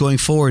believe going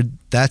forward,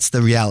 that's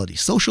the reality.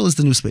 Social is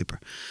the newspaper.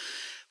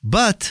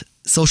 But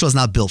social is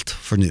not built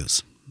for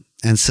news.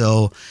 And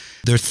so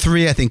there are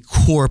three, I think,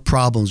 core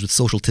problems with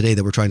social today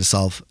that we're trying to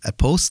solve at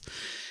Post.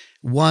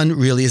 One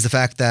really is the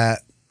fact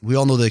that we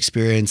all know the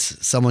experience.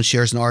 Someone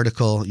shares an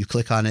article, you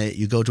click on it,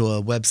 you go to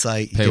a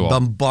website, you get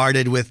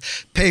bombarded with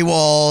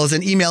paywalls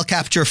and email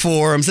capture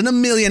forms and a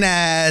million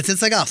ads.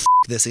 It's like,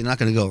 this, you're not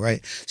going to go,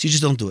 right? So you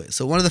just don't do it.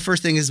 So one of the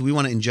first things is we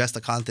want to ingest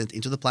the content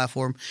into the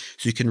platform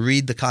so you can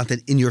read the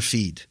content in your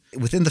feed,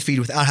 within the feed,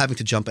 without having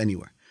to jump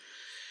anywhere.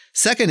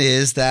 Second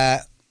is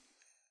that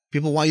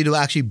people want you to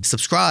actually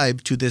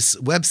subscribe to this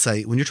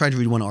website when you're trying to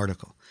read one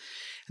article.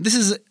 And this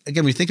is,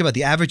 again, when you think about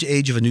the average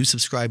age of a new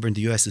subscriber in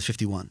the US is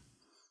 51.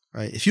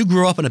 Right? If you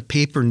grew up in a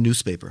paper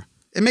newspaper,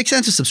 it makes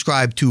sense to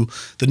subscribe to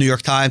the New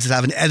York Times and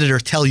have an editor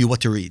tell you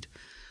what to read.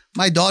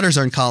 My daughters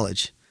are in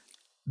college.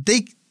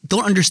 They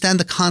don't understand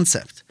the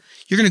concept.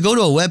 You're going to go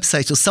to a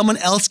website so someone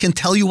else can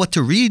tell you what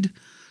to read?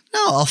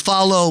 No, I'll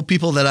follow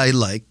people that I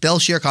like. They'll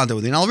share content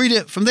with me and I'll read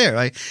it from there,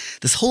 right?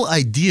 This whole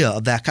idea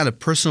of that kind of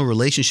personal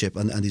relationship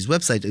on these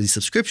websites, these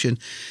subscription,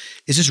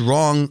 is just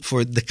wrong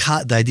for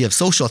the idea of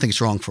social. I think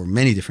it's wrong for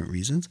many different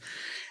reasons.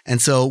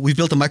 And so we've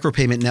built a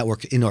micropayment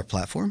network in our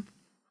platform.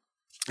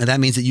 And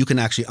that means that you can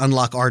actually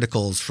unlock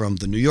articles from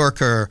The New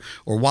Yorker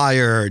or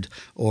Wired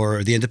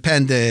or The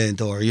Independent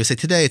or USA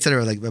Today, et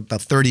cetera, like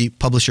about 30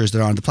 publishers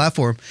that are on the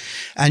platform.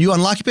 And you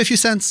unlock, you pay a few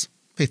cents,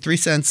 pay 3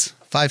 cents,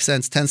 5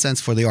 cents, 10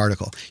 cents for the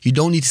article. You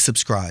don't need to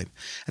subscribe.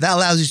 And that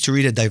allows you to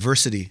read a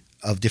diversity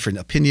of different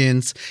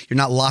opinions. You're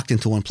not locked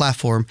into one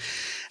platform.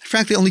 And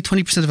frankly, only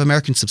 20% of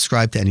Americans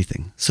subscribe to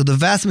anything. So the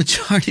vast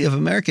majority of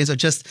Americans are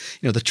just,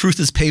 the truth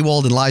is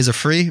paywalled and lies are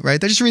free,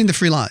 right? They're just reading the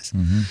free lies.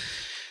 Mm-hmm.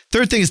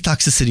 Third thing is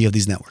toxicity of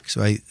these networks,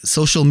 right?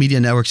 Social media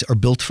networks are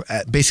built for,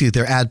 basically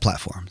they're ad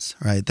platforms,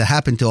 right? That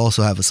happen to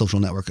also have a social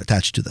network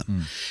attached to them.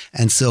 Mm.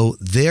 And so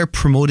they're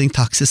promoting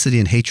toxicity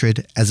and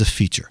hatred as a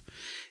feature.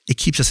 It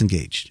keeps us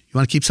engaged. You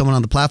want to keep someone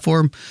on the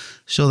platform,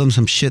 show them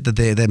some shit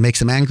that makes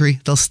them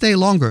angry, they'll stay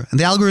longer. And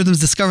the algorithms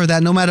discover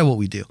that no matter what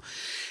we do.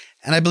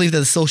 And I believe that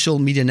the social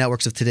media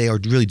networks of today are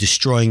really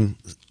destroying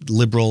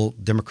liberal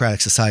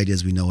democratic society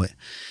as we know it.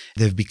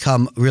 They've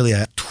become really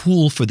a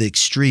tool for the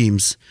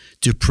extremes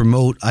to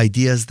promote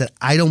ideas that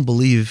I don't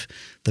believe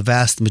the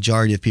vast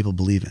majority of people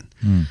believe in.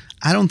 Mm.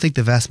 I don't think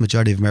the vast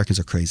majority of Americans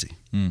are crazy.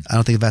 Mm. I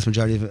don't think the vast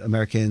majority of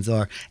Americans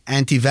are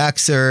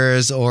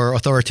anti-vaxxers or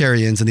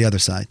authoritarians on the other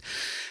side.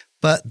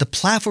 But the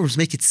platforms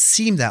make it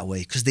seem that way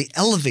because they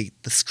elevate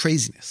this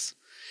craziness.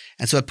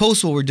 And so at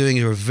Post, what we're doing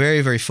is we're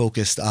very, very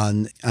focused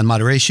on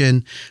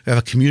moderation. We have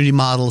a community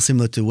model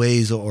similar to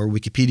Waze or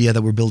Wikipedia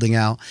that we're building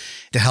out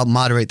to help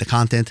moderate the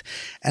content.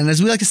 And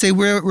as we like to say,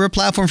 we're a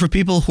platform for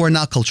people who are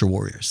not culture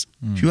warriors.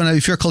 Mm.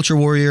 If you're a culture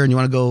warrior and you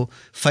want to go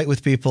fight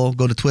with people,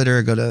 go to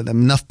Twitter, go to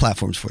enough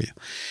platforms for you.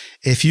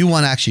 If you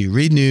want to actually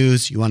read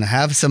news, you want to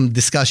have some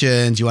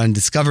discussions, you want to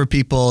discover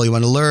people, you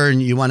want to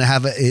learn, you want to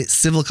have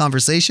civil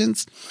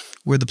conversations,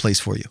 we're the place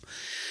for you.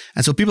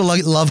 And so people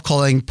love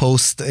calling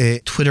Post a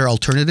Twitter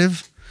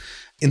alternative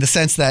in the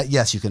sense that,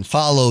 yes, you can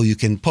follow, you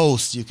can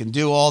post, you can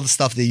do all the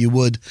stuff that you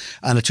would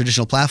on a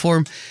traditional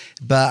platform.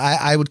 But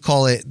I would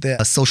call it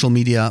a social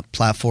media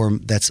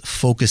platform that's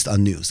focused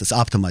on news, that's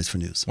optimized for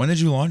news. When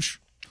did you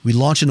launch? We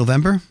launched in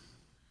November.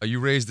 You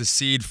raised the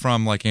seed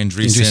from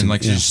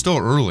Andreessen, you're still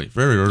early,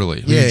 very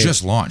early. You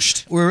just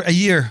launched. We're a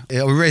year.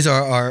 We raised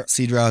our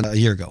seed round a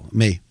year ago,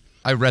 May.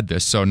 I read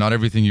this, so not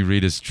everything you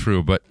read is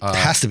true, but it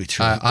has to be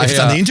true. If it's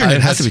on the internet,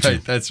 it has to be true.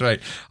 That's right.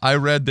 I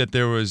read that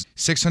there was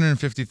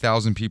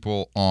 650,000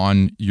 people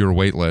on your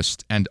wait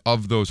list, and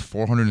of those,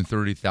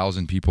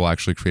 430,000 people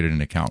actually created an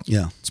account.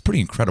 Yeah, it's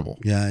pretty incredible.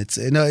 Yeah,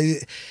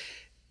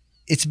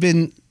 it's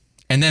been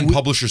And then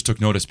publishers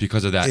took notice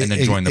because of that and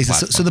then joined the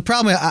platform. So the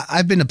problem,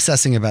 I've been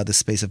obsessing about this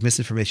space of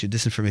misinformation,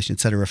 disinformation, et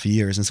cetera, for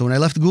years. And so when I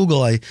left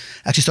Google, I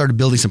actually started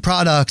building some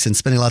products and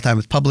spending a lot of time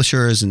with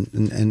publishers,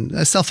 and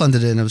I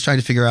self-funded it, and I was trying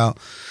to figure out,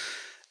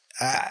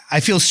 I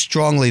feel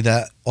strongly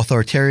that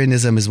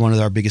authoritarianism is one of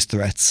our biggest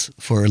threats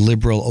for a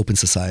liberal, open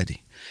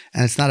society.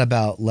 And it's not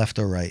about left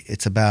or right.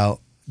 It's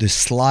about this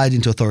slide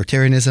into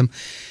authoritarianism.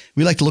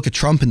 We like to look at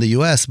Trump in the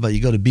US, but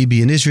you go to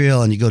Bibi in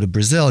Israel, and you go to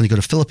Brazil, and you go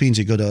to Philippines,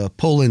 you go to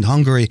Poland,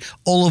 Hungary,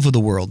 all over the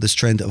world, this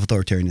trend of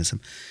authoritarianism.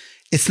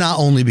 It's not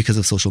only because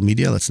of social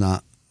media. Let's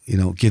not,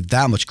 give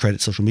that much credit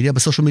to social media,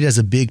 but social media is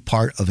a big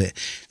part of it.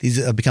 These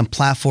have become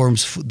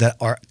platforms that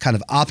are kind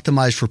of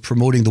optimized for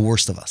promoting the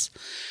worst of us.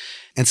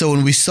 And so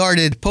when we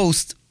started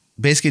Post,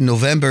 basically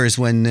November is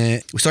when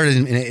we started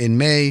in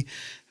May,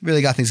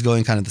 really got things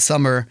going kind of the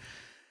summer.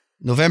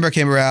 November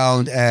came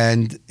around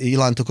and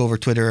Elon took over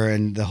Twitter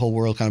and the whole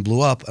world kind of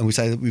blew up, and we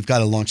decided we've got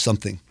to launch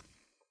something.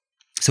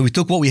 So we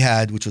took what we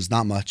had, which was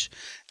not much,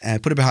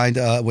 and put it behind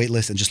a wait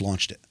list and just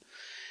launched it.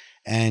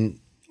 And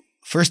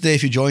first day,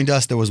 if you joined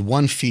us, there was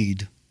one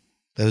feed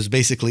that was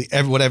basically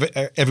whatever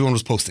everyone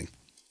was posting.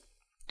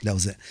 That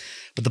was it.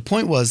 But the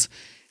point was,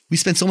 we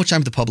spent so much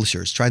time with the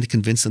publishers trying to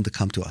convince them to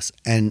come to us.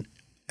 And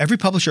every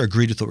publisher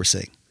agreed with what we're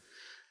saying.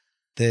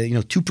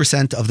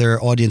 2% of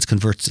their audience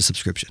converts to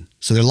subscription.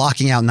 So they're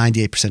locking out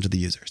 98% of the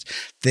users.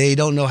 They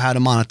don't know how to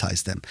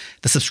monetize them.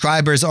 The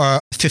subscribers are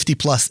 50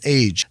 plus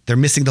age. They're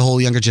missing the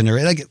whole younger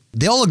generation.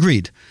 They all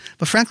agreed.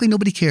 But frankly,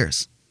 nobody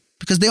cares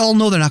because they all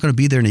know they're not going to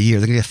be there in a year.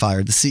 They're going to get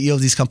fired. The CEOs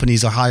of these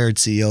companies are hired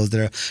CEOs.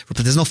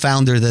 There's no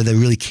founder that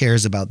really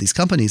cares about these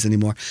companies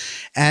anymore.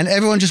 And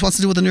everyone just wants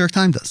to do what the New York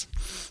Times does.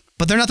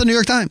 But they're not the New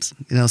York Times.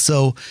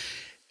 So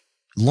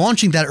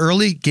launching that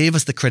early gave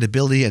us the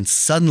credibility, and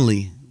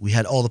suddenly we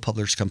had all the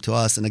publishers come to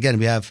us. And again,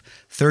 we have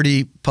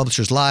 30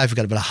 publishers live. We've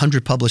got about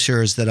 100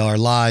 publishers that are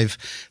live,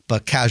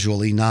 but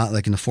casually, not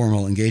like in a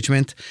formal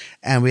engagement.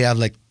 And we have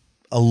like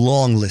a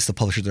long list of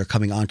publishers that are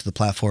coming onto the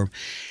platform.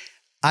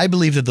 I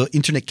believe that the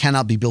internet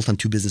cannot be built on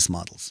two business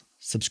models,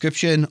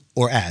 subscription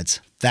or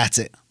ads. That's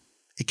it.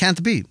 It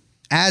can't be.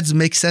 Ads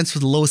make sense for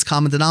the lowest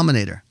common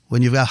denominator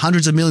when you've got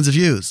hundreds of millions of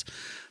views.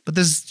 But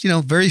there's,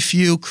 very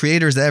few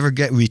creators that ever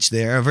get reached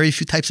there, very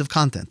few types of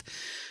content.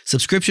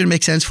 Subscription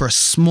makes sense for a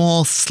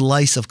small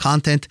slice of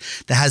content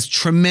that has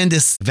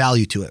tremendous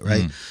value to it,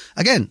 right?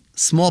 Again,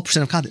 small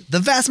percent of content. The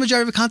vast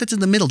majority of content is in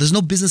the middle. There's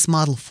no business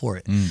model for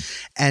it.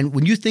 And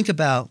when you think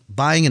about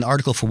buying an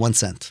article for 1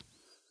 cent,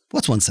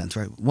 what's 1 cent,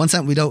 right? 1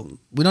 cent, we don't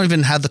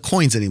even have the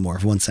coins anymore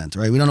for 1 cent,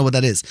 right? We don't know what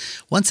that is.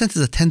 1 cent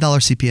is a $10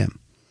 CPM.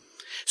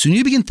 So when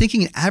you begin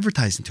thinking in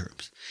advertising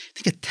terms,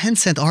 think a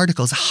 10-cent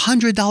article is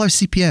 $100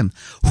 CPM.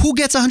 Who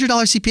gets $100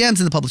 CPMs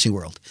in the publishing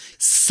world?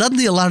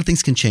 Suddenly, a lot of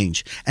things can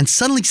change. And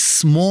suddenly,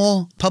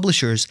 small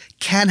publishers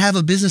can have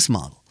a business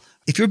model.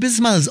 If your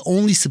business model is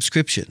only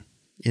subscription,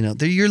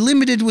 you're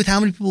limited with how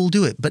many people will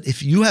do it. But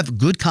if you have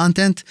good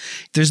content,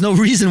 there's no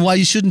reason why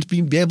you shouldn't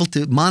be able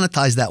to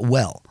monetize that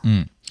well.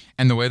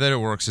 And the way that it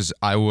works is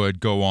I would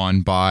go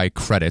on, buy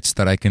credits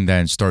that I can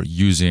then start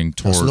using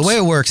towards... So the way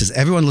it works is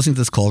everyone listening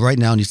to this call right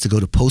now needs to go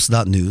to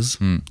post.news,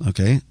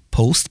 okay?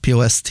 Post,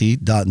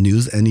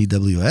 P-O-S-T.news,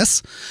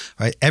 N-E-W-S,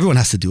 right? Everyone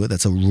has to do it.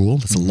 That's a rule.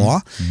 That's a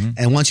law.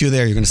 And once you're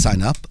there, you're going to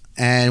sign up.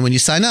 And when you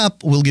sign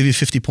up, we'll give you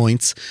 50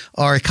 points.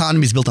 Our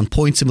economy is built on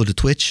points, similar to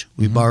Twitch.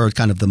 We borrowed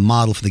kind of the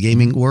model for the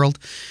gaming world.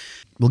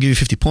 We'll give you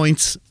 50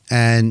 points.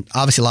 And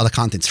obviously, a lot of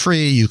content's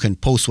free. You can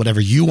post whatever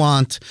you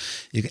want.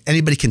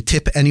 Anybody can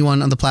tip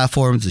anyone on the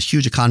platform. There's a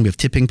huge economy of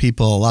tipping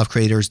people. A lot of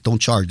creators don't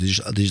charge. They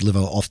just live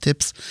off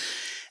tips.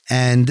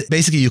 And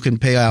basically, you can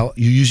pay out,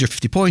 you use your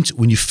 50 points.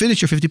 When you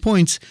finish your 50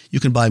 points, you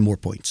can buy more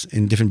points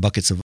in different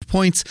buckets of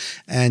points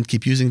and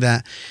keep using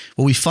that.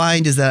 What we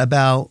find is that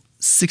about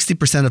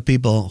 60% of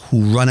people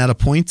who run out of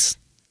points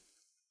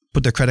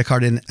put their credit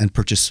card in and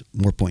purchase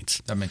more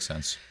points. That makes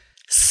sense.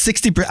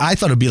 60%, I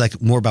thought it'd be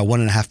like more about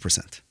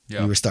 1.5%.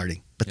 Yeah. We were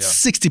starting, but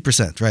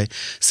 60%, right?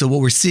 So what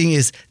we're seeing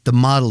is the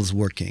model is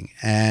working,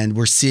 and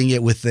we're seeing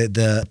it with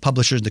the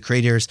publishers, the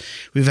creators.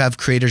 We have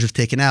creators who've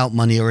taken out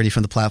money already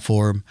from the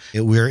platform.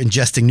 We're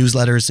ingesting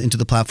newsletters into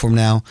the platform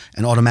now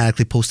and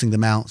automatically posting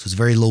them out. So it's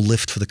very low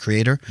lift for the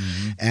creator,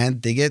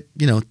 and they get,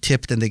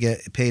 tipped and they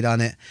get paid on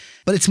it.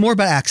 But it's more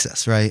about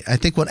access, right? I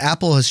think what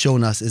Apple has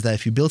shown us is that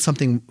if you build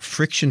something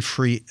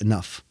friction-free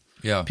enough,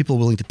 people are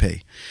willing to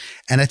pay.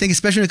 And I think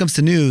especially when it comes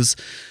to news,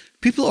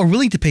 people are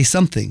willing to pay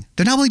something.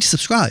 They're not willing to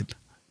subscribe.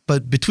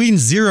 But between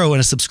zero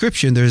and a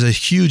subscription, there's a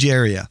huge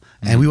area,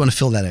 and we want to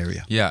fill that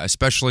area. Yeah,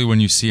 especially when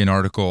you see an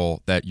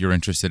article that you're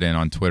interested in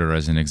on Twitter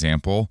as an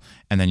example,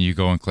 and then you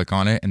go and click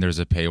on it, and there's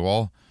a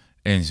paywall,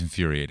 and it's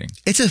infuriating.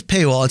 It's a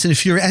paywall. It's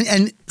infuriating.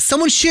 And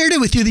someone shared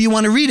it with you that you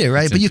want to read it,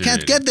 right? But you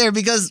can't get there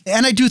because,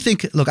 and I do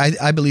think, look,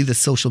 I believe that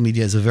social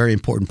media is a very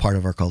important part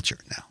of our culture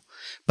now.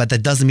 But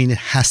that doesn't mean it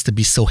has to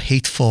be so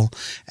hateful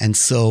and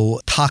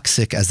so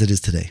toxic as it is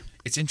today.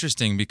 It's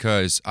interesting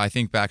because I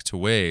think back to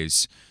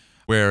Waze,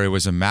 where it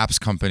was a maps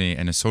company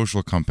and a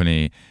social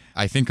company.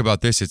 I think about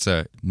this, it's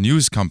a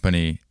news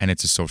company and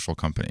it's a social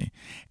company.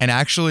 And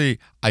actually,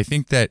 I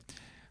think that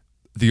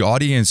the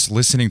audience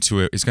listening to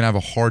it is going to have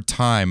a hard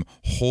time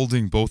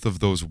holding both of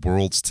those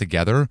worlds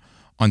together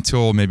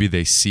until maybe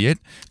they see it.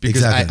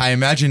 Because Exactly. I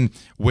imagine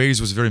Waze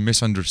was very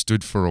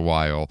misunderstood for a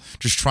while,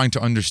 just trying to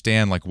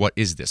understand, like, what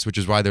is this? Which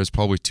is why there's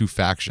probably two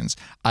factions.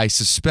 I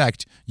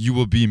suspect you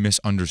will be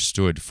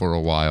misunderstood for a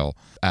while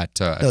at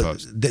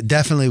Post.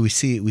 Definitely, we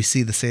see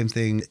the same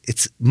thing.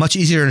 It's much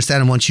easier to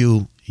understand once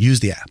you use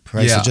the app,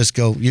 right? Yeah. So just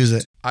go use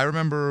it. I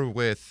remember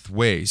with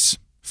Waze,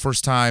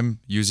 first time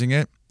using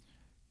it,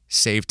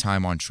 save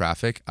time on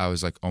traffic. I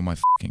was like, oh my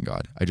fucking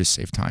God, I just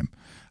saved time.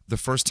 The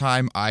first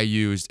time I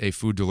used a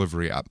food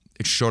delivery app,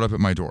 it showed up at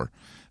my door.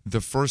 The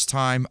first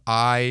time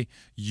I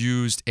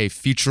used a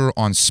feature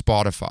on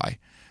Spotify,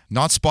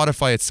 not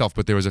Spotify itself,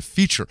 but there was a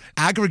feature.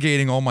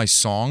 Aggregating all my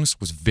songs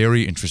was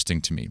very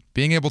interesting to me.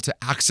 Being able to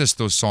access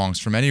those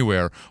songs from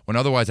anywhere when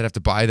otherwise I'd have to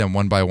buy them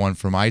one by one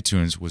from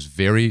iTunes was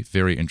very,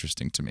 very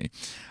interesting to me.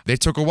 They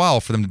took a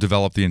while for them to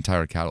develop the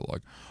entire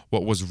catalog.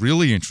 What was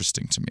really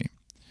interesting to me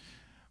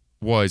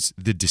was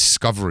the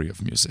discovery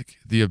of music,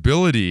 the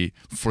ability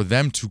for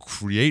them to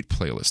create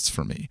playlists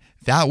for me.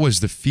 That was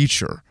the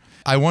feature.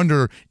 I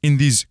wonder, in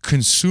these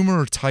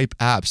consumer type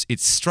apps, it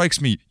strikes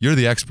me, you're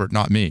the expert,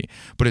 not me,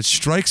 but it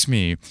strikes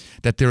me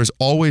that there is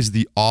always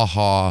the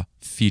aha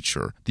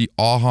feature, the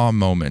aha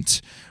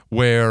moment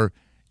where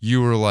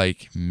you were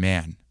like,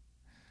 man,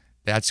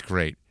 that's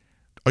great.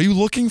 Are you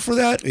looking for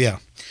that? Yeah.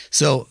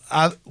 So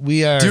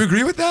we are. Do you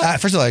agree with that?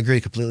 First of all, I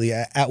agree completely.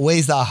 At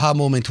Waze, the aha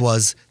moment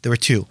was, there were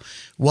two.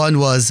 One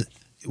was,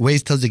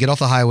 Waze tells you to get off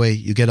the highway,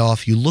 you get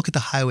off, you look at the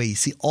highway, you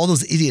see all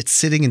those idiots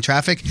sitting in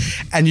traffic,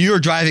 and you're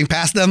driving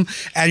past them,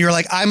 and you're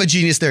like, I'm a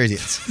genius, they're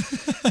idiots.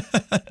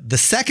 The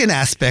second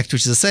aspect,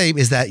 which is the same,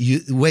 is that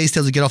Waze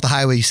tells you to get off the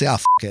highway, you say, oh,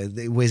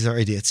 it, Waze are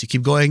idiots. You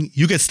keep going,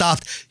 you get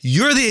stopped,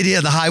 you're the idiot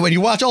on the highway, and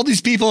you watch all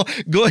these people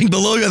going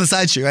below you on the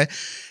side street, right?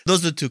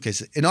 Those are the two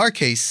cases. In our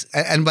case,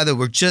 and by the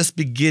way, we're just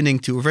beginning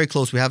to, we're very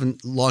close, we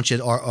haven't launched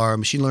yet our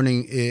machine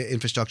learning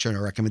infrastructure and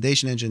our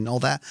recommendation engine and all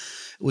that,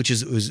 which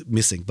was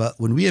missing. But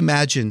when we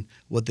imagine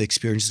what the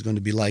experience is going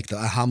to be like, the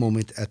aha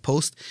moment at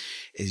Post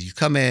is you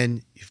come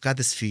in, you've got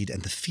this feed,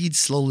 and the feed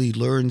slowly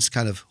learns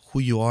kind of who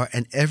you are,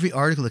 and every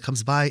article that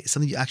comes by is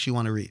something you actually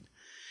want to read.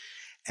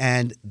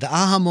 And the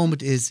aha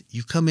moment is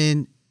you come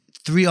in,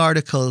 3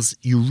 articles,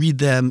 you read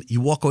them,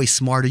 you walk away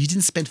smarter. You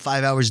didn't spend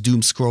 5 hours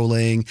doom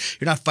scrolling.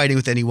 You're not fighting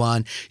with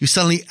anyone. You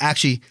suddenly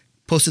actually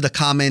posted a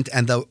comment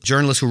and the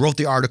journalist who wrote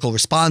the article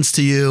responds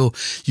to you.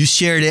 You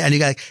shared it and you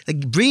got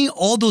like bringing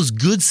all those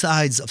good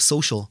sides of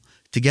social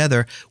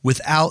together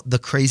without the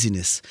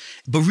craziness,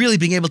 but really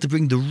being able to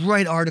bring the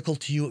right article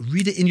to you,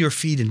 read it in your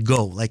feed and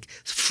go. Like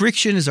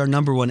friction is our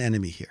number one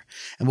enemy here.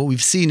 And what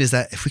we've seen is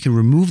that if we can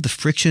remove the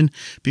friction,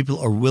 people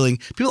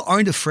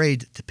aren't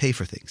afraid to pay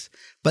for things,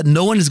 but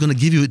no one is going to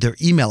give you their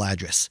email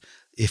address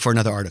for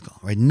another article,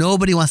 right?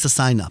 Nobody wants to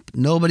sign up.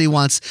 Nobody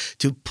wants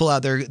to pull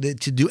out to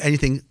do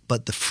anything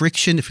but the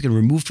friction. If we can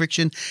remove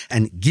friction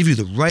and give you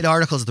the right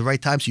articles at the right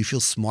time so you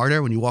feel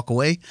smarter when you walk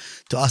away,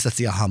 to us, that's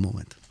the aha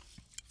moment.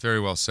 Very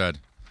well said.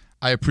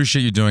 I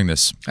appreciate you doing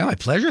this. Oh, my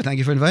pleasure. Thank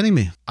you for inviting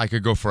me. I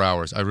could go for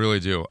hours. I really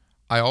do.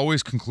 I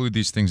always conclude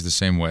these things the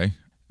same way.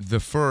 The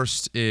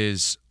first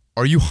is,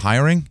 are you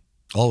hiring?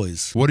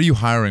 Always. What are you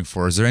hiring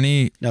for? Is there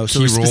any so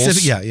key we're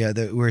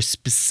roles? We're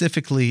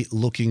specifically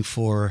looking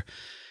for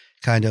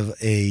kind of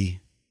a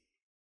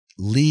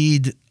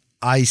lead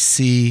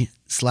IC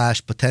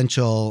 /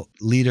 potential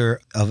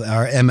leader of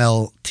our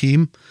ML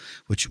team,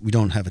 which we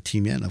don't have a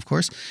team yet, of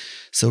course.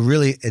 So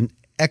really an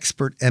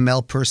expert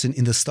ML person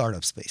in the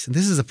startup space. And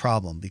this is a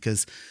problem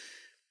because,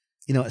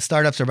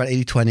 startups are about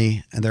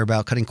 80-20 and they're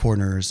about cutting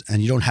corners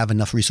and you don't have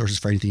enough resources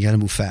for anything. You got to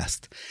move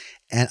fast.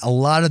 And a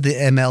lot of the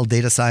ML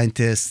data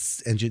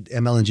scientists,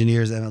 ML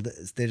engineers,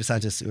 ML data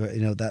scientists,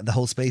 the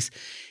whole space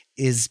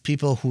is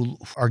people who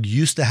are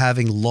used to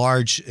having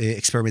large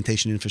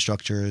experimentation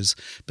infrastructures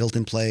built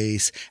in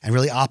place and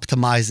really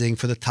optimizing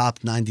for the top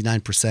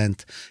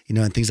 99%,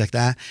 and things like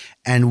that.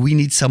 And we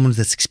need someone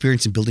that's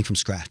experienced in building from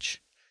scratch,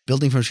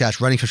 running from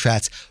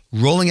scratch,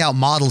 rolling out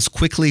models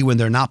quickly when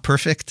they're not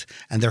perfect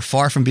and they're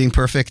far from being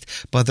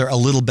perfect, but they're a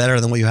little better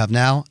than what you have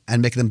now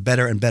and make them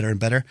better and better and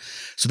better.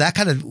 So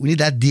we need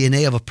that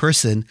DNA of a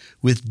person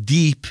with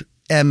deep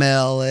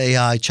ML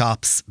AI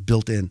chops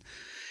built in.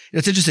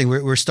 It's interesting.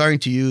 We're starting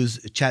to use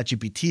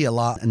ChatGPT a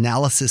lot,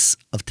 analysis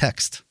of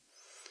text,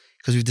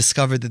 because we've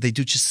discovered that they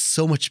do just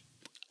so much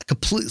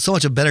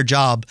a better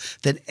job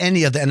than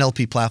any of the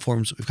NLP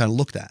platforms we've kind of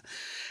looked at.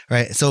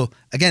 Right. So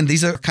again,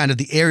 these are kind of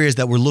the areas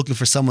that we're looking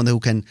for someone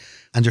who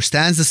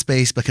understands the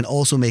space, but can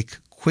also make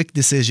quick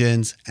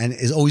decisions and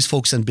is always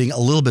focused on being a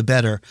little bit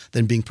better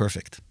than being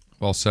perfect.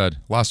 Well said.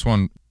 Last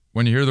one.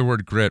 When you hear the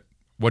word grit,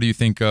 what do you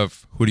think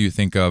of? Who do you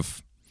think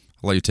of?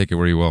 I'll let you take it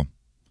where you will.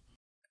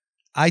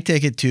 I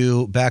take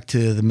it back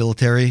to the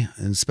military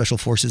and special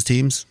forces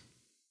teams.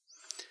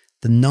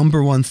 The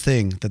number one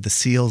thing that the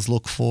SEALs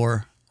look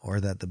for,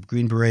 or that the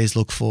Green Berets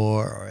look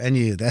for, or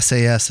any of the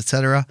SAS,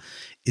 etc.,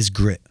 is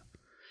grit.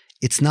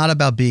 It's not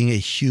about being a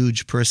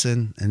huge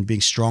person and being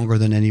stronger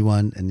than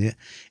anyone. And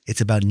it's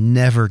about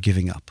never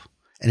giving up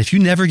And if you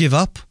never give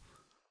up,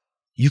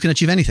 you can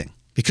achieve anything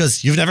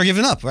because you've never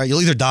given up, right?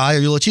 You'll either die or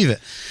you'll achieve it.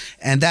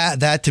 And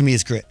that to me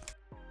is grit.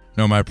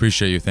 Noam, I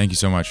appreciate you. Thank you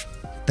so much.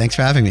 Thanks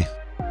for having me.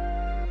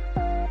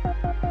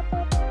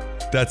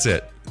 That's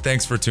it.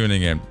 Thanks for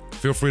tuning in.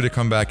 Feel free to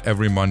come back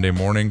every Monday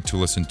morning to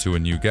listen to a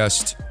new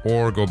guest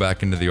or go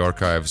back into the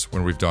archives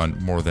when we've done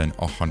more than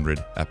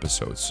 100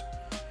 episodes.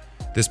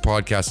 This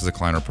podcast is a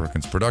Kleiner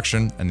Perkins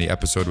production, and the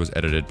episode was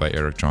edited by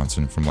Eric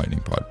Johnson from Lightning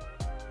Pod.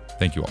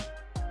 Thank you all.